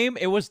laned this game?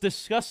 It was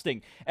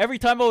disgusting. Every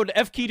time I would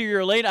F key to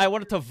your lane, I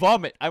wanted to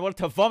vomit. I wanted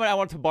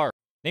to bark.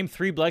 Name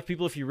 3 black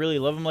people if you really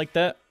love them like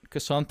that.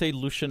 Cassante,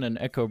 Lucian, and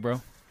Echo,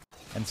 bro.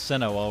 And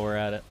Senna while we're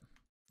at it.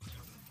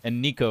 And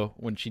Nico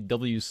when she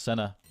W's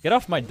Senna. Get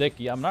off my dick.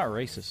 Yeah, I'm not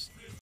racist.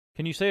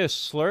 Can you say a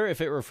slur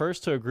if it refers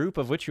to a group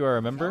of which you are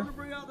a member?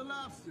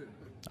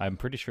 I'm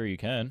pretty sure you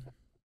can.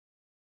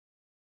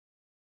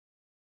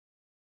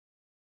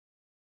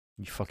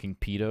 You fucking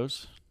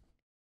pedos.